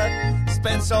da.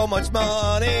 Spend so much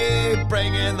money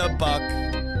bringing the buck.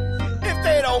 If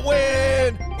they don't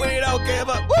win, we don't give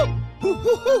up. Woo! Woo,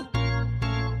 woo, woo.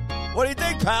 What do you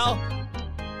think, pal?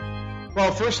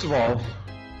 Well, first of all,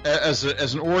 as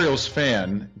an Orioles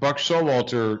fan, Buck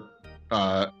Showalter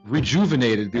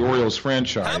rejuvenated the Orioles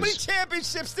franchise. How many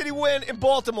championships did he win in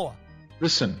Baltimore?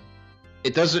 Listen,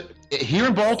 it doesn't here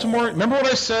in Baltimore. Remember what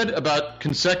I said about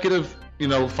consecutive,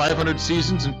 500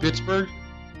 seasons in Pittsburgh?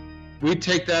 We'd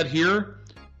take that here.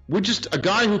 We're just a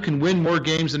guy who can win more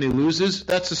games than he loses.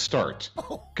 That's a start.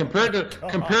 Compared to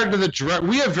the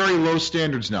we have very low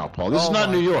standards now, Paul. This is not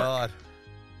New York. God.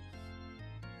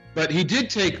 But he did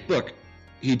take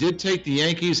the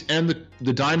Yankees and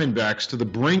the Diamondbacks to the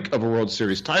brink of a World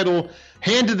Series title,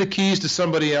 handed the keys to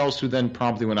somebody else who then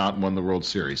promptly went out and won the World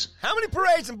Series. How many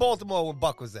parades in Baltimore when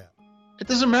Buck was there? It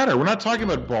doesn't matter. We're not talking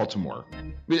about Baltimore.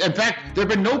 In fact, there have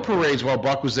been no parades while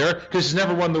Buck was there because he's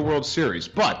never won the World Series.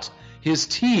 But his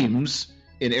teams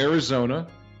in Arizona,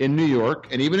 in New York,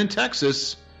 and even in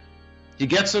Texas, he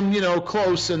gets them,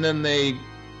 close, and then they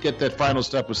get that final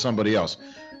step with somebody else.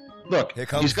 Look,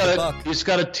 he's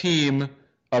got a team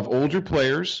of older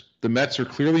players. The Mets are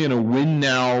clearly in a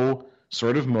win-now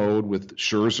sort of mode with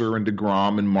Scherzer and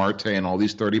DeGrom and Marte and all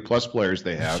these 30-plus players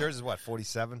they have. Scherzer's what,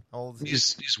 47? How old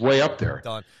is he? He's way up there.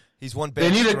 Done. He's one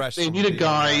bad stretch. They need a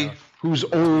guy who's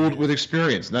old with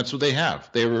experience, and that's what they have.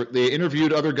 They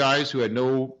interviewed other guys who had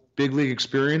no big league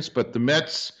experience, but the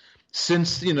Mets,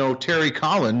 since Terry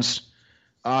Collins,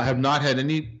 have not had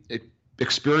any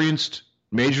experienced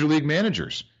major league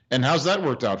managers. And how's that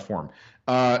worked out for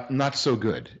them? Not so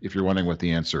good, if you're wondering what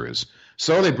the answer is.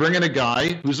 So they bring in a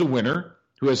guy who's a winner,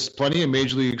 who has plenty of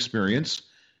major league experience.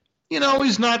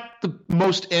 He's not the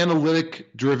most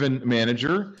analytic-driven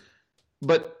manager,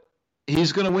 but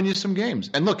he's going to win you some games.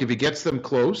 And look, if he gets them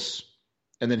close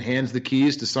and then hands the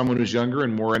keys to someone who's younger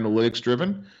and more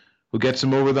analytics-driven, who gets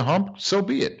him over the hump, so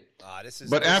be it.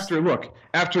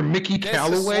 After Mickey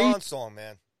Callaway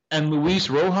and Luis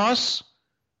Rojas,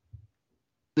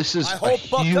 this is a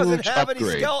huge Buck doesn't have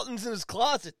upgrade. any skeletons in his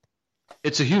closet.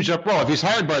 It's a huge upgrade. Well, if he's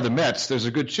hired by the Mets, there's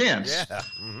a good chance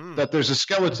that there's a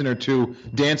skeleton or two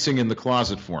dancing in the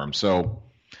closet for him. So,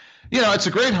 it's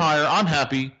a great hire. I'm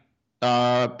happy.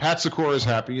 Pat Secor is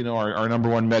happy, our number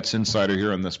one Mets insider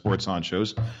here on the Sports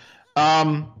Honchos.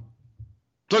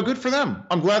 So good for them.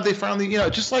 I'm glad they finally,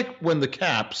 just like when the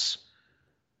Caps,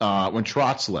 when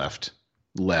Trotz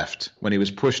left, when he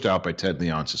was pushed out by Ted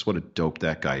Leonsis. What a dope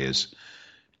that guy is.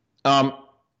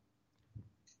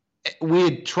 We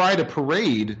had tried a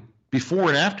parade before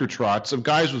and after Trotz of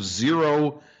guys with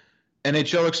zero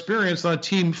NHL experience on a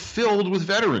team filled with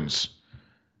veterans.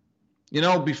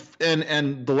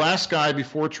 And the last guy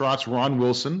before Trotz, Ron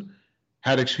Wilson,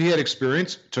 had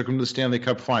experience, took him to the Stanley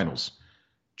Cup Finals.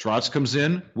 Trotz comes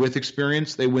in with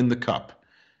experience, they win the Cup.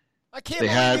 I can't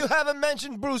believe you haven't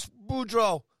mentioned Bruce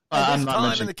Boudreau at his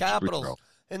time in the Capitals.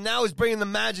 And now he's bringing the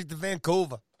Magic to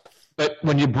Vancouver. But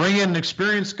when you bring in an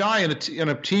experienced guy in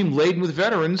a team laden with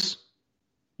veterans,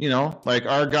 like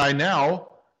our guy now,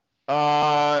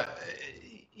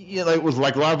 it was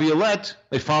like Laviolette.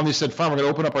 They finally said, fine, we're going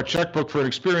to open up our checkbook for an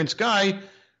experienced guy.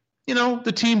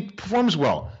 The team performs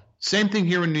well. Same thing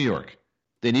here in New York.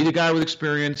 They need a guy with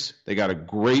experience. They got a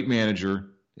great manager,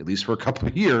 at least for a couple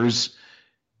of years.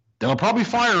 They'll probably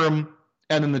fire him,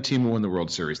 and then the team will win the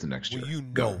World Series the next year.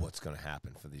 What's going to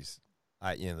happen for these,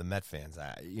 the Met fans.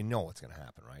 What's going to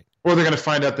happen, right? Or they're going to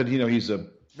find out that, he's a...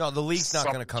 No, the league's not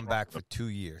going to come back for 2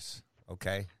 years,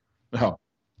 okay? No.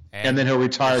 And then he'll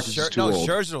retire because he's too old.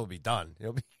 Scherzer will be done.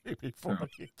 He'll be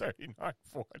 40, 39,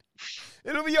 40.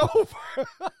 It'll be over.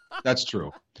 That's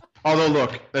true. Although,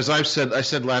 look, as I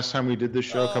said last time we did this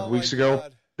show a couple weeks ago,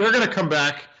 they're going to come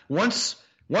back. Once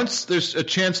there's a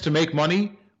chance to make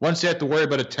money, once they have to worry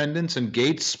about attendance and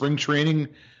gates, spring training,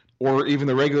 or even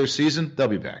the regular season, they'll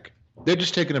be back. They're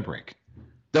just taking a break.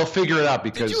 They'll figure it out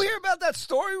because... Did you hear about that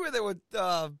story where they were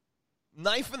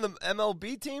knifing the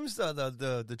MLB teams,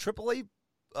 the AAA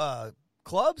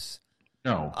clubs?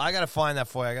 No. I got to find that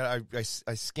for you.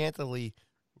 I scantily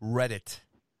read it.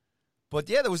 But,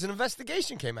 yeah, there was an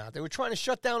investigation came out. They were trying to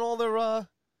shut down all their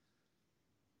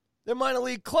minor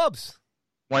league clubs.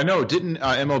 Well, I know. Didn't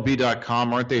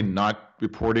MLB.com, aren't they not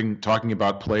talking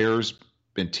about players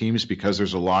and teams because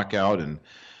there's a lockout? And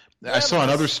I saw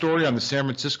another story on the San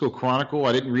Francisco Chronicle.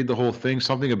 I didn't read the whole thing.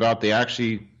 Something about they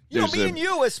actually... me and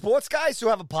you as sports guys who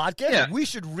have a podcast, we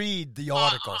should read the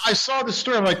articles. I saw the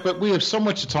story. I'm like, but we have so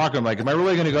much to talk about. Like, am I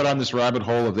really going to go down this rabbit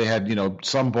hole if they had,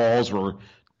 some balls were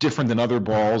different than other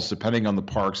balls depending on the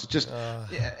parks? It's just,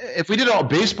 if we did a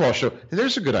baseball show,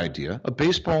 there's a good idea, a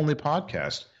baseball-only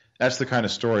podcast. That's the kind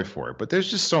of story for it. But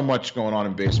there's just so much going on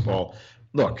in baseball.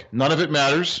 Look, none of it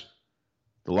matters.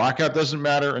 The lockout doesn't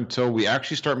matter until we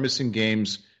actually start missing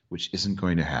games, which isn't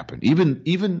going to happen.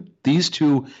 Even these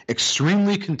two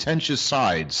extremely contentious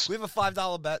sides. We have a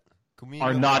 $5 bet.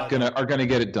 Are going to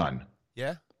get it done.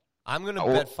 Yeah, I'm going to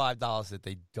bet $5 that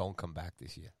they don't come back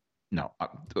this year. No,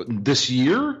 this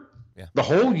year? Yeah, the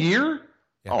whole year?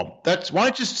 Yeah. Oh, why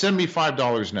don't you send me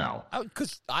 $5 now?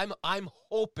 Because I'm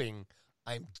hoping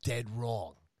I'm dead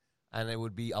wrong, and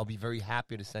I'll be very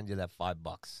happy to send you that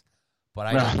 $5. But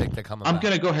I don't think they're coming back. I'm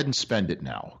going to go ahead and spend it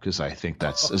now because I think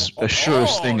that's as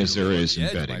surest thing as there is in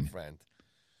betting. My friend.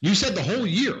 You said the whole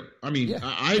year. I mean,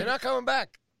 they're not coming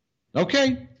back.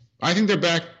 Okay. I think they're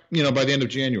back, by the end of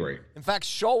January. In fact,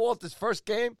 Showalter's first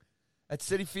game at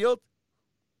Citi Field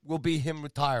will be him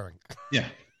retiring. Yeah.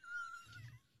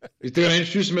 They're going to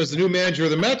introduce him as the new manager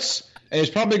of the Mets, and he's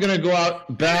probably going to go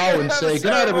out, bow, and say, good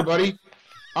night, everybody.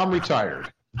 I'm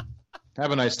retired.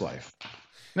 Have a nice life.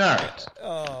 All right.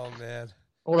 Oh, man.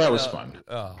 Well, that was fun.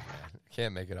 Oh, man.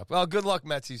 Can't make it up. Well, good luck,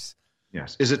 Metsies.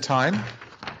 Yes. Is it time?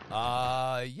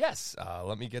 Yes.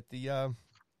 Let me get the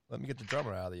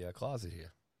drummer out of the closet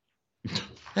here.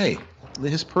 Hey,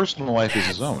 his personal life is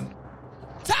his own.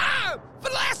 Time for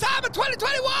the last time in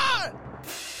 2021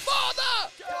 for the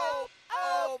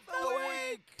Dope of the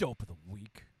Week. Dope of the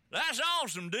Week. That's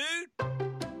awesome, dude.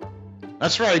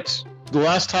 That's right. The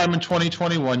last time in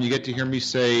 2021, you get to hear me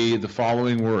say the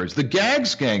following words. The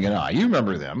Gags Gang and I, you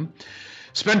remember them,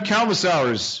 spend countless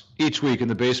hours each week in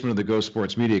the basement of the Go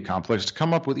Sports Media Complex to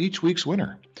come up with each week's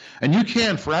winner. And you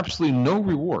can, for absolutely no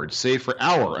reward, save for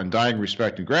our undying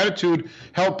respect and gratitude,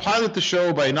 help pilot the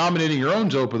show by nominating your own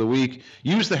Dope of the Week.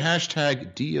 Use the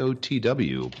hashtag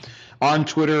DOTW on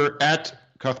Twitter, at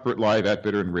Cuthbert Live, at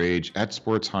Bitter and Rage, at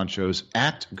Sports Honchos,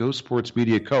 at Go Sports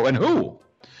Media Co. And who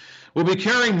will be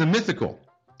carrying the mythical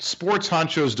Sports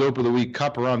Honchos Dope of the Week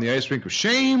cup around the ice rink of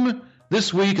shame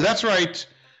this week? That's right.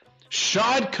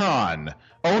 Shad Khan,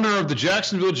 owner of the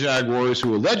Jacksonville Jaguars,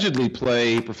 who allegedly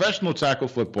play professional tackle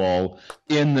football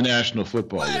in the National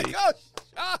Football League.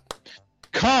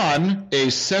 Khan, a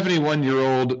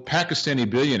 71-year-old Pakistani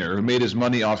billionaire who made his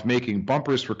money off making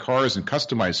bumpers for cars and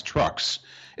customized trucks,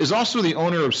 is also the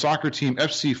owner of soccer team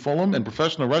FC Fulham and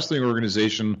professional wrestling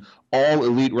organization All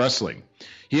Elite Wrestling.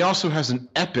 He also has an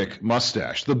epic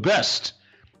mustache, the best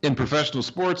in professional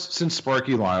sports since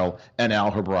Sparky Lyle and Al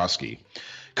Hrabowski.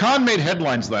 Khan made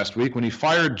headlines last week when he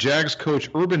fired Jags coach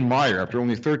Urban Meyer after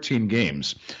only 13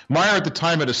 games. Meyer at the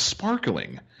time had a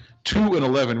sparkling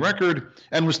 2-11 record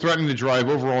and was threatening to drive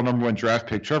overall number 1 draft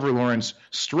pick Trevor Lawrence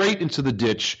straight into the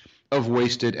ditch of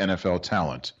wasted NFL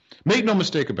talent. Make no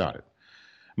mistake about it.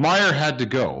 Meyer had to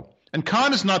go. And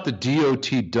Khan is not the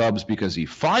DOT dubs because he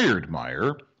fired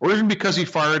Meyer or even because he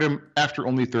fired him after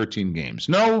only 13 games.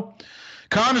 No,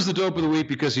 Khan is the Dope of the Week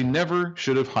because he never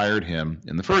should have hired him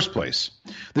in the first place.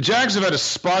 The Jags have had a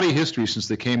spotty history since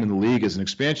they came in the league as an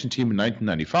expansion team in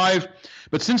 1995,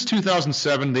 but since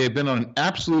 2007, they have been on an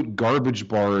absolute garbage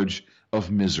barge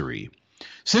of misery.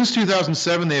 Since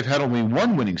 2007, they have had only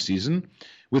one winning season,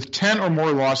 with 10 or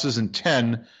more losses in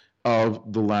 9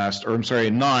 of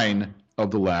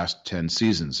the last 10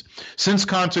 seasons. Since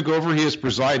Khan took over, he has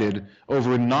presided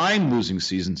over 9 losing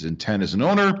seasons in 10 as an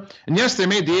owner. And yes, they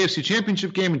made the AFC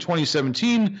Championship game in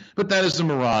 2017, but that is a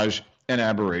mirage and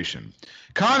aberration.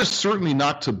 Khan is certainly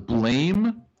not to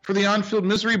blame for the on-field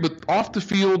misery, but off the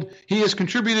field, he has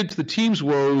contributed to the team's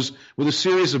woes with a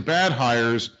series of bad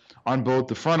hires on both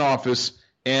the front office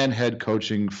and head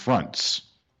coaching fronts.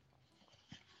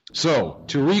 So,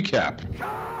 to recap,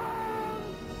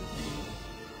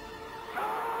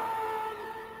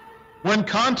 when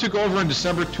Khan took over in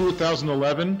December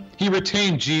 2011, he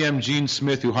retained GM Gene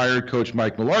Smith, who hired coach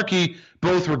Mike Mularkey.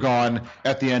 Both were gone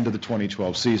at the end of the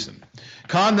 2012 season.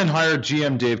 Khan then hired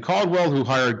GM Dave Caldwell, who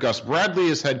hired Gus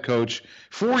Bradley as head coach.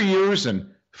 4 years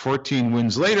and 14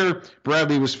 wins later,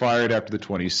 Bradley was fired after the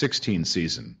 2016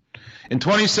 season. In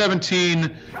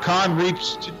 2017, Khan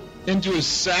reached into a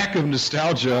sack of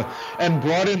nostalgia and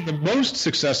brought in the most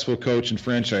successful coach in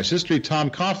franchise history,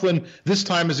 Tom Coughlin, this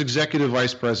time as Executive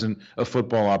Vice President of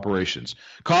Football Operations.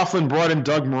 Coughlin brought in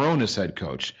Doug Marrone as head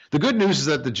coach. The good news is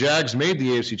that the Jags made the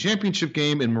AFC Championship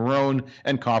game in Marrone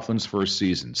and Coughlin's first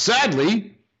season.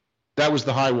 Sadly, that was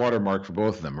the high water mark for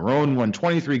both of them. Marrone won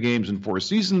 23 games in 4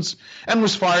 seasons and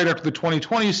was fired after the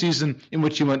 2020 season, in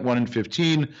which he went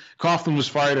 1-15. Coughlin was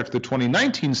fired after the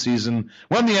 2019 season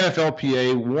when the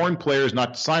NFLPA warned players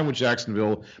not to sign with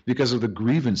Jacksonville because of the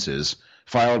grievances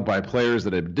filed by players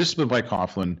that had been disciplined by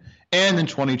Coughlin. And in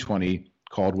 2020,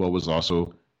 Caldwell was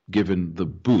also given the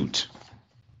boot.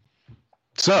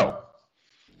 So,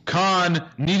 Khan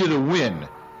needed a win.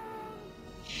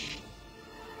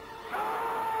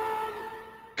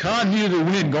 Khan needed a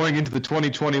win going into the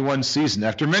 2021 season.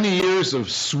 After many years of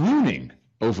swooning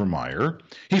over Meyer,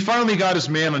 he finally got his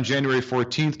man on January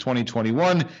 14th,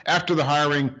 2021. After the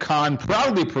hiring, Khan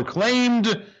proudly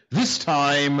proclaimed, "This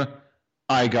time,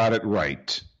 I got it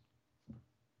right."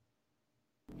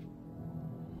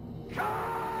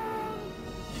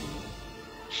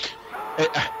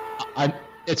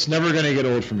 It's never going to get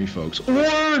old for me, folks.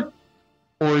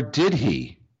 Or did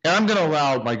he? And I'm going to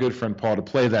allow my good friend Paul to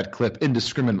play that clip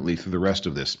indiscriminately through the rest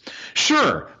of this.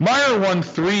 Sure, Meyer won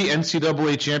 3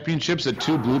 NCAA championships at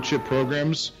 2 blue-chip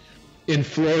programs in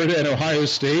Florida and Ohio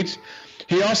State.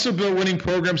 He also built winning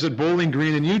programs at Bowling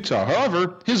Green and Utah.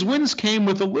 However, his wins came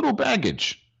with a little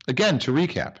baggage. Again, to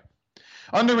recap.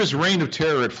 Under his reign of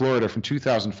terror at Florida from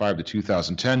 2005 to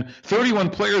 2010,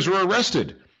 31 players were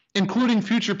arrested, including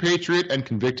future Patriot and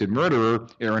convicted murderer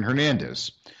Aaron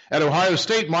Hernandez. At Ohio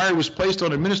State, Meyer was placed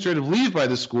on administrative leave by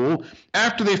the school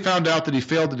after they found out that he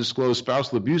failed to disclose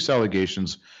spousal abuse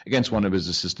allegations against one of his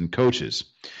assistant coaches.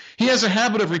 He has a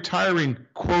habit of retiring,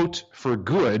 quote, for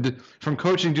good from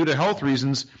coaching due to health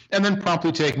reasons and then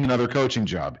promptly taking another coaching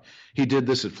job. He did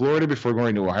this at Florida before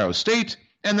going to Ohio State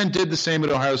and then did the same at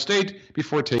Ohio State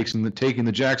before taking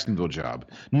the Jacksonville job.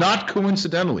 Not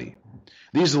coincidentally,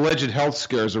 These alleged health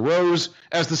scares arose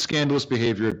as the scandalous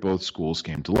behavior at both schools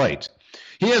came to light.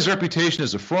 He has a reputation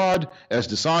as a fraud, as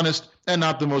dishonest, and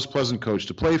not the most pleasant coach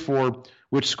to play for,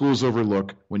 which schools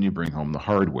overlook when you bring home the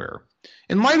hardware.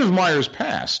 In light of Meyer's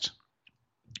past,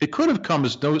 it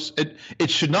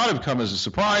should not have come as a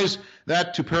surprise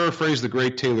that, to paraphrase the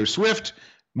great Taylor Swift,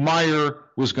 Meyer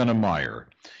was going to Meyer.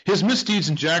 His misdeeds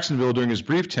in Jacksonville during his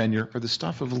brief tenure are the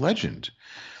stuff of legend.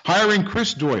 Hiring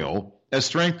Chris Doyle as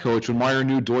strength coach when Meyer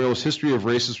knew Doyle's history of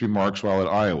racist remarks while at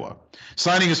Iowa.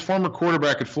 Signing his former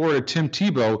quarterback at Florida, Tim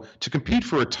Tebow, to compete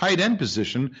for a tight end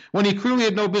position when he clearly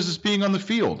had no business being on the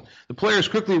field. The players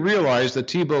quickly realized that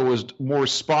Tebow was more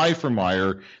spy for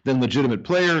Meyer than legitimate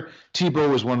player. Tebow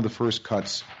was one of the first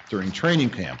cuts during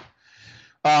training camp.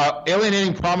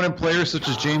 Alienating prominent players such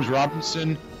as James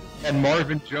Robinson and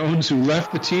Marvin Jones, who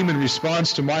left the team in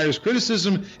response to Meyer's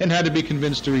criticism and had to be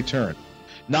convinced to return.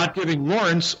 Not giving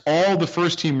Lawrence all the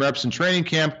first-team reps in training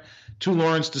camp to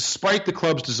Lawrence despite the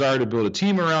club's desire to build a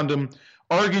team around him,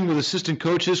 arguing with assistant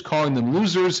coaches, calling them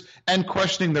losers, and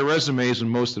questioning their resumes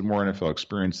when most had more NFL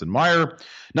experience than Meyer.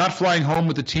 Not flying home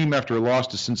with the team after a loss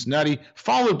to Cincinnati,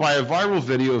 followed by a viral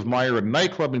video of Meyer at a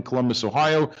nightclub in Columbus,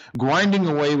 Ohio, grinding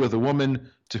away with a woman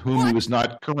to whom he was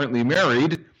not currently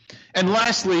married. And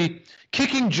lastly,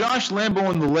 kicking Josh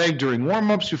Lambo in the leg during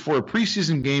warm-ups before a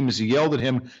preseason game as he yelled at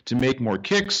him to make more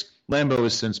kicks. Lambo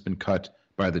has since been cut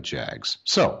by the Jags.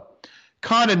 So,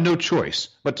 Khan had no choice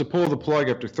but to pull the plug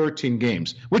after 13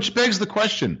 games, which begs the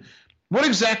question, what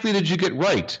exactly did you get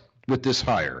right with this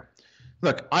hire?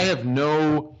 Look, I have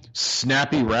no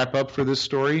snappy wrap-up for this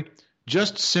story,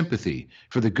 just sympathy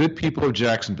for the good people of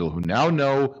Jacksonville who now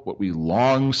know what we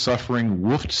long-suffering,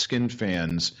 wolf-skinned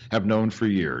fans have known for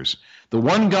years. The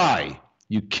one guy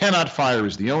you cannot fire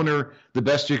as the owner. The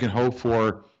best you can hope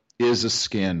for is a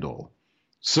scandal.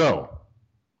 So,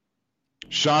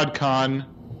 Shad Khan,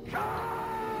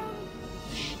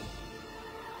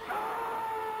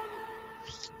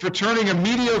 for turning a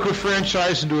mediocre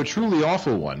franchise into a truly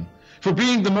awful one, for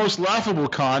being the most laughable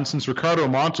con since Ricardo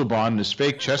Montalban and his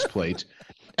fake chest plate,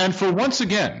 and for once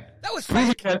again,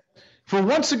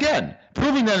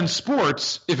 proving that in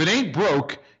sports, if it ain't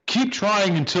broke, keep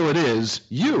trying until it is.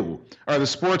 You are the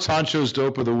Sports Honchos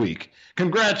Dope of the Week.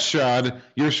 Congrats, Shad.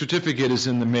 Your certificate is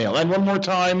in the mail. And one more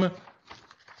time,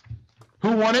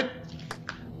 who won it?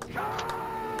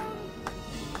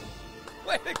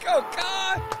 Way to go,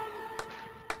 Con!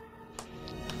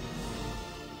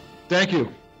 Thank you.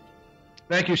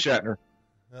 Thank you, Shatner.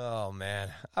 Oh, man.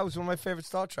 That was one of my favorite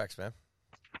Star Treks, man.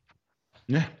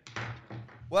 Yeah.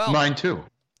 Well, mine too.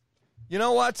 You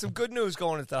know what? Some good news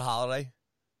going into the holiday.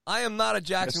 I am not a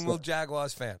Jacksonville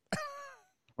Jaguars fan.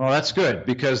 Well, that's good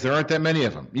because there aren't that many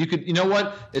of them. You know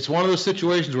what? It's one of those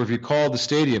situations where if you call the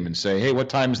stadium and say, "Hey, what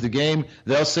time is the game?"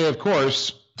 They'll say, "Of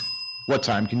course. What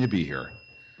time can you be here?"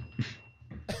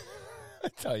 I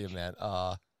tell you, man.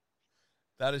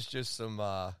 That is just some.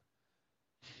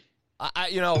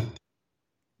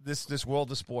 This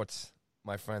world of sports,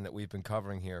 my friend, that we've been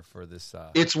covering here for this.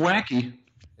 It's wacky.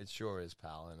 It sure is,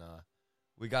 pal, and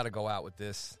we got to go out with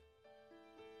this.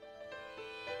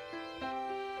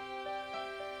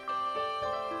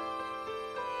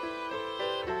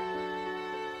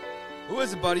 Who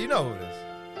is it, buddy? You know who it is.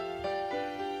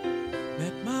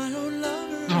 Met my old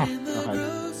lover in the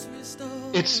grocery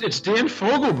store. It's Dan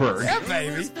Fogelberg. Yeah,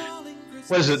 baby.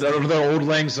 What is it, the Old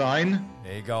Lang Syne?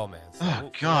 There you go, man. Oh,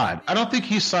 God. I don't think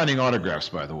he's signing autographs,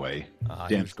 by the way,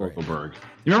 Dan Fogelberg.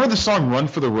 You remember the song Run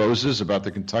for the Roses about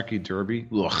the Kentucky Derby?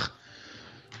 Ugh.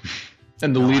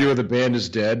 And the leader of the band is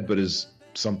dead, but his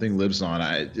something lives on.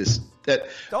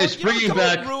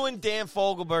 Don't ruin Dan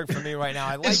Fogelberg for me right now.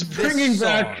 I like this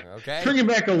song, okay? Bringing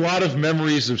back a lot of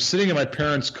memories of sitting in my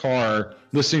parents' car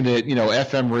listening to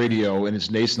FM radio in its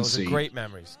nascency. Those are great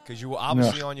memories because you were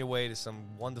obviously on your way to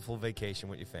some wonderful vacation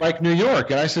with your family. Like New York.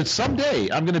 And I said, someday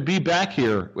I'm going to be back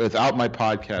here without my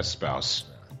podcast spouse.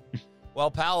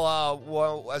 Well,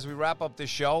 pal, as we wrap up this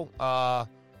show, a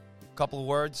couple of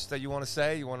words that you want to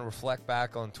say? You want to reflect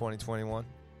back on 2021?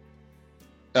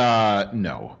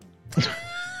 No.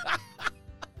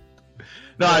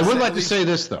 No, I would like to say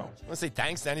this, though. I want to say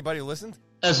thanks to anybody who listened.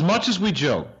 As much as we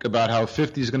joke about how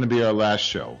 50 is going to be our last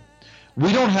show,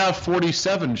 we don't have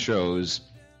 47 shows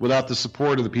without the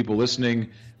support of the people listening,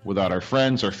 without our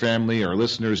friends, our family, our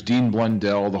listeners, Dean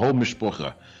Blundell, the whole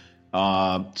mishpucha.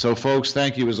 So, folks,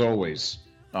 thank you as always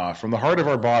from the heart of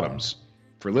our bottoms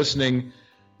for listening.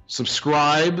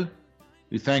 Subscribe.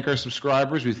 We thank our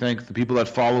subscribers. We thank the people that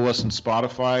follow us on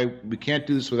Spotify. We can't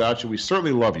do this without you. We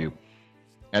certainly love you.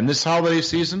 And this holiday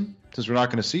season, since we're not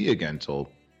going to see you again until,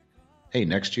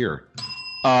 next year,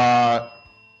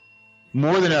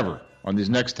 more than ever on these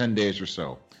next 10 days or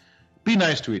so, be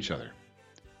nice to each other.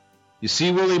 You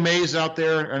see Willie Mays out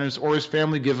there and his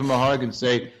family, give him a hug and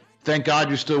say, thank God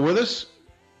you're still with us.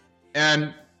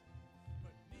 And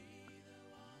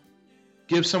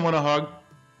give someone a hug.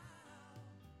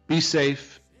 Be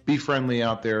safe. Be friendly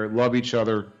out there. Love each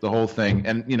other, the whole thing.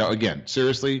 And, again,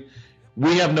 seriously,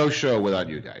 we have no show without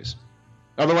you guys.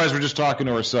 Otherwise, we're just talking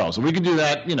to ourselves. And we can do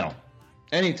that,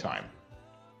 anytime.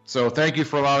 So thank you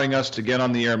for allowing us to get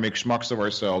on the air and make schmucks of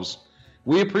ourselves.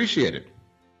 We appreciate it.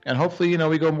 And hopefully,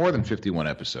 we go more than 51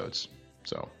 episodes.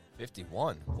 So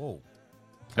 51? Whoa.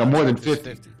 No, more than 50.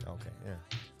 Okay, yeah.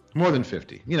 More than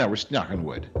 50. We're knocking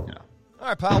wood, All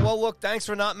right, pal. Well, look, thanks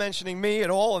for not mentioning me at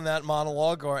all in that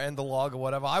monologue or endologue or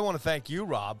whatever. I want to thank you,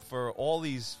 Rob, for all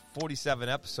these 47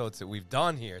 episodes that we've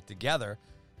done here together.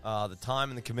 The time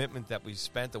and the commitment that we've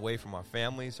spent away from our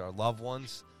families, our loved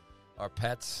ones, our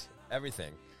pets,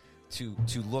 everything, to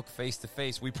look face to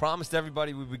face. We promised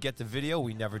everybody we would get the video.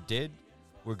 We never did.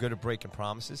 We're good at breaking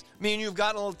promises. Me and you have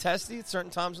gotten a little testy at certain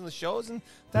times in the shows, and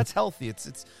that's healthy.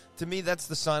 It's to me, that's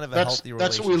the sign of a healthy relationship.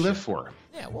 That's what we live for.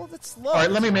 Yeah, well, that's love. All right,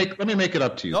 let me make it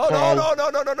up to you.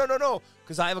 No,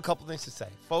 because I have a couple things to say,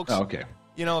 folks. Oh, okay.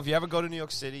 If you ever go to New York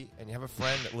City and you have a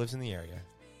friend that lives in the area,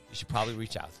 you should probably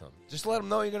reach out to them. Just let them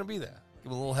know you're going to be there.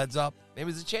 Give them a little heads up.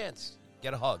 Maybe there's a chance.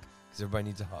 Get a hug, because everybody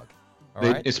needs a hug. All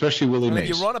right? Especially Willie Mays.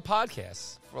 If you run a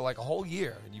podcast for like a whole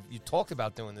year, and you talked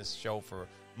about doing this show for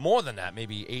more than that,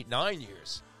 maybe 8-9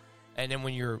 years, and then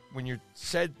when you're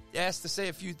asked to say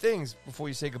a few things before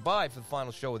you say goodbye for the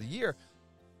final show of the year,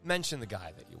 mention the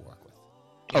guy that you work with.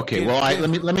 Okay,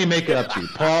 let me make it up to you,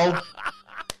 Paul.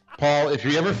 Paul, if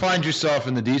you ever find yourself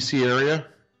in the D.C. area,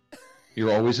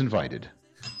 you're always invited.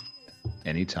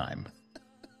 Anytime.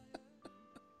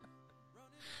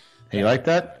 Hey, you like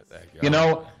that? And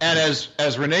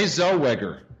as Renee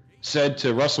Zellweger said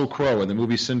to Russell Crowe in the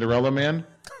movie Cinderella Man,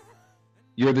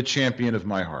 you're the champion of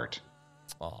my heart.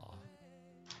 Aw,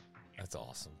 that's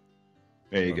awesome.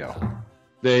 There you go.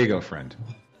 There you go, friend.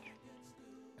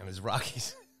 And as Rocky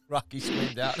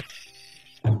screamed out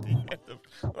at the end of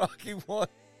Rocky 1,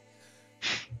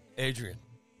 Adrian.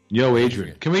 Yo,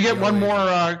 Adrian. Can we get one more?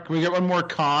 Can we get one more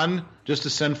con just to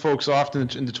send folks off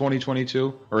into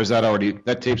 2022, or is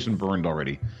that tape's been burned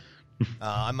already?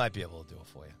 I might be able to do it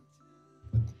for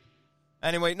you.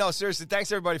 Anyway, no, seriously,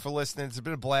 thanks everybody for listening. It's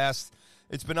been a blast.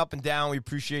 It's been up and down. We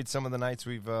appreciate some of the nights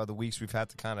the weeks we've had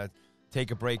to kind of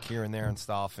take a break here and there and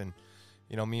stuff. And,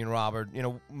 me and Robert,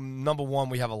 number one,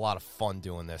 we have a lot of fun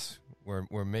doing this.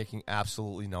 We're making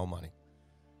absolutely no money.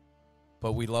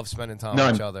 But we love spending time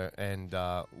with each other. And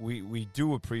we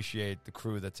do appreciate the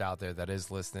crew that's out there that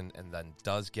is listening and then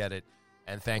does get it.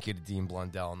 And thank you to Dean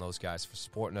Blundell and those guys for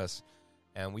supporting us.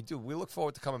 And we look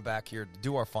forward to coming back here to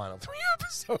do our final 3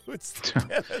 episodes.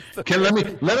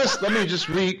 Let me just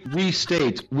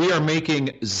restate. We are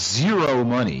making zero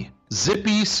money.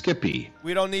 Zippy Skippy.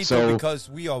 We don't need to because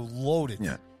we are loaded.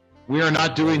 Yeah. We are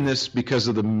not doing this because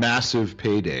of the massive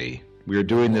payday. We are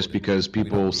doing this because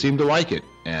people seem to like it,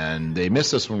 and they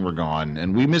miss us when we're gone,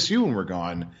 and we miss you when we're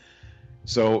gone.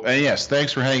 So, yes,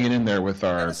 thanks for hanging in there with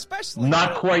our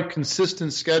not quite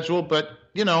consistent schedule, but,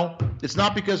 it's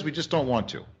not because we just don't want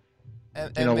to.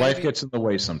 And life gets in the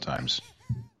way sometimes.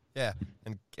 Yeah,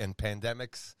 and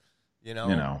pandemics,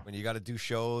 when you got to do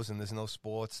shows and there's no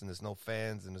sports and there's no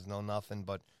fans and there's no nothing,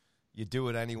 but you do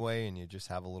it anyway and you just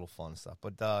have a little fun stuff.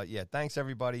 But, thanks,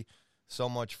 everybody, so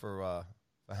much for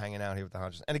hanging out here with the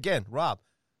Hunches. And, again, Rob,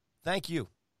 thank you.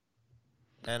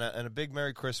 And a big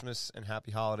Merry Christmas and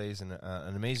Happy Holidays and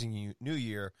an amazing New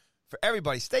Year for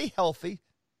everybody. Stay healthy,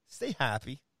 stay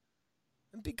happy,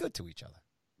 and be good to each other.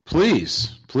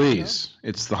 Please.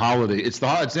 It's the holiday. It's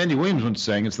Andy Williams once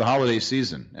saying it's the holiday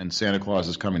season, and Santa Claus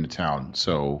is coming to town.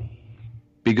 So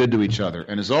be good to each other.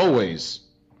 And as always,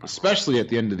 especially at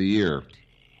the end of the year,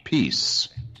 peace.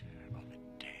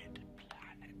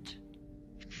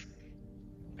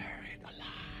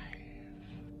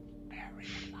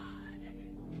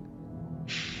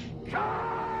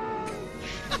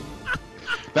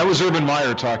 That was Urban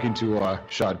Meyer talking to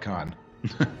Shad Khan.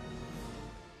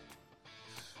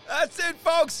 That's it,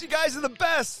 folks. You guys are the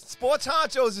best. Sports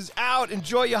Honchos is out.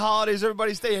 Enjoy your holidays.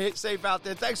 Everybody stay safe out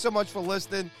there. Thanks so much for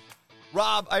listening.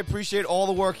 Rob, I appreciate all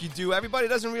the work you do. Everybody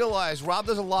doesn't realize Rob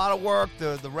does a lot of work.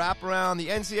 The wraparound, the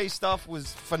NCAA stuff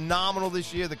was phenomenal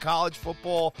this year. The college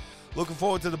football. Looking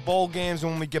forward to the bowl games.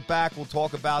 And when we get back, we'll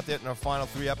talk about that in our final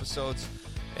 3 episodes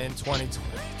in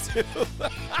 2022.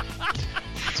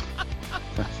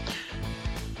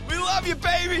 We love you,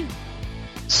 baby.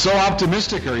 So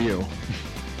optimistic are you?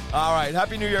 All right.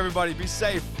 Happy New Year, everybody. Be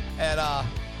safe. And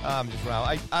I'm just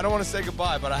around. I don't want to say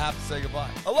goodbye, but I have to say goodbye.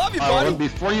 I love you, buddy.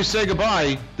 Before you say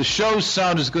goodbye, the shows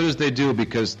sound as good as they do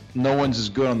because no one's as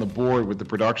good on the board with the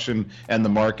production and the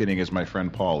marketing as my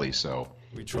friend Paulie. So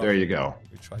there you go.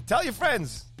 We try. Tell your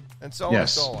friends, and so on and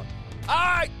so on. All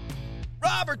right.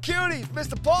 Robert Cuny,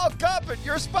 Mr. Paul Cuppett,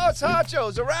 your sports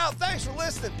honchos are out. Thanks for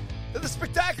listening to the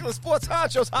Spectacular Sports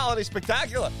Honchos Holiday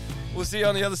Spectacular. We'll see you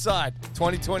on the other side.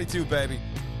 2022, baby.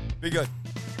 Be good.